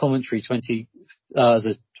commentary as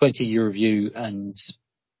a 20-year review, and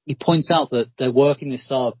he points out that they're working this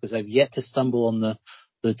style because they've yet to stumble on the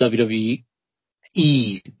WWE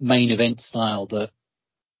main event style that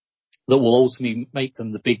will ultimately make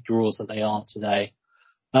them the big draws that they are today.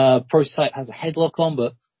 Prototype has a headlock on,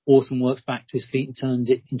 but Orton works back to his feet and turns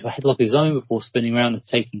it into a headlock of his own before spinning around and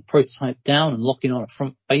taking Prototype down and locking on a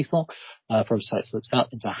front face lock. Prototype slips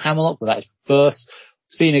out into a hammerlock, but that is reversed.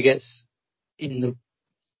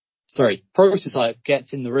 Prototype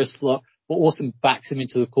gets in the wrist lock, but Orton backs him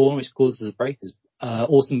into the corner, which causes a break.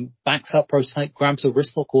 Orton backs up Prototype, grabs a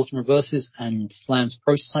wrist lock, Orton reverses and slams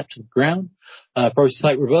Prototype to the ground.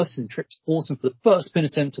 Prototype reverses and trips Orton for the first pin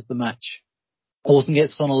attempt of the match. Orton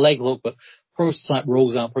gets on a leg lock, but Prototype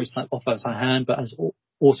rolls out Prototype off outside hand, but as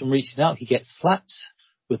Orton reaches out, he gets slapped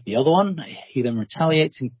with the other one. He then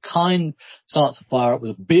retaliates and kind starts to fire up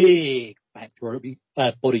with a big back body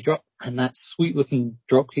drop, and that sweet looking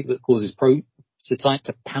drop kick that causes Prototype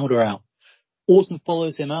to powder out. Orton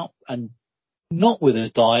follows him out, and not with a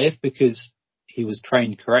dive because he was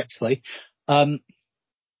trained correctly,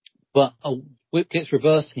 but a whip gets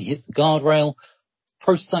reversed and he hits the guardrail.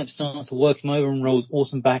 Prototype starts to work him over and rolls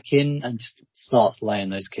Orton back in and just starts laying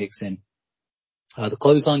those kicks in. The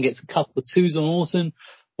clothesline gets a couple of twos on Orton.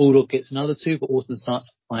 Bulldog gets another two, but Orton starts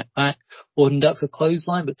to fight back. Orton ducks a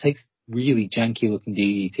clothesline, but takes really janky looking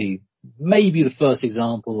DDT. Maybe the first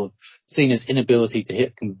example of Cena's inability to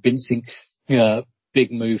hit convincing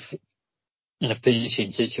big move in a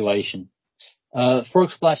finishing situation. Frog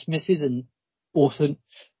Splash misses, and Orton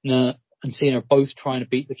and Cena are both trying to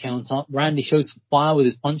beat the count up. Randy shows some fire with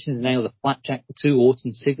his punches and nails a flapjack for two.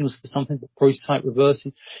 Orton signals for something, but Prototype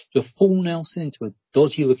reverses to a full Nelson into a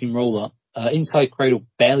dodgy looking roll up. Inside Cradle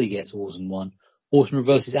barely gets Orton one. Orton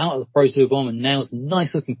reverses out of the Proto Bomb and nails a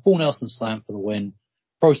nice looking full Nelson slam for the win.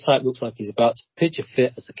 Prototype looks like he's about to pitch a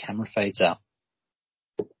fit as the camera fades out.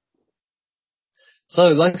 So,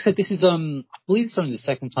 like I said, this is, I believe it's only the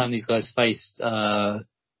second time these guys faced.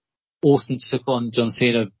 Orton took on John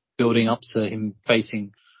Cena, building up to him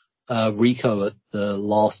facing Rico at the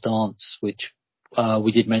Last Dance, which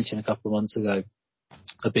we did mention a couple of months ago.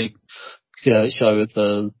 A big show at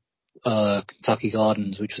the Kentucky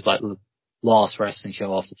Gardens, which was like the last wrestling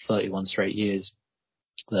show after 31 straight years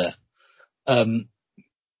there. And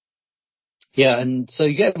so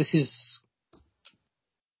this is,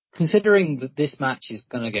 considering that this match is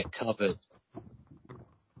going to get covered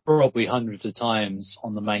probably hundreds of times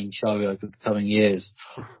on the main show over the coming years,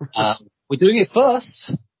 we're doing it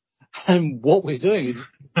first, and what we're doing is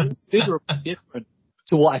considerably different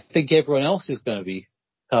to what I think everyone else is going to be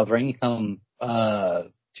covering come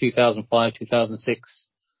 2005, 2006,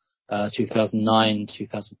 2009,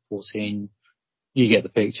 2014. You get the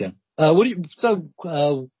picture. What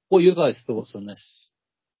are your guys' thoughts on this?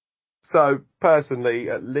 So, personally,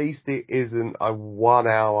 at least it isn't a 1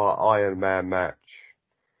 hour Iron Man match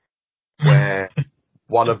where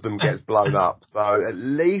one of them gets blown up. So, at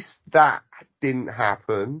least that didn't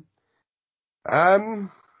happen.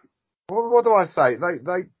 What do I say?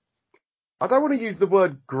 I don't want to use the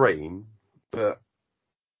word green, but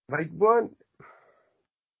they weren't.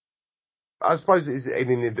 I suppose it's in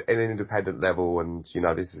an independent level, and,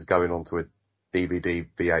 this is going on to a DVD,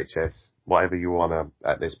 VHS, whatever you want to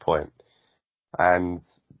at this point. And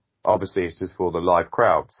obviously it's just for the live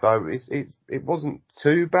crowd. So it wasn't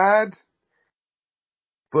too bad,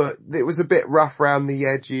 but it was a bit rough around the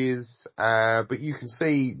edges. But you can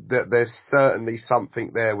see that there's certainly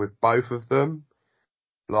something there with both of them.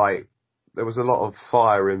 Like, there was a lot of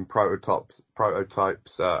fire in Prototype's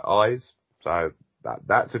eyes. So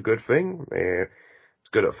that's a good thing. It's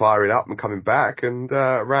good at firing up and coming back. And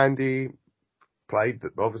Randy played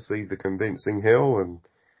obviously the convincing heel, and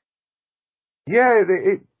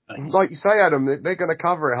like you say, Adam, they're going to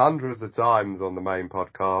cover it hundreds of times on the main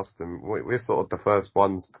podcast, and we're sort of the first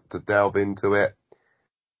ones to delve into it.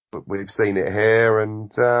 But we've seen it here,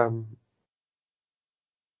 and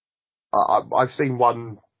I've seen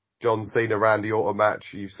one John Cena Randy Orton match.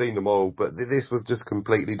 You've seen them all, but this was just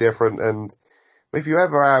completely different. And if you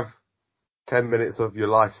ever have 10 minutes of your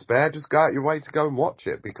life spare, just go out your way to go and watch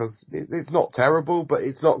it, because it's not terrible, but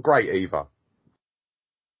it's not great either.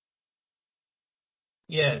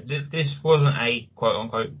 Yeah, this wasn't a quote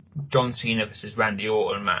unquote John Cena versus Randy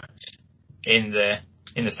Orton match in the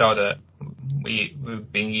style that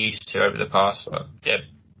we've been used to over the past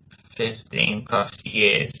 15 plus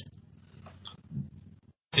years.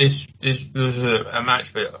 This was a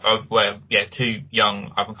match of where two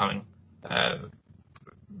young up and coming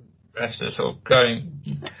wrestlers sort of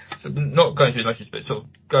not going through the motions, but sort of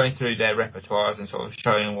going through their repertoires and sort of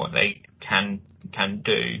showing what they can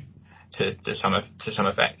do to some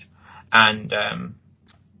effect. And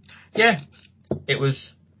it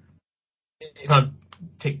kind of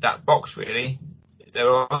ticked that box really. They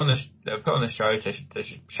were put on the show to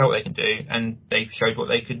show what they can do, and they showed what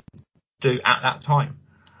they could do at that time.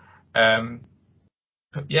 I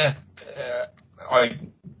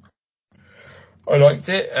liked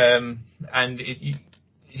it, and it's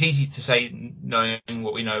easy to say, knowing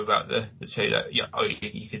what we know about the two, that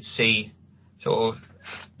you could see sort of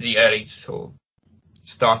the early sort of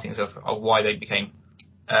startings of why they became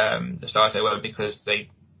the stars they were, because they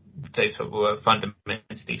sort of were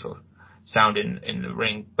fundamentally sort of sound in the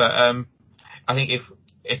ring. But I think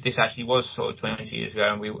if this actually was sort of 20 years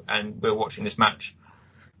ago, and we're watching this match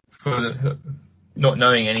for not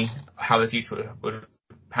knowing how the future would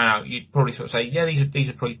pan out, you'd probably sort of say, yeah, these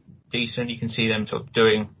are pretty decent. You can see them sort of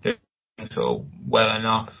doing sort of well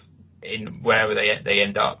enough in wherever they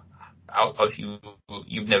end up. Obviously,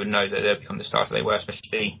 you'd never know that they'll become the stars that they were,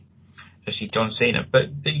 especially John Cena.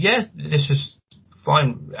 But yeah, this was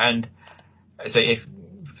fine. And so if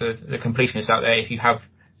for the completionists out there, if you have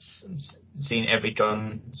seen every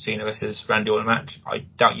John Cena versus Randy Orton match, I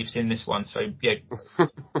doubt you've seen this one. So yeah,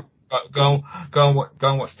 go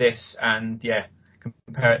and watch this, and yeah,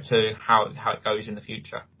 compare it to how it goes in the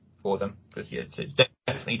future for them, because yeah, it's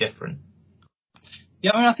definitely different.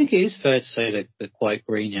 Yeah, I mean, I think it is fair to say that they're quite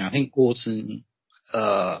green here. I think Orton,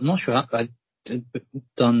 I'm not sure I think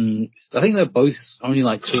they're both only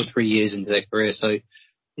like 2 or 3 years into their career, so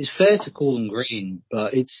it's fair to call them green,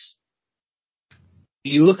 but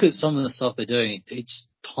you look at some of the stuff they're doing, it's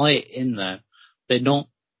tight in there. They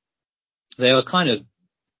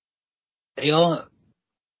are,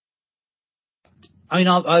 I mean,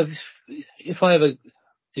 if I ever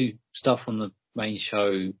do stuff on the main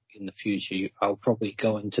show in the future, I'll probably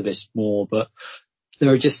go into this more, but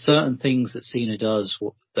there are just certain things that Cena does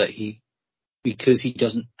that because he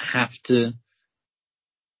doesn't have to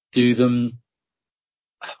do them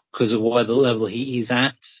because of where the level he is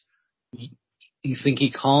at, you think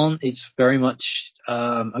he can't. It's very much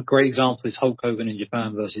a great example is Hulk Hogan in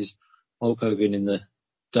Japan versus Hulk Hogan in the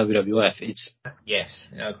WWF. Yes,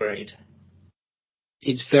 agreed.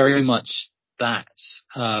 It's very much that.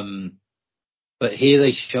 But here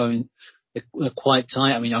they've shown they're quite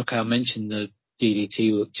tight. I mean, okay, I mentioned the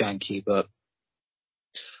DDT looked janky, but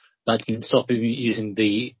that didn't stop him using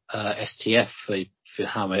the STF for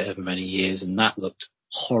however many years, and that looked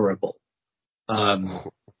horrible. And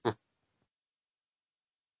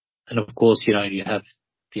of course, you have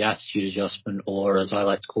the attitude adjustment, or as I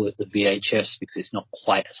like to call it, the VHS, because it's not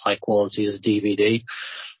quite as high quality as a DVD.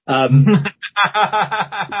 Hey.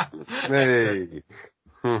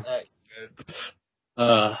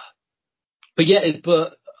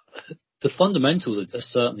 But the fundamentals are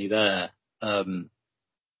certainly there. I mean,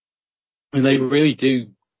 they really do.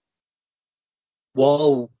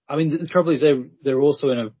 The trouble is they're also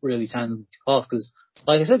in a really talented class because,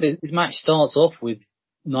 like I said, the match starts off with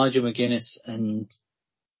Nigel McGuinness and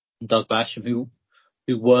Doug Basham, who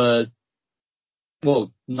were,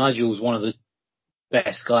 well, Nigel was one of the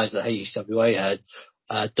best guys that HWA had.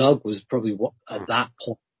 Doug was probably at that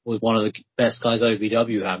point was one of the best guys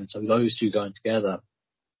OVW had, and so those two going together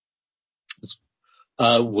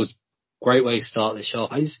was a great way to start this show.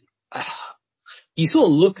 You sort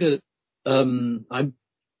of look at, I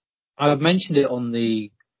mentioned it on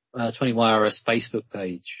the 20YRS Facebook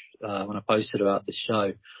page when I posted about this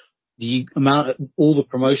show. The amount of all the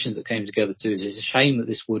promotions that came together too, it's a shame that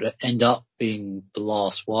this would end up being the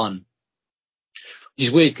last one. Which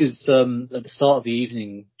is weird because at the start of the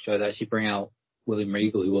evening show, they actually bring out William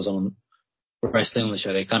Regal, who was on wrestling on the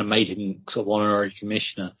show. They kind of made him sort of honorary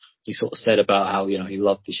commissioner. He sort of said about how, he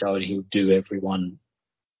loved the show and he would do everyone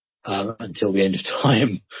until the end of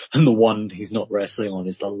time. And the one he's not wrestling on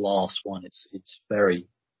is the last one. It's very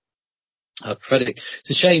prophetic. It's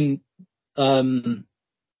a shame,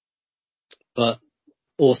 but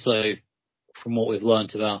also from what we've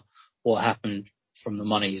learned about what happened from the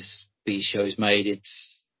monies these shows made,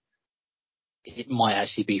 it might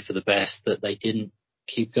actually be for the best that they didn't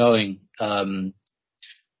keep going. At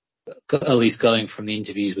least going from the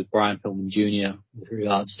interviews with Brian Pillman Jr. with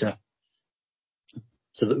regards to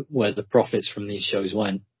where the profits from these shows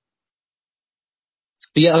went.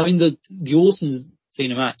 But yeah, I mean the Orton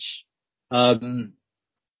Cena match,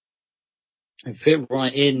 it fit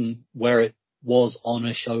right in where it was on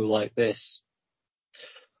a show like this.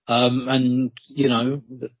 And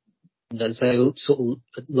as they sort of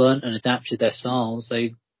learned and adapted their styles,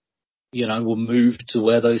 they, will move to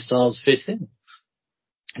where those styles fit in.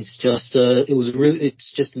 It's just,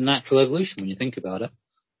 it's just a natural evolution when you think about it.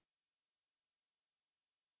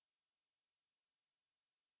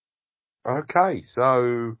 Okay,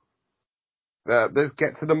 so let's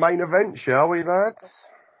get to the main event, shall we, lads?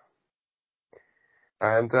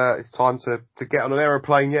 And it's time to get on an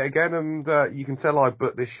aeroplane yet again, and you can tell I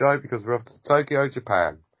booked this show because we're off to Tokyo,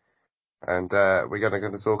 Japan. And we're going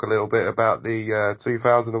to talk a little bit about the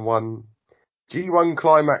 2001 G1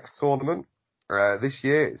 Climax tournament. This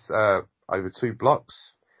year it's over 2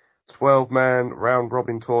 blocks, 12-man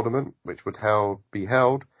round-robin tournament, which would be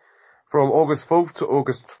held from August 4th to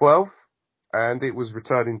August 12th, and it was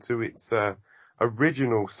returning to its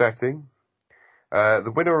original setting.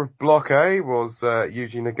 The winner of Block A was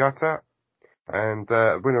Yuji Nagata, and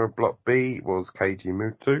winner of Block B was Keiji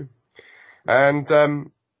Muto. And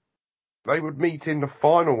they would meet in the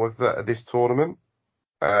final of this tournament,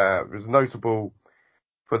 It was notable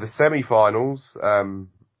for the semi-finals,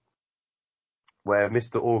 where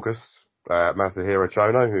Mr. August, Masahiro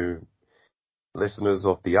Chono, who listeners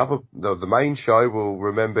of the main show will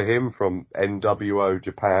remember him from NWO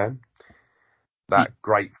Japan, that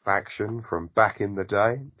great faction from back in the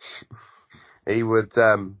day. He would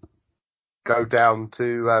go down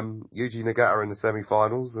to Yuji Nagata in the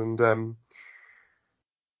semi-finals, and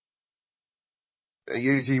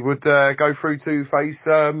Yuji would go through to face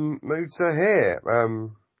Muta here.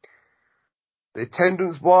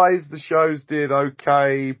 Attendance-wise, the shows did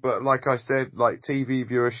okay, but like I said, like TV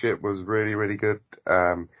viewership was really, really good,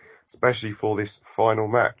 especially for this final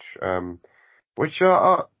match, which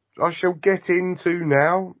I shall get into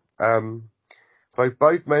now. So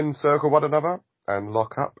both men circle one another and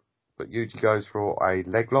lock up, but Yuji goes for a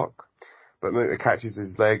leg lock, but Muta catches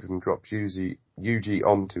his legs and drops Yuji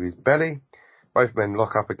onto his belly. Both men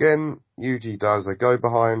lock up again. Yuji does a go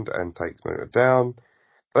behind and takes Muta down,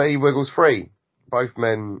 but he wiggles free. Both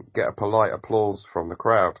men get a polite applause from the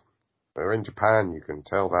crowd. They're in Japan, you can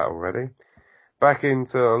tell that already. Back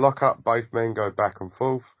into a lock-up, both men go back and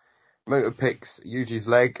forth. Muta picks Yuji's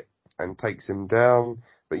leg and takes him down,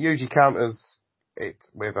 but Yuji counters it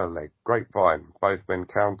with a leg grapevine. Both men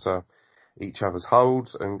counter each other's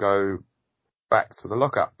holds and go back to the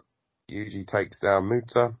lock-up. Yuji takes down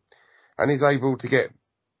Muta and is able to get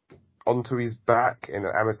onto his back in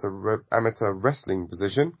an amateur wrestling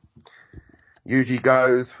position. Yuji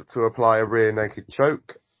goes to apply a rear naked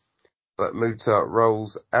choke, but Muta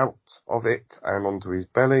rolls out of it and onto his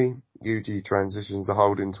belly. Yuji transitions the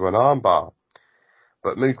hold into an armbar,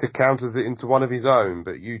 but Muta counters it into one of his own,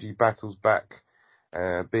 but Yuji battles back,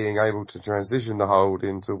 being able to transition the hold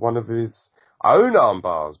into one of his own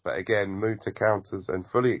armbars, but again Muta counters and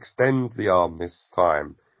fully extends the arm this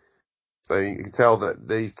time. So you can tell that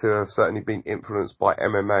these two have certainly been influenced by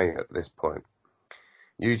MMA at this point.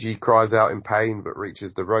 Yuji cries out in pain, but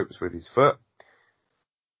reaches the ropes with his foot.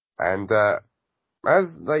 And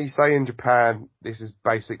as they say in Japan, this is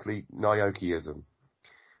basically Naokiism.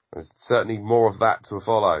 There's certainly more of that to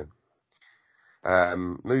follow.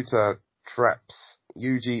 Muta traps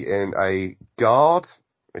Yuji in a guard,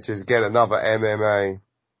 which is again another MMA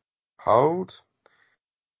hold.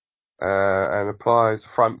 And applies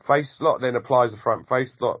front face lock, then applies a front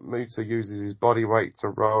face lock. Muta uses his body weight to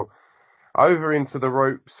roll over into the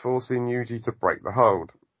ropes, forcing Yuji to break the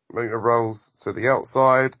hold. Muta rolls to the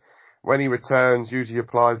outside. When he returns, Yuji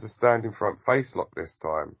applies a standing front face lock this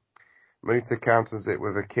time. Muta counters it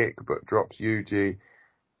with a kick, but drops Yuji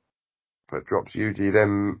with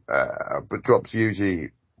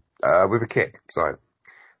a kick, sorry.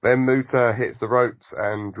 Then Muta hits the ropes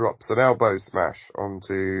and drops an elbow smash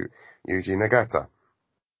onto Yuji Nagata.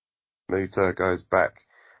 Muta goes back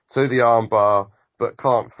to the armbar, but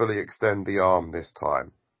can't fully extend the arm this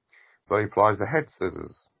time. So he applies a head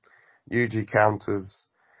scissors. Yuji counters,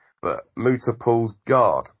 but Muta pulls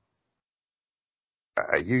guard.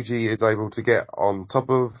 Yuji is able to get on top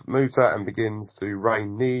of Muta and begins to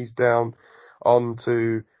rain knees down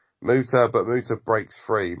onto Muta, but Muta breaks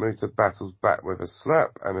free. Muta battles back with a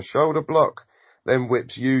slap and a shoulder block, then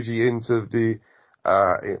whips Yuji into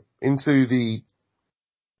the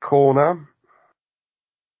corner.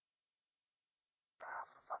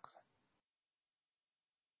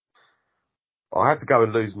 I had to go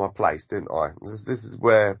and lose my place, didn't I? This is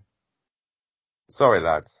where... Sorry,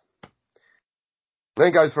 lads.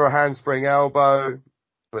 Then goes for a handspring elbow,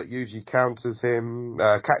 but Yuji catches him,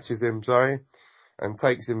 and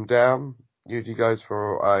takes him down. Yuji goes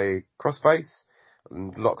for a crossface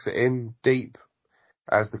and locks it in deep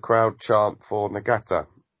as the crowd chant for Nagata.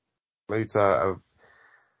 Muta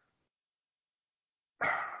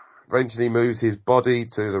eventually moves his body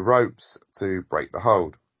to the ropes to break the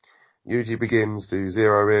hold. Yuji begins to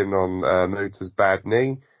zero in on Muta's bad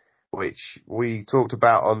knee, which we talked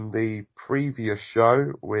about on the previous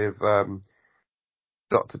show with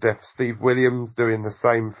Dr. Death Steve Williams doing the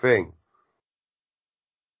same thing.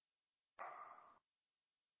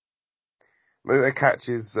 Muta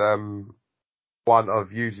catches one of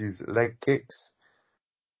Yuji's leg kicks.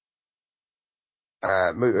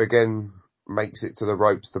 Muta again makes it to the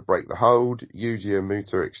ropes to break the hold. Yuji and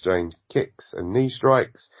Muta exchange kicks and knee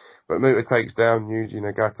strikes, but Muta takes down Yuji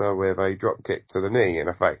Nagata with a drop kick to the knee in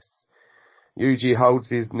a face. Yuji holds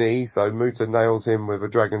his knee, so Muta nails him with a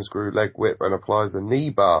dragon screw leg whip and applies a knee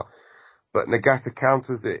bar, but Nagata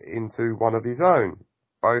counters it into one of his own.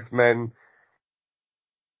 Both men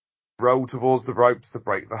roll towards the ropes to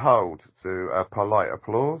break the hold. To a polite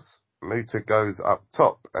applause, Muta goes up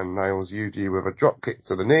top and nails Yuji with a drop kick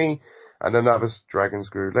to the knee and another dragon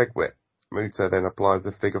screw leg whip. Muta then applies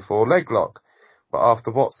a figure 4 leg lock. But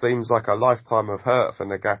after what seems like a lifetime of hurt for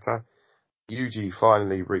Nagata, Yuji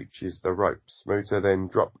finally reaches the ropes. Muta then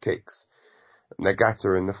drop kicks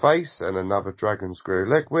Nagata in the face and another dragon screw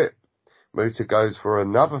leg whip. Muta goes for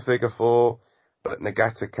another figure 4, but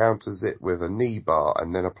Nagata counters it with a knee bar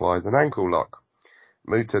and then applies an ankle lock.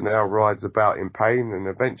 Muta now rides about in pain and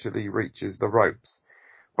eventually reaches the ropes.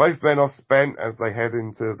 Both men are spent as they head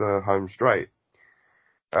into the home straight.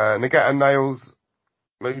 Nagata nails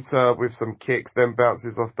Muta with some kicks, then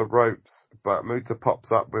bounces off the ropes, but Muta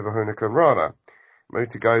pops up with a Hurricane Rana.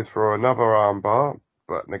 Muta goes for another armbar,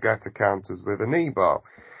 but Nagata counters with a knee bar.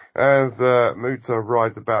 As Muta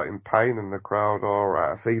rides about in pain and the crowd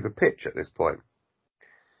are at a fever pitch at this point.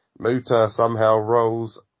 Muta somehow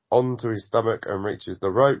rolls onto his stomach and reaches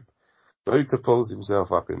the rope. Muta pulls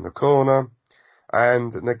himself up in the corner,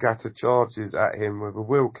 and Nagata charges at him with a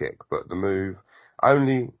wheel kick, but the move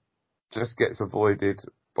only just gets avoided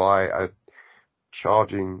by a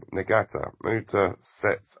charging Nagata. Muta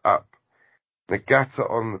sets up Nagata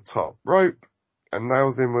on the top rope and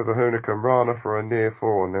nails him with a Hurricane Rana for a near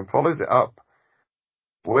fall, and then follows it up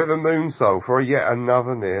with a moonsault for yet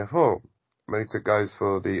another near fall. Muta goes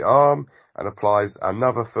for the arm and applies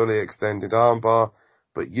another fully extended armbar,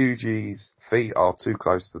 but Yuji's feet are too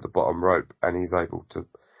close to the bottom rope and he's able to,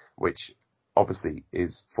 which obviously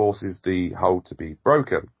forces the hold to be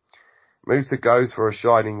broken. Muta goes for a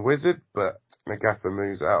Shining Wizard, but Nagata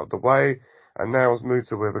moves out of the way and nails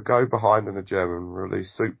Muta with a go behind and a German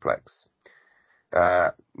release suplex.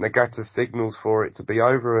 Nagata signals for it to be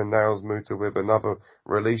over and nails Muta with another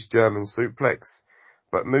release German suplex,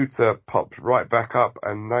 but Muta pops right back up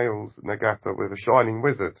and nails Nagata with a Shining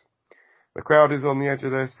Wizard. The crowd is on the edge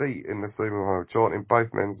of their seat in the Sumo Hall, chanting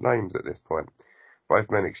both men's names at this point.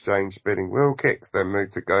 Both men exchange spinning wheel kicks, then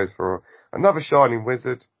Muta goes for another Shining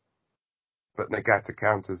Wizard, but Nagata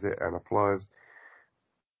counters it and applies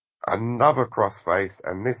another crossface,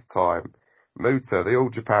 and this time Muta, the All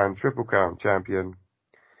Japan Triple Crown champion,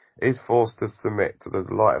 is forced to submit to the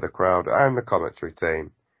delight of the crowd and the commentary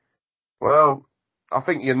team. Well, I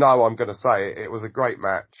think you know I'm going to say it. It was a great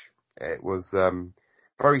match. It was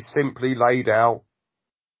very simply laid out,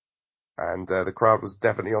 and the crowd was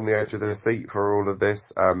definitely on the edge of their seat for all of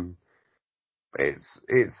this.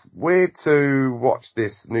 It's weird to watch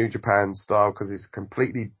this New Japan style because it's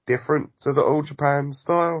completely different to the All Japan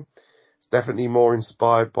style. It's definitely more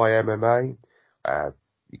inspired by MMA.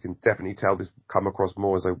 You can definitely tell this come across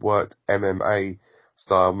more as a worked MMA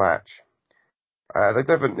style match. They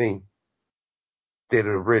definitely did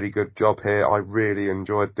a really good job here. I really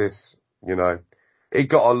enjoyed this. You know, it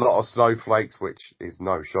got a lot of snowflakes, which is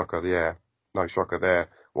no shocker there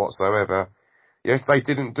whatsoever. Yes, they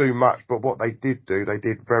didn't do much, but what they did do, they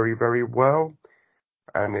did very, very well.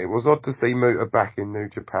 And it was odd to see Muta back in New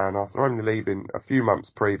Japan after only leaving a few months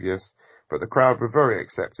previous, but the crowd were very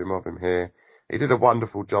accepting of him here. He did a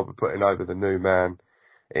wonderful job of putting over the new man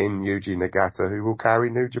in Yuji Nagata, who will carry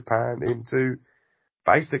New Japan into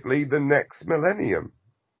basically the next millennium.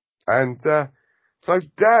 And so,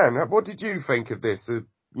 Dan, what did you think of this?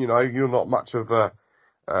 You know, you're not much of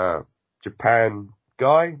a Japan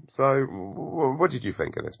guy, so what did you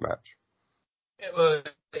think of this match? Well,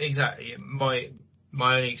 exactly. My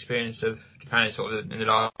only experience of Japan is sort of in the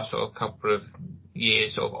last sort of couple of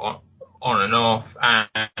years, sort of on and off,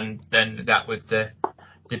 and then that with the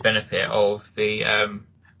benefit of the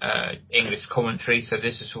English commentary. So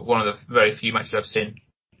this is one of the very few matches I've seen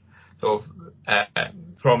sort of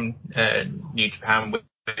from New Japan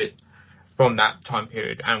from that time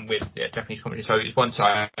period and with the Japanese commentary. So it's one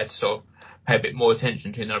side I had to sort of pay a bit more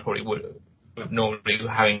attention to than I probably would normally,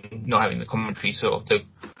 not having the commentary sort of to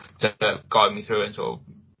guide me through and sort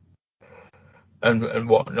of and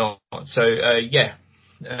whatnot. So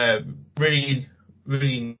really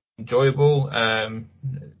enjoyable,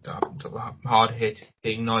 sort of hard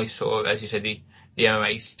hitting, nice sort of, as you said, the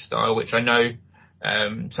MMA style, which I know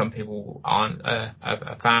some people aren't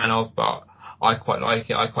a fan of, but I quite like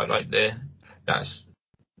it. I quite like that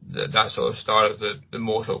sort of style of the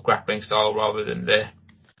more sort of grappling style rather than the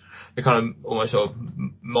kind of almost sort of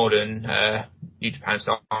modern New Japan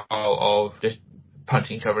style of just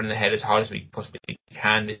punching each other in the head as hard as we possibly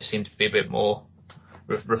can. This seems to be a bit more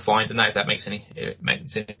refined than that, if that makes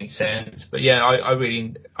any sense. But yeah, I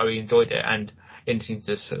really enjoyed it, and interesting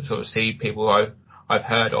to sort of see people I've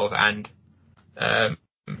heard of and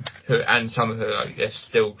some of who they're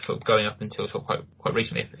still sort of going up until sort of quite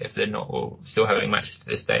recently, if they're not, or still having matches to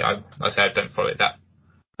this day. Like I say, I don't follow it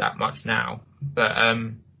that much now, but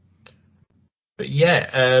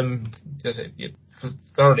yeah,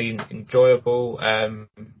 thoroughly enjoyable.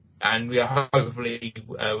 and hopefully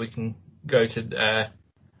we can go to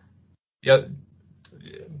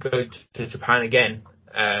go to Japan again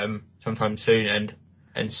sometime soon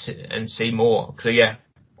and see more. So yeah,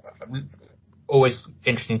 always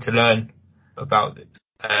interesting to learn about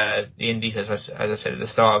the indies, as I said at the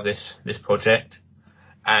start of this project.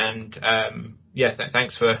 And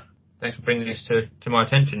thanks for bringing this to my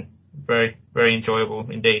attention. Very, very enjoyable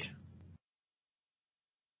indeed.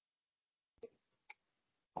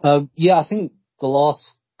 I think the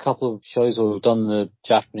last couple of shows where we've done the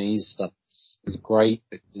Japanese stuff is great,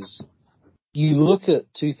 because you look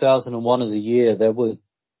at 2001 as a year, there were,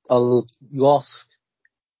 you ask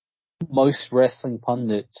most wrestling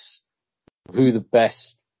pundits who the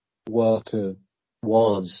best worker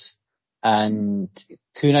was, and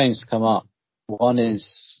two names come up. One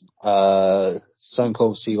is Stone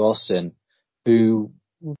Cold Steve Austin, who,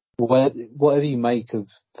 whatever you make of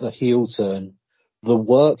the heel turn, the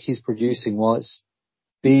work he's producing while it's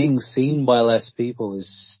being seen by less people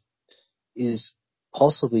is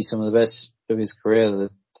possibly some of the best of his career.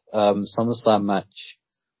 The SummerSlam match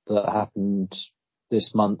that happened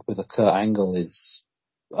this month with a Kurt Angle is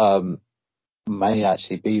may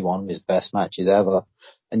actually be one of his best matches ever.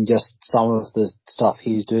 And just some of the stuff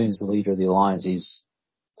he's doing as the leader of the Alliance,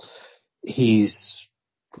 he's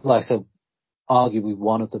like I said, arguably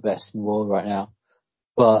one of the best in the world right now.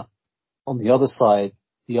 But on the other side,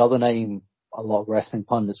 the other name a lot of wrestling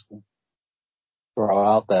pundits will throw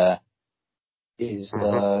out there is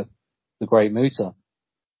the Great Muta,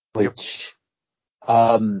 which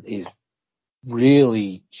is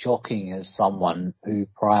really shocking as someone who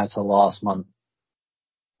prior to last month,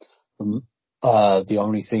 the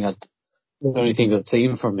only thing I'd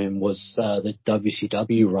seen from him was the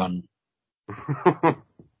WCW run.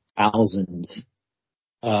 Thousands.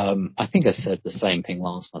 I think I said the same thing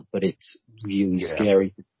last month, but it's really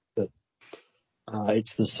scary that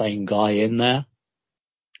it's the same guy in there,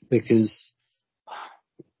 because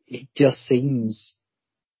it just seems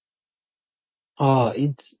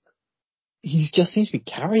he just seems to be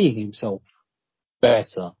carrying himself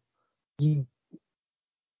better. He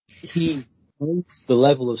knows the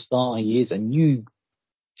level of star he is, and you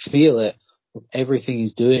feel it with everything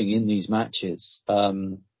he's doing in these matches.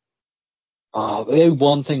 One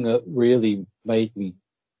thing that really made me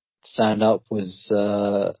stand up was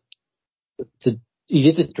he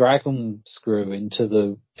did the dragon screw into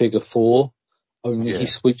the figure four, only he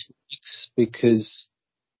switched legs, because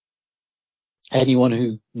anyone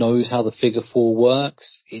who knows how the figure four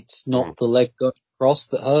works, it's not the leg going across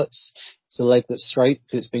that hurts. It's the leg that's straight,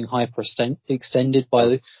 because it's being hyper-extended by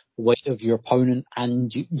the weight of your opponent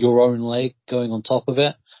and your own leg going on top of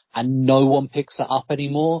it. And no one picks that up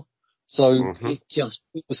anymore. So it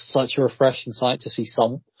was such a refreshing sight to see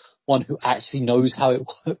someone who actually knows how it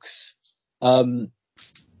works. I'm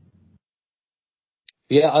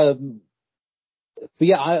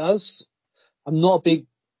not a big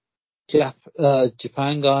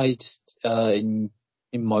Japan guy, just,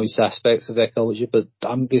 in most aspects of their culture, but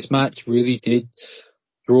this match really did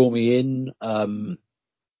draw me in.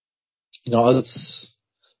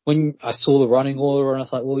 When I saw the running order, and I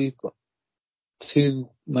was like, well, you've got two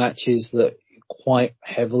matches that quite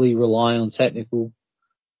heavily rely on technical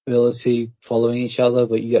ability following each other,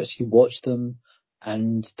 but you actually watch them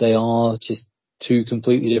and they are just two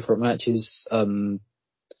completely different matches.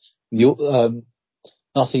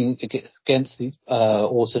 Nothing against the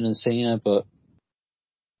Orton and Cena, but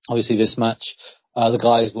obviously this match, the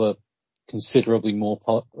guys were considerably more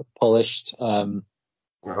polished. Oh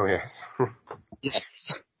yes. Yes.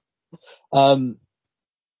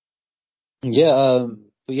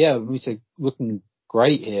 We say looking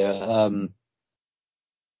great here.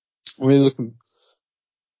 Really looking,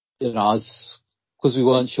 because we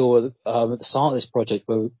weren't sure at the start of this project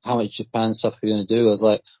how much Japan stuff we're going to do. I was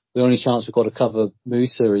like, the only chance we've got to cover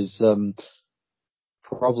Musa is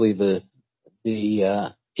probably the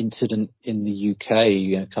incident in the UK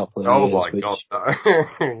a couple of years. Oh my God!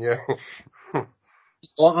 Yeah.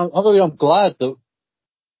 Well, I'm glad that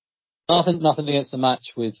nothing against the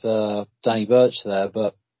match with Danny Burch there,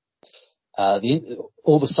 but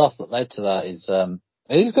all the stuff that led to that is it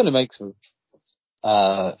is going to make for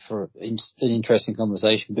an interesting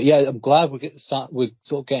conversation. But yeah, I'm glad we're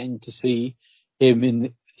sort of getting to see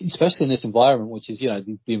him especially in this environment, which is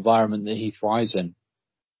the environment that he thrives in.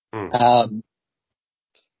 I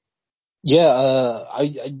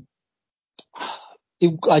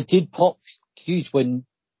did pop huge when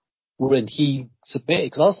he submitted,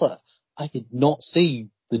 because I was like, I did not see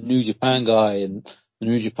the New Japan guy in the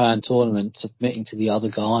New Japan tournament submitting to the other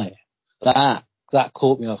guy. That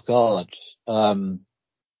caught me off guard.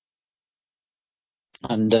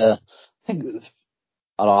 And I think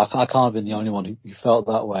I can't have been the only one who felt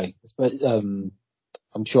that way. But I'm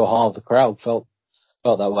sure half of the crowd felt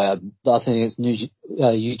that way. I think it's Yuji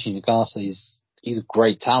Nagata. He's a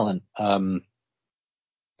great talent. I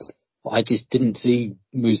just didn't see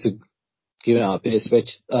Musa giving up,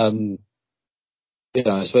 especially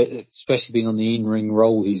especially being on the in-ring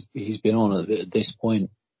role he's been on at this point.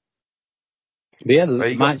 But yeah,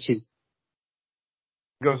 the match is.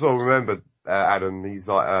 You got to sort of remember, Adam. He's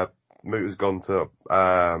like Muta's gone to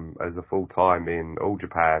as a full time in All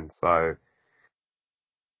Japan, so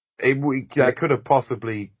they could have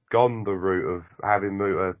possibly gone the route of having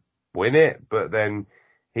Muta win it, but then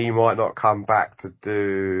he might not come back to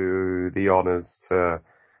do the honours to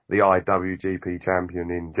the IWGP champion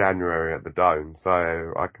in January at the Dome. So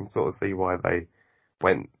I can sort of see why they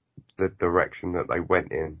went the direction that they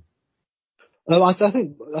went in. I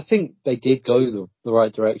think they did go the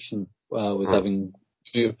right direction with having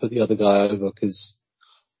put the other guy over, because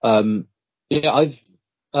I'm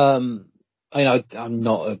not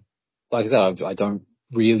like I said, I don't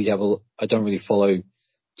really follow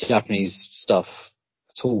Japanese stuff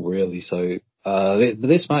at all, really. So but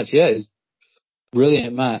this match, yeah, is a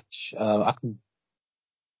brilliant match. And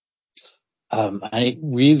it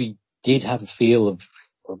really did have a feel of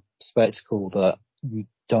spectacle that you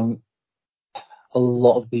don't. A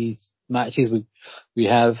lot of these matches we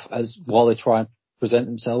have, as while they try and present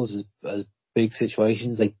themselves as big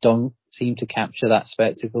situations, they don't seem to capture that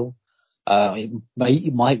spectacle. It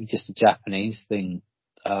might be just a Japanese thing,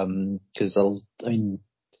 because I mean,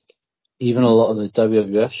 even a lot of the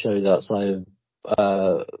WWF shows outside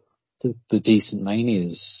of the decent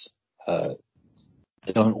manias,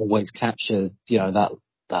 they don't always capture that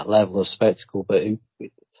level of spectacle, but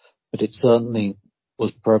it certainly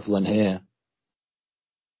was prevalent here.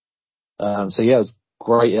 So yeah, it was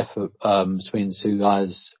great effort between the two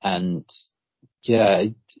guys, and yeah,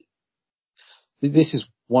 this is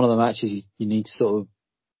one of the matches you need to sort of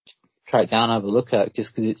track down and have a look at,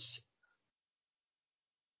 just because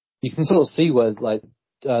you can sort of see where like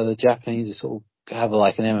the Japanese are sort of have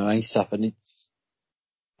like an MMA stuff, and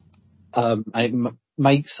it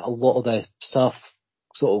makes a lot of their stuff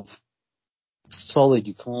sort of solid.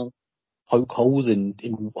 You can't poke holes in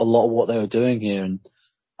a lot of what they were doing here, and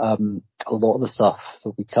a lot of the stuff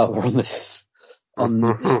that we cover on this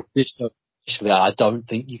show, I don't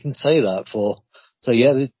think you can say that for. So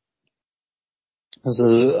yeah, this was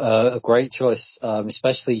a great choice,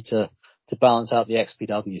 especially to balance out the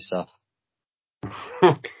XPW stuff.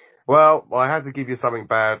 Well, I had to give you something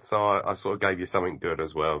bad, so I sort of gave you something good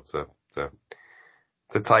as well to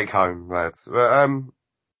take home, lads. But,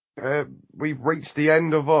 we've reached the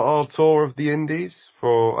end of our tour of the Indies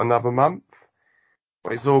for another month.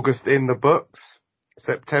 It's August in the books.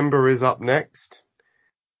 September is up next.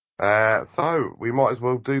 So we might as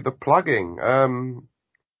well do the plugging.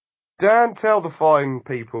 Dan, tell the fine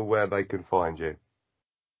people where they can find you.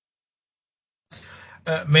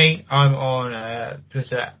 Me, I'm on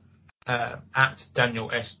Twitter at Daniel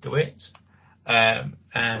S. DeWitt, and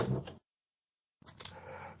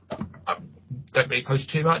I don't really post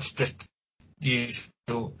too much, just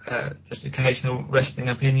usual, just occasional wrestling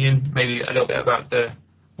opinion, maybe a little bit about the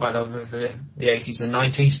 80s and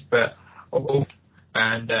 90s, but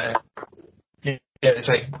and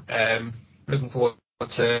looking forward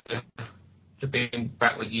to being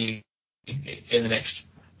back with you in the next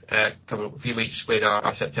few weeks with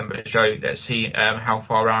our September show. Let's see how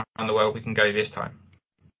far around the world we can go this time.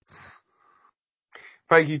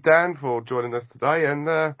 Thank you, Dan, for joining us today. And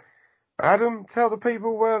Adam, tell the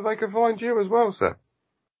people where they can find you as well, sir.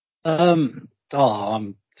 I'm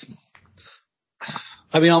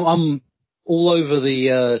all over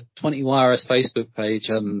the 20YRS Facebook page.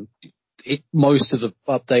 Most of the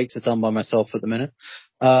updates are done by myself at the minute.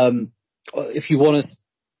 If you want to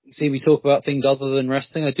see me talk about things other than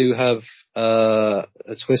wrestling, I do have a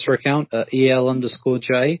Twitter account,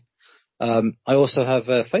 EL_J. I also have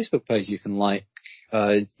a Facebook page you can like.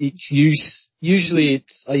 Usually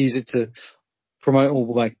I use it to promote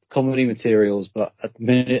all my comedy materials, but at the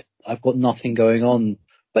minute I've got nothing going on.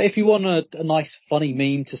 But if you want a nice funny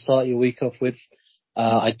meme to start your week off with,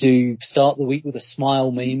 I do start the week with a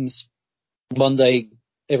smile memes every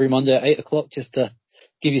Monday at 8 o'clock, just to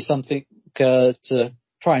give you something to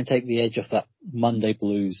try and take the edge off that Monday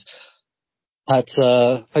blues at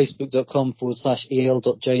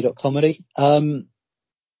facebook.com/el.j.comedy.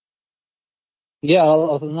 Yeah,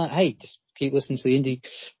 other than that, hey, just keep listening to the Indie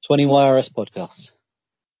 20YRS podcast.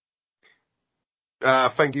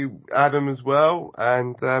 Thank you, Adam, as well.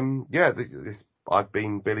 And I've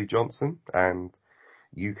been Billy Johnson, and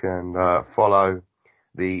you can follow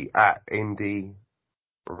the at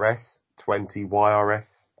IndieRes20YRS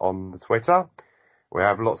on the Twitter. We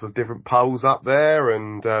have lots of different polls up there,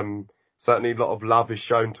 and certainly a lot of love is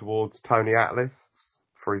shown towards Tony Atlas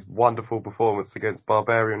for his wonderful performance against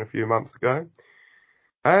Barbarian a few months ago.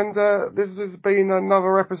 And this has been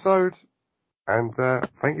another episode, and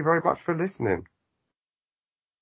thank you very much for listening.